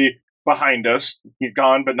officially behind us, he's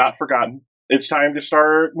gone but not forgotten, it's time to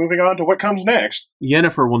start moving on to what comes next.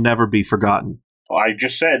 Yennefer will never be forgotten. Well, I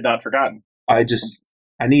just said not forgotten. I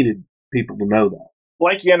needed people to know that.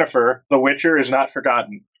 Like Yennefer, The Witcher is not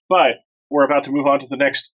forgotten. But we're about to move on to the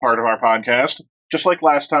next part of our podcast. Just like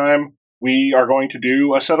last time, we are going to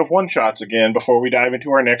do a set of one-shots again before we dive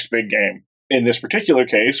into our next big game. In this particular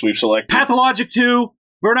case, we've selected Pathologic 2,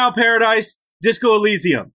 Burnout Paradise, Disco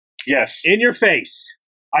Elysium. Yes. In your face.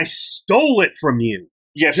 I stole it from you.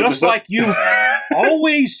 Yes, just like you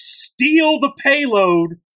always steal the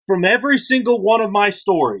payload from every single one of my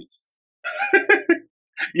stories.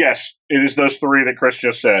 Yes, it is those three that Chris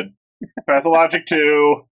just said. Pathologic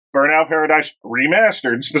 2, Burnout Paradise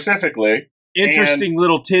Remastered specifically. Interesting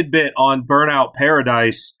little tidbit on Burnout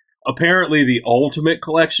Paradise. Apparently the Ultimate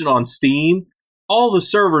Collection on Steam, all the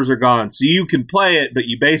servers are gone, so you can play it, but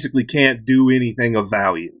you basically can't do anything of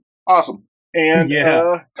value. Awesome. And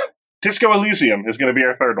Disco Elysium is going to be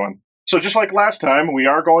our third one. So just like last time, we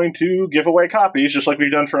are going to give away copies, just like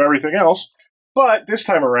we've done for everything else. But this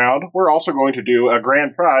time around, we're also going to do a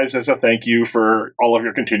grand prize as a thank you for all of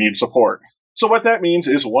your continued support. So what that means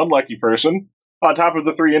is one lucky person, on top of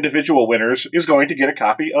the 3 individual winners, is going to get a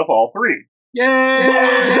copy of all 3. Yay!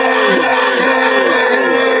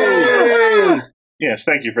 Yes,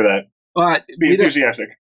 thank you for that. Be enthusiastic.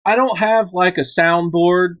 I don't have like a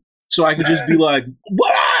soundboard, so I can just be like,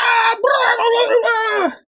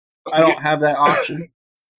 I don't have that option.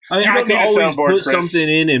 I mean, I can always put something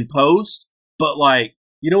in post, but like,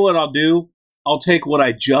 you know what I'll do? I'll take what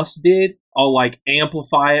I just did, I'll like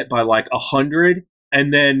amplify it by like 100,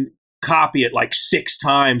 and then copy it like 6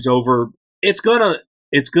 times over. It's gonna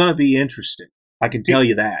be interesting. I can tell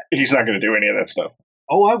you that. He's not gonna do any of that stuff.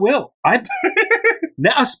 Oh, I will.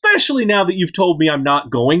 Now, especially now that you've told me I'm not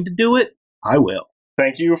going to do it, I will.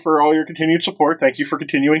 Thank you for all your continued support. Thank you for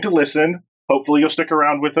continuing to listen. Hopefully you'll stick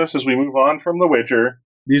around with us as we move on from The Witcher.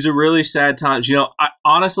 These are really sad times. You know,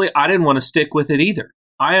 honestly, I didn't want to stick with it either.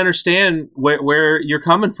 I understand where you're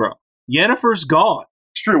coming from. Yennefer's gone.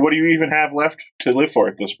 It's true. What do you even have left to live for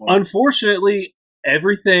at this point? Unfortunately,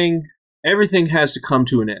 everything has to come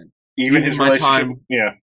to an end. Even his my time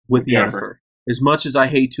with Yennefer. As much as I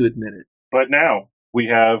hate to admit it. But now we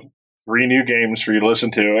have 3 new games for you to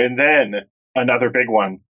listen to, and then another big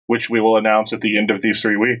one, which we will announce at the end of these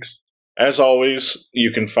 3 weeks. As always,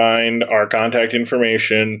 you can find our contact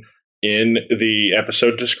information in the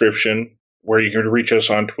episode description, where you can reach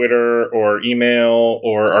us on Twitter or email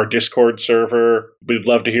or our Discord server. We'd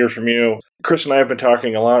love to hear from you. Chris and I have been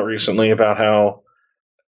talking a lot recently about how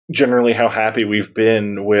happy we've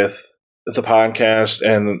been with the podcast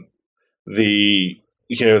and the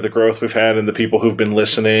growth we've had and the people who've been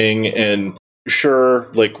listening. And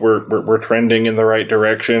sure, like we're trending in the right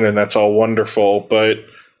direction, and that's all wonderful, but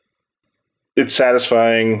it's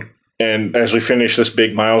satisfying. And as we finish this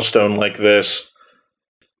big milestone like this,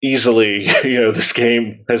 easily, this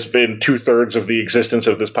game has been 2/3 of the existence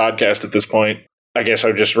of this podcast at this point. I guess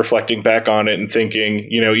I'm just reflecting back on it and thinking,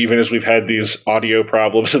 even as we've had these audio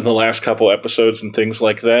problems in the last couple episodes and things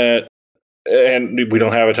like that, and we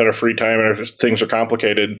don't have a ton of free time and things are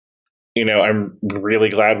complicated, I'm really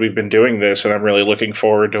glad we've been doing this, and I'm really looking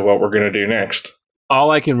forward to what we're going to do next.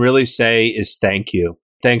 All I can really say is thank you.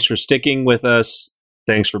 Thanks for sticking with us.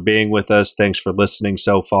 Thanks for being with us. Thanks for listening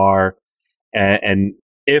so far. And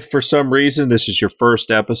if for some reason this is your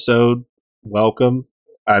first episode, welcome.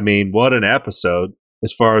 I mean, what an episode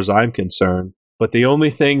as far as I'm concerned. But the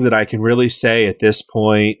only thing that I can really say at this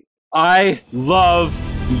point, I love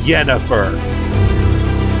Yennefer.